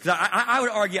phrase, because I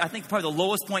would argue, I think probably the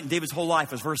lowest point in David's whole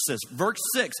life is verse 6. Verse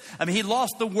 6, I mean, he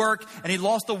lost the work, and he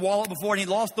lost the wallet before, and he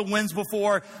lost the winds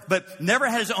before, but never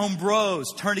had his own bros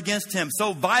turned against him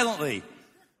so violently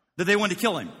that they wanted to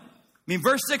kill him. I mean,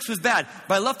 verse 6 was bad,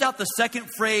 but I left out the second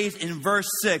phrase in verse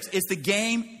 6. It's the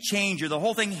game changer. The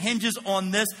whole thing hinges on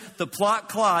this, the plot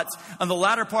clots, on the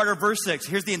latter part of verse 6.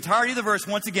 Here's the entirety of the verse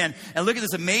once again, and look at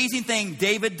this amazing thing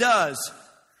David does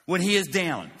when he is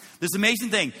down. This amazing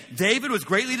thing. David was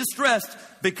greatly distressed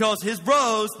because his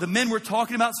bros, the men were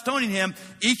talking about stoning him.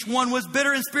 Each one was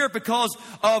bitter in spirit because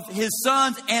of his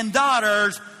sons and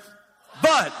daughters.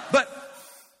 But,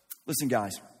 listen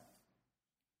guys.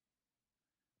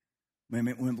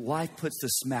 When life puts the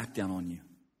smackdown on you,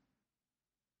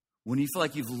 when you feel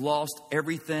like you've lost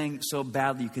everything so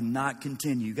badly you cannot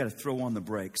continue, you got to throw on the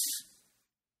brakes.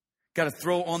 Got to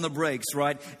throw on the brakes,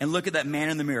 right? And look at that man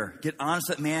in the mirror. Get honest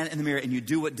with that man in the mirror, and you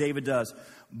do what David does.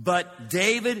 But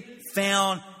David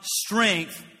found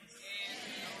strength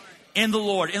in the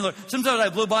Lord. Sometimes I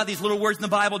blow by these little words in the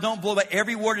Bible. Don't blow by.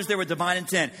 Every word is there with divine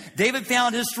intent. David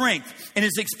found his strength in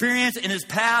his experience, in his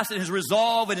past, in his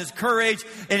resolve, in his courage,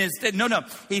 in his... No.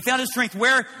 He found his strength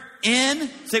where? Say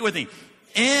it with me.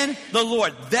 In the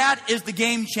Lord. That is the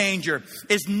game changer.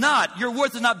 Your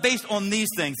worth is not based on these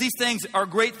things. These things are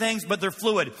great things, but they're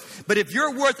fluid. But if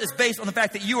your worth is based on the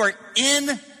fact that you are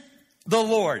in the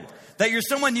Lord, that you're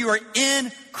someone, you are in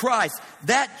Christ,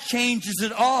 that changes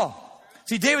it all.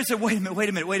 See, David said, wait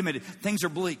a minute. Things are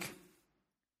bleak.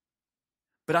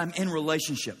 But I'm in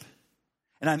relationship.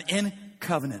 And I'm in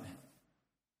covenant.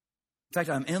 In fact,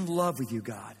 I'm in love with you,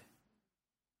 God.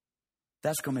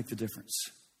 That's going to make the difference.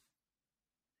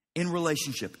 In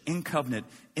relationship, in covenant,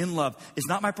 in love. It's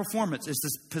not my performance. It's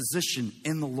this position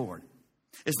in the Lord.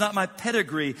 It's not my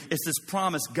pedigree. It's this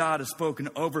promise God has spoken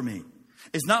over me.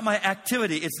 It's not my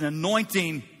activity. It's an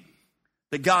anointing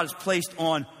that God has placed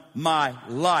on my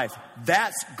life.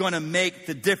 That's going to make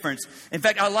the difference. In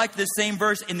fact, I like this same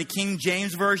verse in the King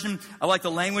James Version. I like the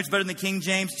language better than the King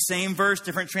James. Same verse,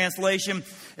 different translation.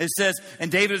 It says, and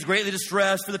David was greatly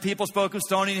distressed, for the people spoke of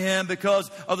stoning him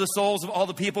because of the souls of all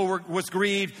the people was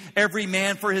grieved, every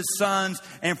man for his sons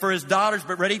and for his daughters.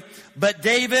 But ready? But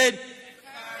David,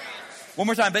 one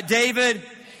more time, but David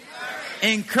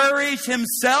encouraged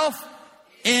himself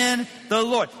in the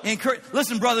Lord.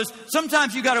 Listen, brothers,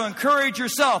 sometimes you got to encourage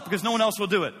yourself because no one else will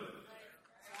do it.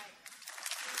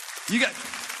 You got.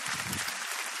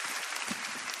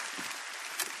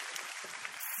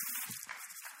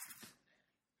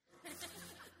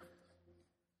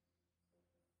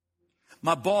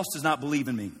 My boss does not believe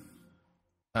in me.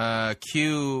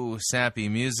 Cue sappy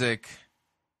music.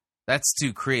 That's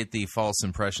to create the false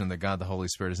impression that God the Holy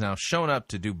Spirit has now shown up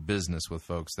to do business with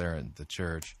folks there in the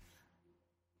church.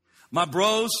 My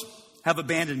bros have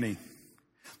abandoned me.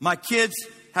 My kids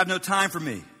have no time for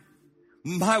me.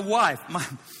 My wife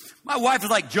is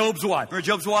like Job's wife. Remember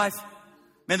Job's wife?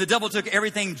 Man, the devil took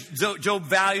everything Job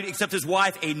valued except his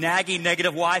wife, a nagging,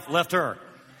 negative wife, left her.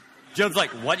 Job's like,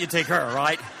 what? You take her,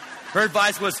 right? Her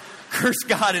advice was, curse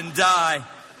God and die.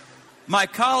 My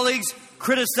colleagues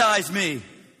criticize me.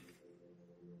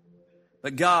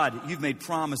 But God, you've made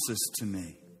promises to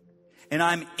me. And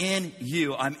I'm in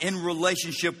you. I'm in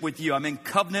relationship with you. I'm in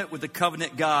covenant with the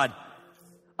covenant God.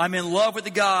 I'm in love with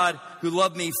the God who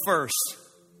loved me first.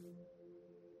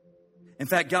 In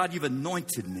fact, God, you've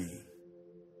anointed me.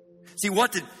 See,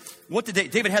 what did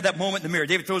David had that moment in the mirror?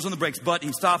 David throws on the brakes, but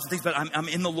he stops and thinks about, I'm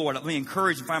in the Lord. Let me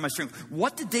encourage and find my strength.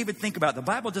 What did David think about? The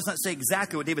Bible does not say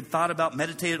exactly what David thought about,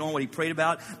 meditated on, what he prayed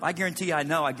about. I guarantee you I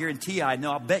know.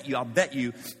 I'll bet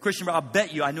you. Christian, I'll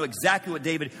bet you I know exactly what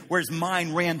David, where his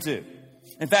mind ran to.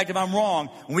 In fact, if I'm wrong,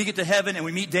 when we get to heaven and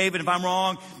we meet David, if I'm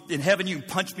wrong, in heaven you can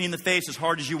punch me in the face as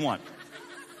hard as you want.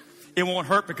 It won't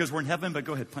hurt because we're in heaven, but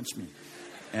go ahead, punch me.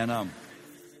 And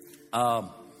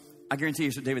I guarantee you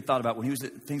that's what David thought about when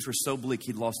things were so bleak,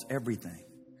 he'd lost everything.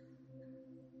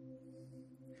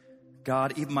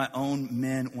 God, even my own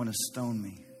men want to stone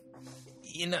me.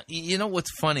 You know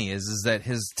what's funny is that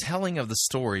his telling of the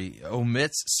story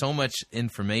omits so much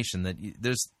information that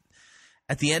there's,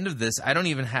 at the end of this, I don't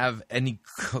even have any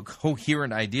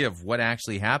coherent idea of what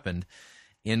actually happened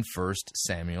in 1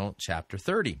 Samuel chapter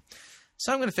 30.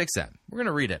 So I'm going to fix that. We're going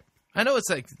to read it. I know it's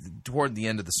like toward the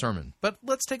end of the sermon, but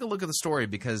let's take a look at the story,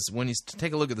 because when you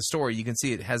take a look at the story, you can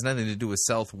see it has nothing to do with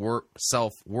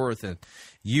self-worth and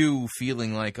you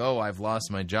feeling like, oh, I've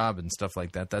lost my job and stuff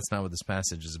like that. That's not what this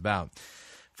passage is about.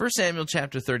 1 Samuel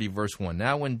chapter 30, verse 1.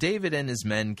 Now when David and his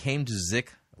men came to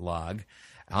Ziklag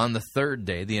on the third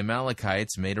day, the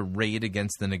Amalekites made a raid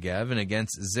against the Negev and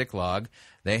against Ziklag.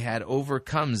 They had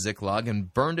overcome Ziklag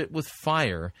and burned it with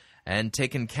fire and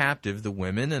taken captive the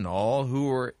women and all who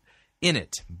were in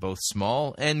it, both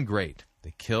small and great.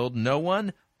 They killed no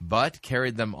one, but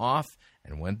carried them off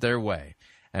and went their way.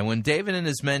 And when David and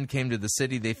his men came to the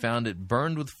city, they found it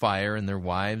burned with fire, and their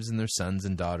wives and their sons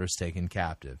and daughters taken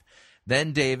captive.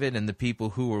 Then David and the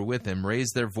people who were with him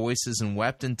raised their voices and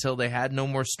wept until they had no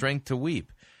more strength to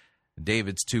weep.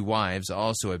 David's 2 wives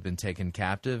also had been taken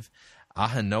captive,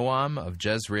 Ahinoam of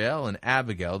Jezreel and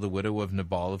Abigail, the widow of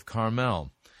Nabal of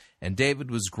Carmel. And David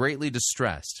was greatly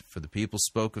distressed, for the people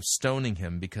spoke of stoning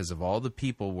him, because of all the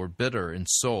people were bitter in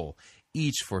soul,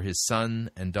 each for his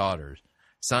sons and daughters.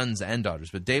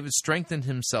 But David strengthened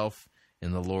himself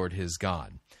in the Lord his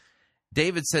God.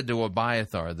 David said to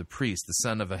Abiathar the priest, the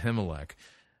son of Ahimelech,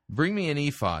 "Bring me an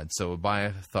ephod." So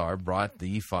Abiathar brought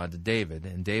the ephod to David,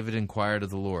 and David inquired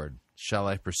of the Lord, "Shall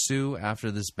I pursue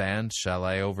after this band? Shall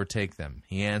I overtake them?"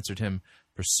 He answered him,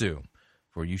 "Pursue.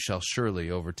 For you shall surely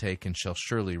overtake and shall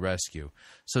surely rescue."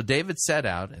 So David set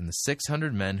out, and the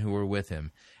 600 men who were with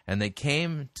him, and they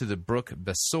came to the brook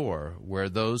Besor, where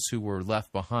those who were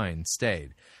left behind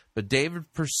stayed. But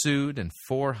David pursued, and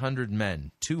 400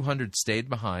 men, 200 stayed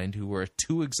behind, who were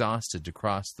too exhausted to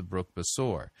cross the brook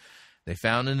Besor. They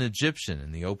found an Egyptian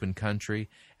in the open country,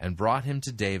 and brought him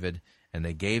to David, and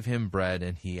they gave him bread,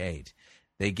 and he ate.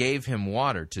 They gave him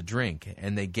water to drink,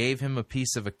 and they gave him a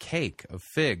piece of a cake of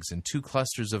figs and 2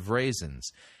 clusters of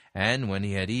raisins. And when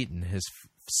he had eaten, his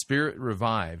spirit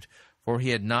revived, for he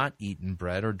had not eaten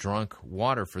bread or drunk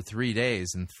water for 3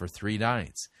 days and for 3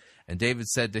 nights. And David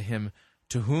said to him,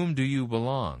 "To whom do you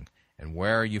belong, and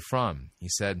where are you from?" He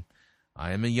said,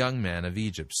 "I am a young man of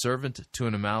Egypt, servant to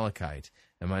an Amalekite,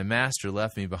 and my master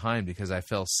left me behind because I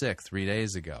fell sick 3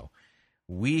 days ago.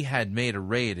 We had made a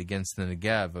raid against the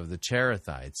Negev of the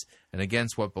Cherethites, and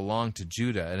against what belonged to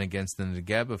Judah, and against the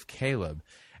Negev of Caleb,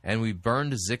 and we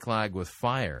burned Ziklag with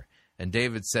fire." And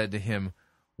David said to him,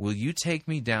 "Will you take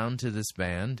me down to this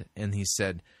band?" And he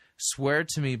said, "Swear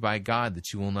to me by God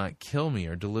that you will not kill me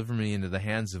or deliver me into the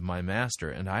hands of my master,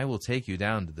 and I will take you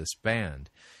down to this band."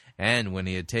 And when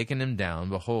he had taken him down,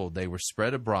 behold, they were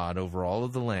spread abroad over all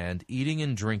of the land, eating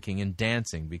and drinking and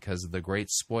dancing, because of the great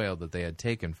spoil that they had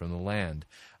taken from the land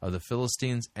of the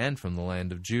Philistines and from the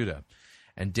land of Judah.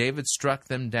 And David struck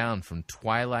them down from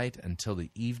twilight until the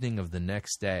evening of the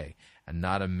next day, and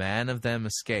not a man of them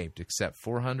escaped, except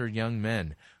 400 young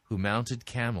men who mounted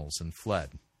camels and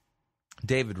fled.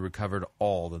 David recovered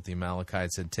all that the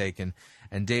Amalekites had taken,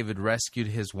 and David rescued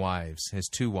his wives, his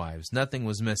 2 wives. Nothing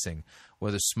was missing,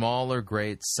 whether small or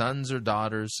great, sons or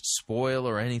daughters, spoil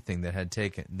or anything that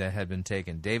had been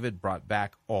taken. David brought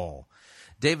back all.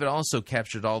 David also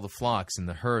captured all the flocks and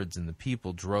the herds, and the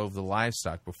people drove the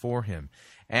livestock before him,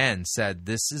 and said,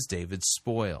 "This is David's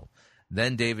spoil."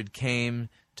 Then David came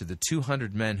after the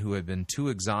 200 men who had been too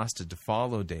exhausted to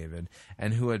follow David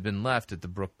and who had been left at the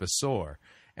brook Besor.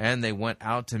 And they went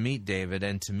out to meet David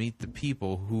and to meet the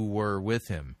people who were with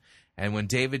him. And when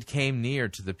David came near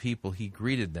to the people, he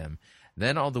greeted them.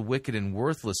 Then all the wicked and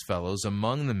worthless fellows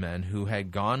among the men who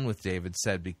had gone with David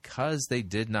said, "Because they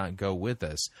did not go with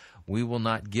us, we will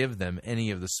not give them any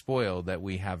of the spoil that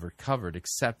we have recovered,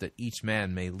 except that each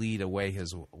man may lead away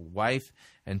his wife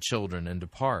and children and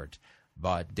depart."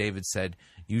 But David said,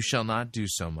 "You shall not do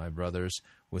so, my brothers.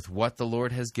 With what the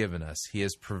Lord has given us, he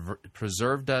has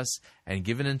preserved us and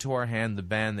given into our hand the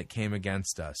band that came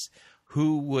against us.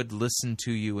 Who would listen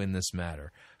to you in this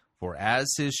matter? For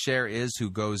as his share is who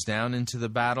goes down into the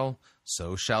battle,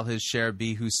 so shall his share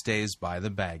be who stays by the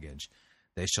baggage.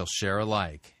 They shall share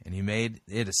alike." And he made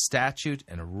it a statute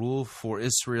and a rule for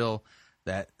Israel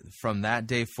that from that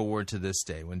day forward to this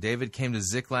day. When David came to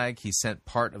Ziklag, he sent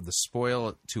part of the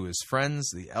spoil to his friends,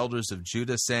 the elders of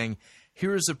Judah, saying,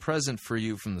 "Here is a present for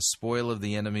you from the spoil of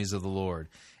the enemies of the Lord."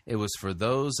 It was for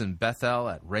those in Bethel,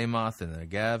 at Ramoth, and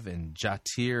Negev, in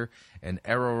Jatir, and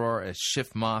Aroror, at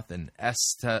Shifmoth, and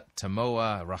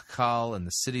Estemoa, Rachal, and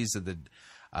the cities of the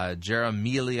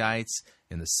Jerahmeelites,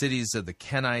 in the cities of the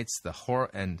Kenites,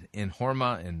 and in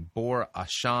Hormah, and Bor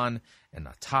Ashan, and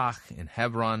Atach, in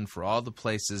Hebron, for all the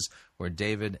places where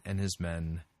David and his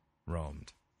men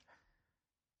roamed.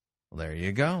 Well, there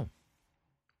you go.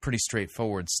 Pretty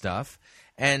straightforward stuff.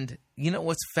 And you know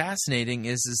what's fascinating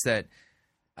is that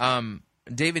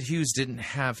David Hughes didn't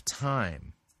have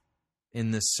time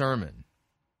in this sermon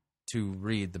to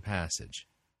read the passage.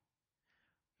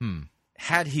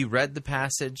 Had he read the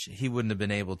passage, he wouldn't have been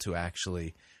able to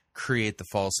actually create the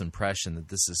false impression that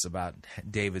this is about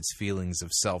David's feelings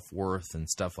of self-worth and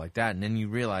stuff like that. And then you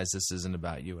realize this isn't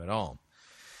about you at all.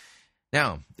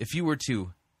 Now, if you were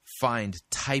to find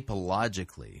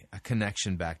typologically a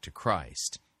connection back to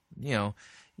Christ,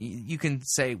 you can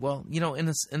say, well, in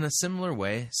a similar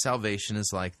way, salvation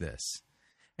is like this.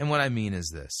 And what I mean is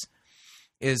this,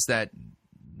 is that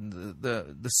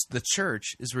the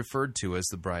church is referred to as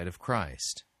the bride of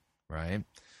Christ, right?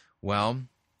 Well,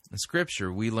 in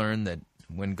Scripture, we learn that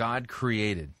when God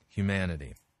created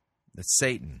humanity, that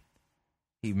Satan,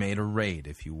 he made a raid,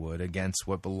 if you would, against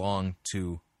what belonged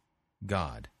to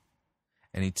God.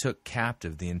 And he took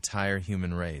captive the entire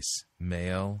human race,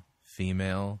 male,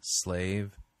 female,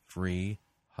 slave, free,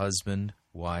 husband,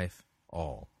 wife,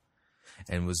 all,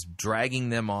 and was dragging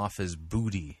them off as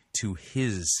booty to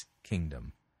his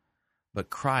kingdom. But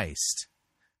Christ,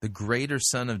 the greater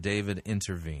Son of David,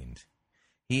 intervened.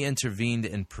 He intervened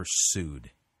and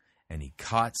pursued, and he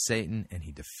caught Satan and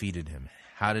he defeated him.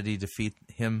 How did he defeat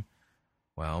him?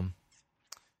 Well,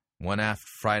 one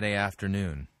Friday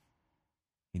afternoon,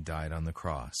 he died on the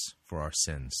cross for our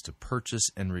sins to purchase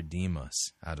and redeem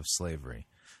us out of slavery,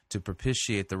 to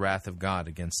propitiate the wrath of God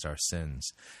against our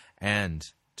sins,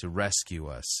 and to rescue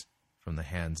us from the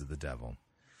hands of the devil.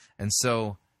 And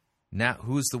so, now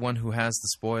who's the one who has the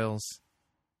spoils?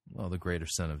 Well, the greater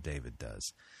Son of David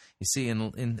does. You see,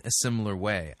 in a similar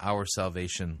way, our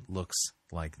salvation looks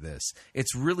like this.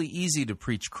 It's really easy to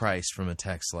preach Christ from a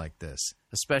text like this,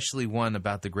 especially one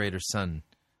about the greater Son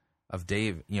of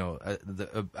David,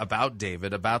 about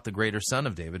David, about the greater Son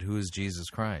of David, who is Jesus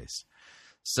Christ.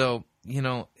 So,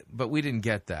 but we didn't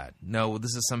get that. No,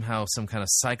 this is somehow some kind of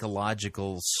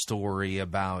psychological story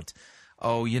about,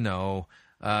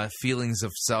 feelings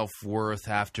of self-worth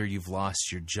after you've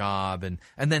lost your job and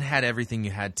then had everything you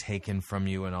had taken from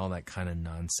you and all that kind of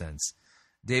nonsense.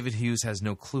 David Hughes has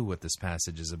no clue what this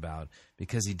passage is about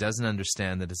because he doesn't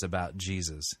understand that it's about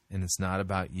Jesus and it's not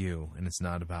about you and it's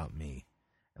not about me,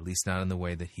 at least not in the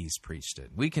way that he's preached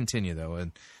it. We continue, though,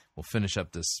 and we'll finish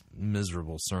up this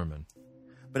miserable sermon.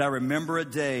 But I remember a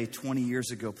day 20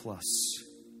 years ago plus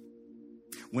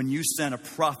when you sent a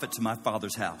prophet to my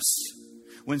father's house.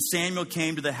 When Samuel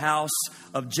came to the house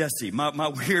of Jesse, my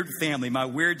weird family, my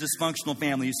weird dysfunctional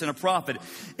family, you sent a prophet,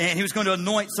 and he was going to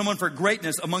anoint someone for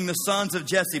greatness among the sons of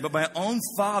Jesse. But my own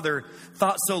father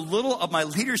thought so little of my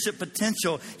leadership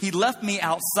potential, he left me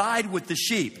outside with the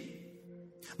sheep.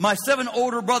 My 7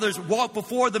 older brothers walked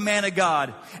before the man of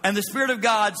God, and the Spirit of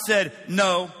God said,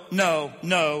 no, no,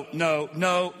 no, no,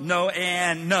 no, no,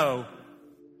 and no.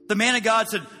 The man of God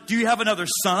said, do you have another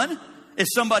son?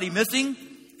 Is somebody missing?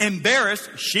 Embarrassed,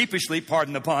 sheepishly,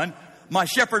 pardon the pun, my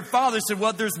shepherd father said,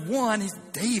 well, there's one. He's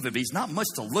David. He's not much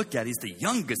to look at. He's the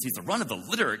youngest. He's the run of the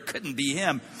litter. It couldn't be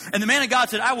him. And the man of God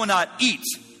said, I will not eat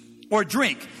or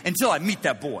drink until I meet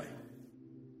that boy.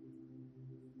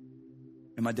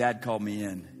 And my dad called me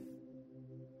in.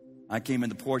 I came in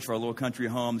the porch of our little country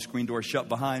home. The screen door shut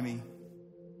behind me.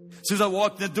 As soon as I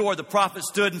walked in the door, the prophet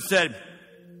stood and said,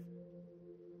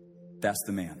 That's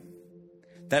the man.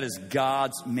 That is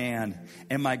God's man.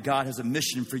 And my God has a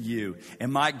mission for you.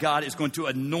 And my God is going to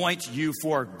anoint you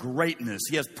for greatness.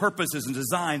 He has purposes and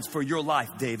designs for your life,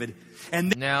 David.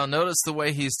 And now notice the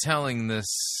way he's telling this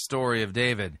story of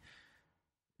David.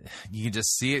 You can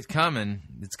just see it coming.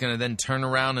 It's going to then turn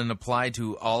around and apply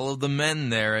to all of the men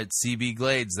there at CB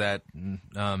Glades that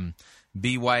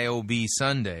BYOB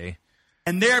Sunday.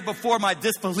 And there before my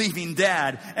disbelieving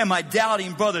dad and my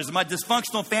doubting brothers and my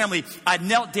dysfunctional family, I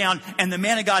knelt down and the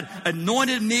man of God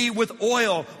anointed me with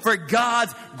oil for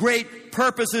God's great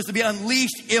purposes to be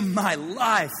unleashed in my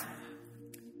life.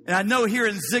 And I know here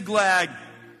in Ziklag,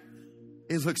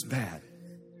 it looks bad.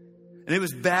 And it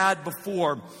was bad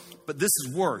before, but this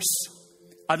is worse.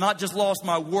 I've not just lost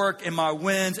my work and my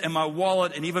wins and my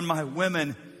wallet and even my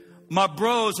women. My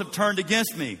bros have turned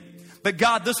against me. But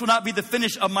God, this will not be the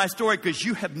finish of my story because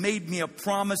you have made me a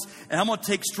promise. And I'm going to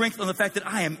take strength on the fact that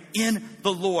I am in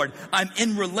the Lord. I'm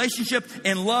in relationship,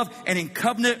 in love, and in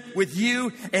covenant with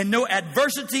you. And no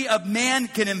adversity of man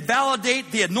can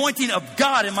invalidate the anointing of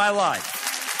God in my life.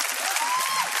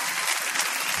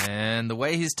 And the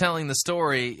way he's telling the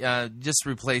story, just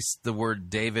replace the word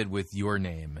David with your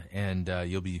name. And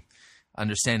you'll be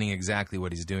understanding exactly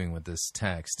what he's doing with this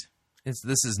text.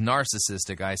 This is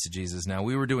narcissistic eisegesis. Now,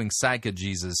 we were doing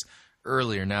psychogesis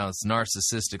earlier. Now it's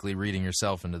narcissistically reading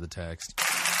yourself into the text.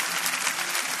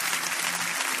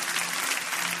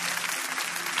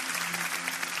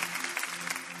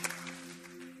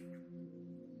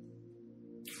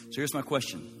 So here's my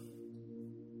question.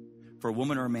 For a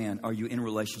woman or a man, are you in a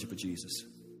relationship with Jesus?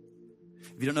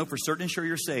 If you don't know for certain and sure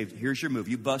you're saved, here's your move.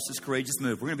 You bust this courageous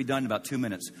move. We're going to be done in about 2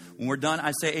 minutes. When we're done,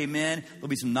 I say amen. There'll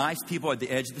be some nice people at the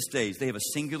edge of the stage. They have a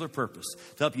singular purpose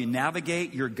to help you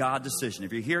navigate your God decision.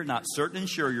 If you're here not certain and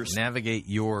sure you're navigate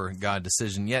your God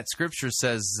decision. Yet Scripture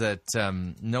says that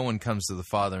no one comes to the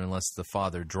Father unless the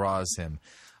Father draws him.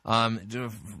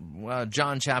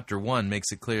 John chapter 1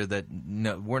 makes it clear that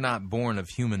we're not born of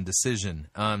human decision.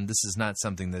 This is not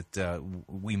something that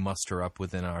we muster up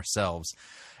within ourselves.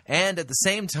 And at the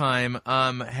same time,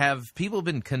 have people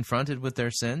been confronted with their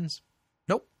sins?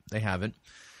 Nope, they haven't.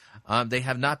 They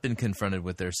have not been confronted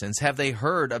with their sins. Have they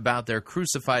heard about their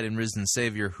crucified and risen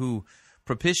Savior who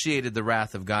propitiated the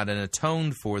wrath of God and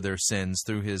atoned for their sins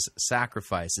through his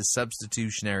sacrifice, his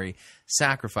substitutionary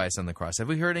sacrifice on the cross? Have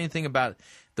we heard anything about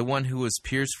the one who was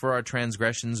pierced for our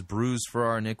transgressions, bruised for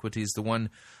our iniquities, the one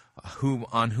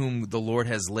on whom the Lord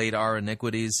has laid our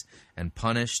iniquities and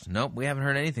punished? Nope, we haven't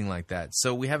heard anything like that.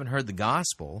 So we haven't heard the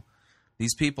gospel.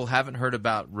 These people haven't heard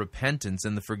about repentance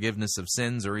and the forgiveness of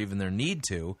sins or even their need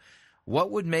to.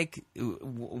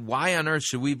 Why on earth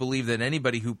should we believe that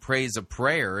anybody who prays a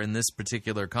prayer in this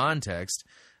particular context,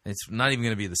 it's not even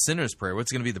going to be the sinner's prayer,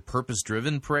 what's going to be the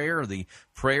purpose-driven prayer or the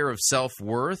prayer of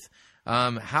self-worth?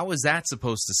 How is that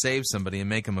supposed to save somebody and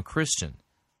make them a Christian?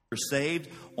 You're saved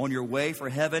on your way for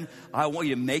heaven. I want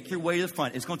you to make your way to the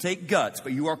front. It's going to take guts,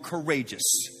 but you are courageous.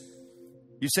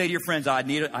 You say to your friends, I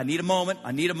need a moment.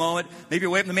 I need a moment. Maybe you're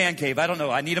away from the man cave. I don't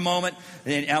know. I need a moment.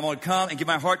 And I'm going to come and give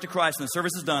my heart to Christ. And the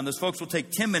service is done. Those folks will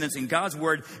take 10 minutes in God's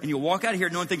word, and you'll walk out of here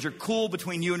knowing things are cool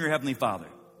between you and your Heavenly Father.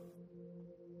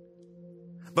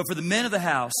 But for the men of the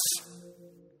house,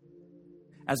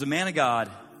 as a man of God,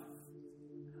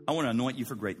 I want to anoint you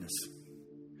for greatness.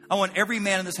 I want every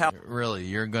man in this house. Really?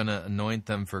 You're going to anoint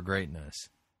them for greatness?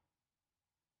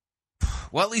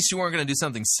 Well, at least you weren't going to do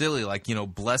something silly like,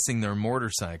 blessing their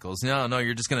motorcycles. No,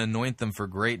 you're just going to anoint them for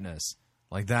greatness.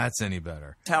 Like that's any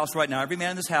better. House right now, every man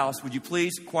in this house, would you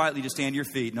please quietly just stand to your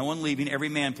feet? No one leaving. Every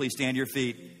man, please stand to your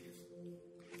feet.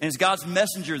 And as God's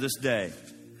messenger this day,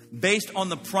 based on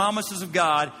the promises of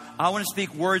God, I want to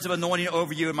speak words of anointing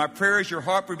over you. And my prayer is your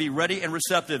heart would be ready and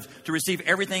receptive to receive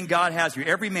everything God has for you.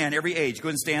 Every man, every age, go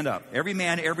ahead and stand up. Every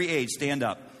man, every age, stand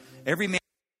up. Every man.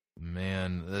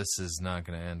 Man, this is not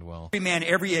going to end well. Every man,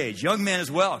 every age. Young men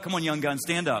as well. Come on, young guns,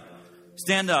 stand up.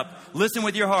 Stand up. Listen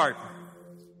with your heart.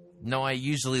 No, I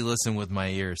usually listen with my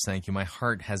ears, thank you. My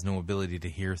heart has no ability to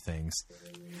hear things.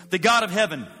 The God of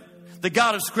heaven, the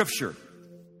God of Scripture,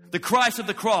 the Christ of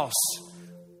the cross,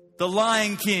 the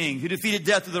Lion King who defeated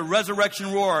death with the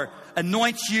resurrection roar,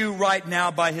 anoints you right now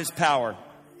by his power.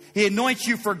 He anoints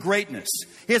you for greatness.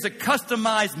 He has a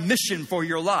customized mission for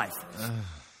your life.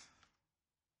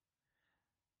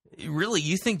 Really,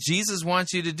 you think Jesus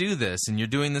wants you to do this and you're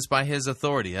doing this by his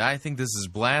authority? I think this is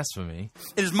blasphemy.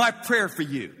 It is my prayer for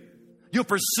you. You'll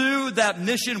pursue that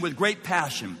mission with great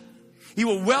passion. He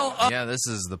will well up. Yeah, this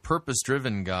is the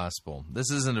purpose-driven gospel.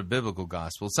 This isn't a biblical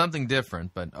gospel. It's something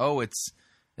different, but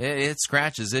it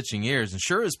scratches itching ears and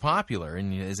sure is popular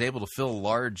and is able to fill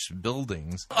large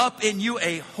buildings. Up in you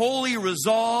a holy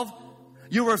resolve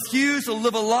You refuse to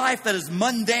live a life that is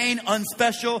mundane,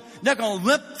 unspecial. Not going to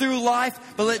limp through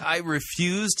life, but I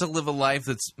refuse to live a life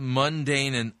that's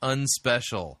mundane and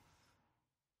unspecial.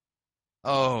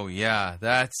 Oh, yeah,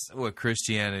 that's what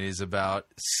Christianity is about.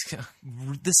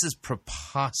 This is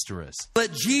preposterous.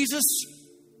 Let Jesus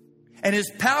and His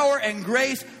power and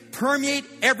grace permeate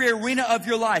every arena of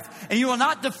your life. And you will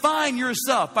not define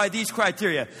yourself by these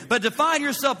criteria, but define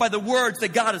yourself by the words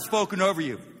that God has spoken over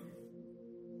you.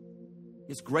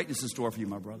 It's greatness in store for you,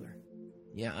 my brother.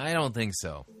 Yeah, I don't think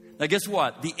so. Now, guess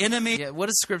what? The enemy... Yeah, what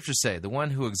does Scripture say? The one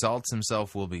who exalts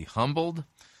himself will be humbled.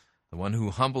 The one who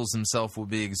humbles himself will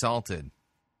be exalted.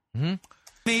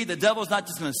 The devil's not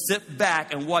just going to sit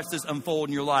back and watch this unfold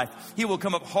in your life. He will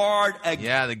come up hard against...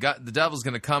 Yeah, the devil's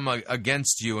going to come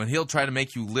against you, and he'll try to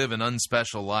make you live an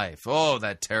unspecial life. Oh,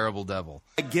 that terrible devil.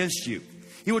 Against you.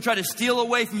 He will try to steal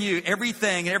away from you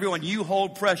everything and everyone you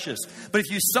hold precious. But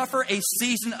if you suffer a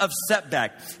season of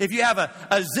setback, if you have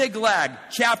a zigzag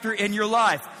chapter in your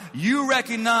life, you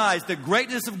recognize the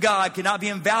greatness of God cannot be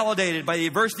invalidated by the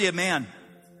adversity of man.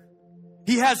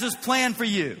 He has His plan for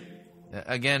you.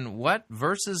 Again, what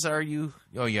verses are you?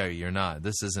 Oh, yeah, you're not.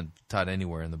 This isn't taught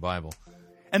anywhere in the Bible.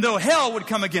 And though hell would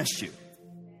come against you,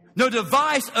 no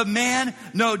device of man,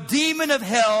 no demon of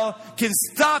hell can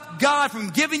stop God from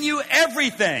giving you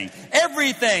everything,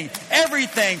 everything,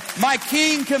 everything my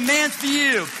King commands for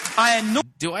you.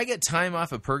 Do I get time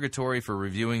off of purgatory for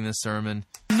reviewing this sermon?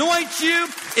 Anoint you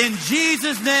in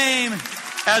Jesus' name,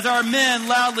 as our men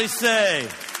loudly say.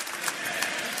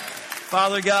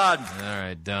 Father God. All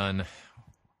right, done.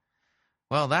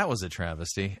 Well, that was a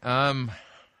travesty.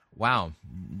 Wow.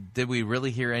 Did we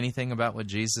really hear anything about what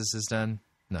Jesus has done?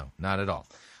 No, not at all.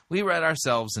 We read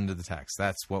ourselves into the text.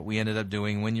 That's what we ended up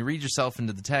doing. When you read yourself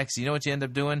into the text, you know what you end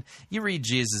up doing? You read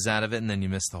Jesus out of it, and then you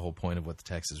miss the whole point of what the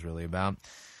text is really about.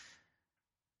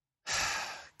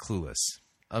 Clueless.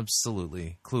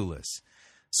 Absolutely clueless.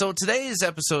 So today's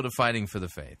episode of Fighting for the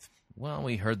Faith. Well,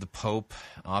 we heard the Pope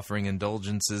offering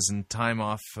indulgences and time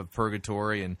off of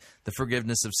purgatory and the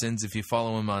forgiveness of sins if you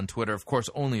follow him on Twitter. Of course,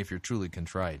 only if you're truly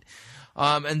contrite.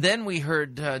 And then we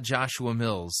heard Joshua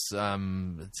Mills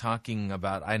talking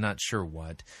about I'm not sure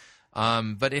what.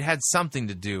 But it had something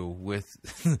to do with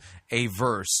a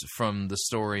verse from the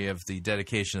story of the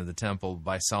dedication of the temple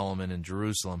by Solomon in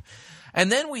Jerusalem. And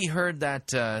then we heard that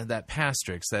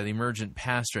Pastrix, that emergent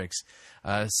Pastrix,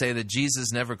 say that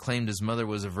Jesus never claimed his mother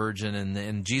was a virgin,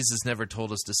 and Jesus never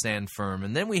told us to stand firm.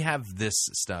 And then we have this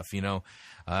stuff,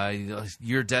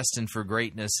 you're destined for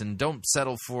greatness, and don't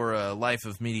settle for a life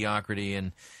of mediocrity,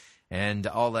 and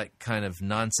all that kind of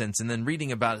nonsense. And then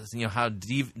reading about how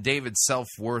David's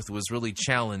self-worth was really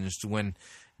challenged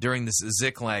during this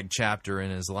Ziklag chapter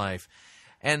in his life.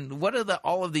 And what do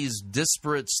all of these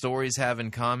disparate stories have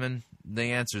in common?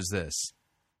 The answer is this: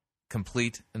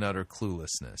 complete and utter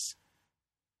cluelessness.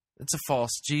 It's a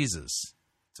false Jesus.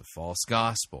 It's a false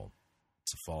gospel.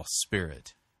 It's a false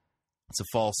spirit. It's a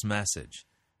false message.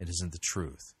 It isn't the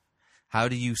truth. How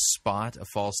do you spot a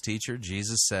false teacher?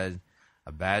 Jesus said,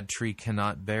 a bad tree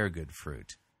cannot bear good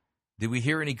fruit. Did we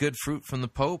hear any good fruit from the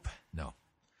Pope? No.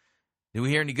 Did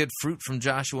we hear any good fruit from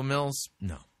Joshua Mills?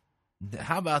 No.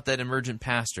 How about that emergent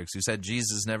Pastrix who said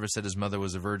Jesus never said his mother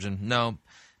was a virgin? No.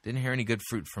 Didn't hear any good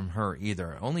fruit from her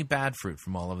either. Only bad fruit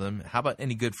from all of them. How about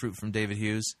any good fruit from David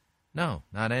Hughes? No,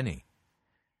 not any.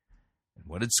 And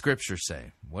what did Scripture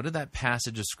say? What did that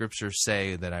passage of Scripture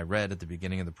say that I read at the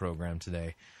beginning of the program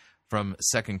today from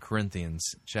 2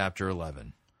 Corinthians chapter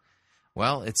 11?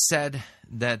 Well, it said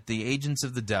that the agents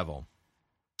of the devil,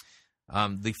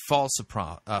 the false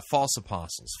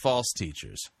apostles, false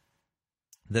teachers,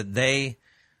 that they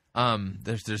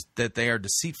are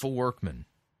deceitful workmen,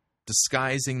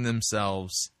 disguising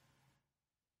themselves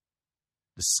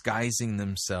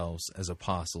as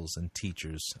apostles and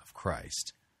teachers of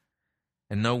Christ.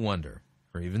 And no wonder,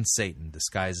 for even Satan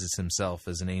disguises himself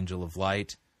as an angel of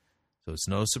light. So it's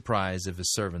no surprise if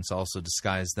his servants also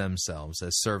disguise themselves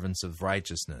as servants of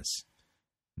righteousness.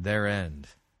 Their end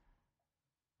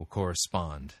will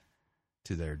correspond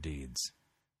to their deeds.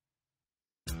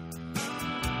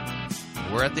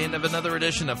 We're at the end of another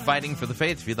edition of Fighting for the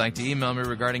Faith. If you'd like to email me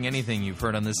regarding anything you've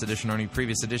heard on this edition or any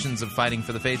previous editions of Fighting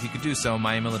for the Faith, you could do so.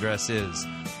 My email address is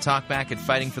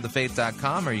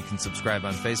talkback@fightingforthefaith.com, or you can subscribe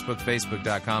on Facebook,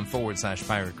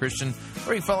 facebook.com/Pirate Christian,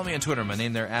 or you can follow me on Twitter. My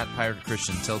name there, @Pirate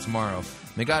Christian. Till tomorrow,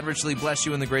 may God richly bless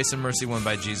you in the grace and mercy won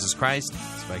by Jesus Christ,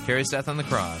 his vicarious death on the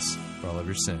cross for all of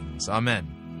your sins.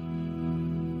 Amen.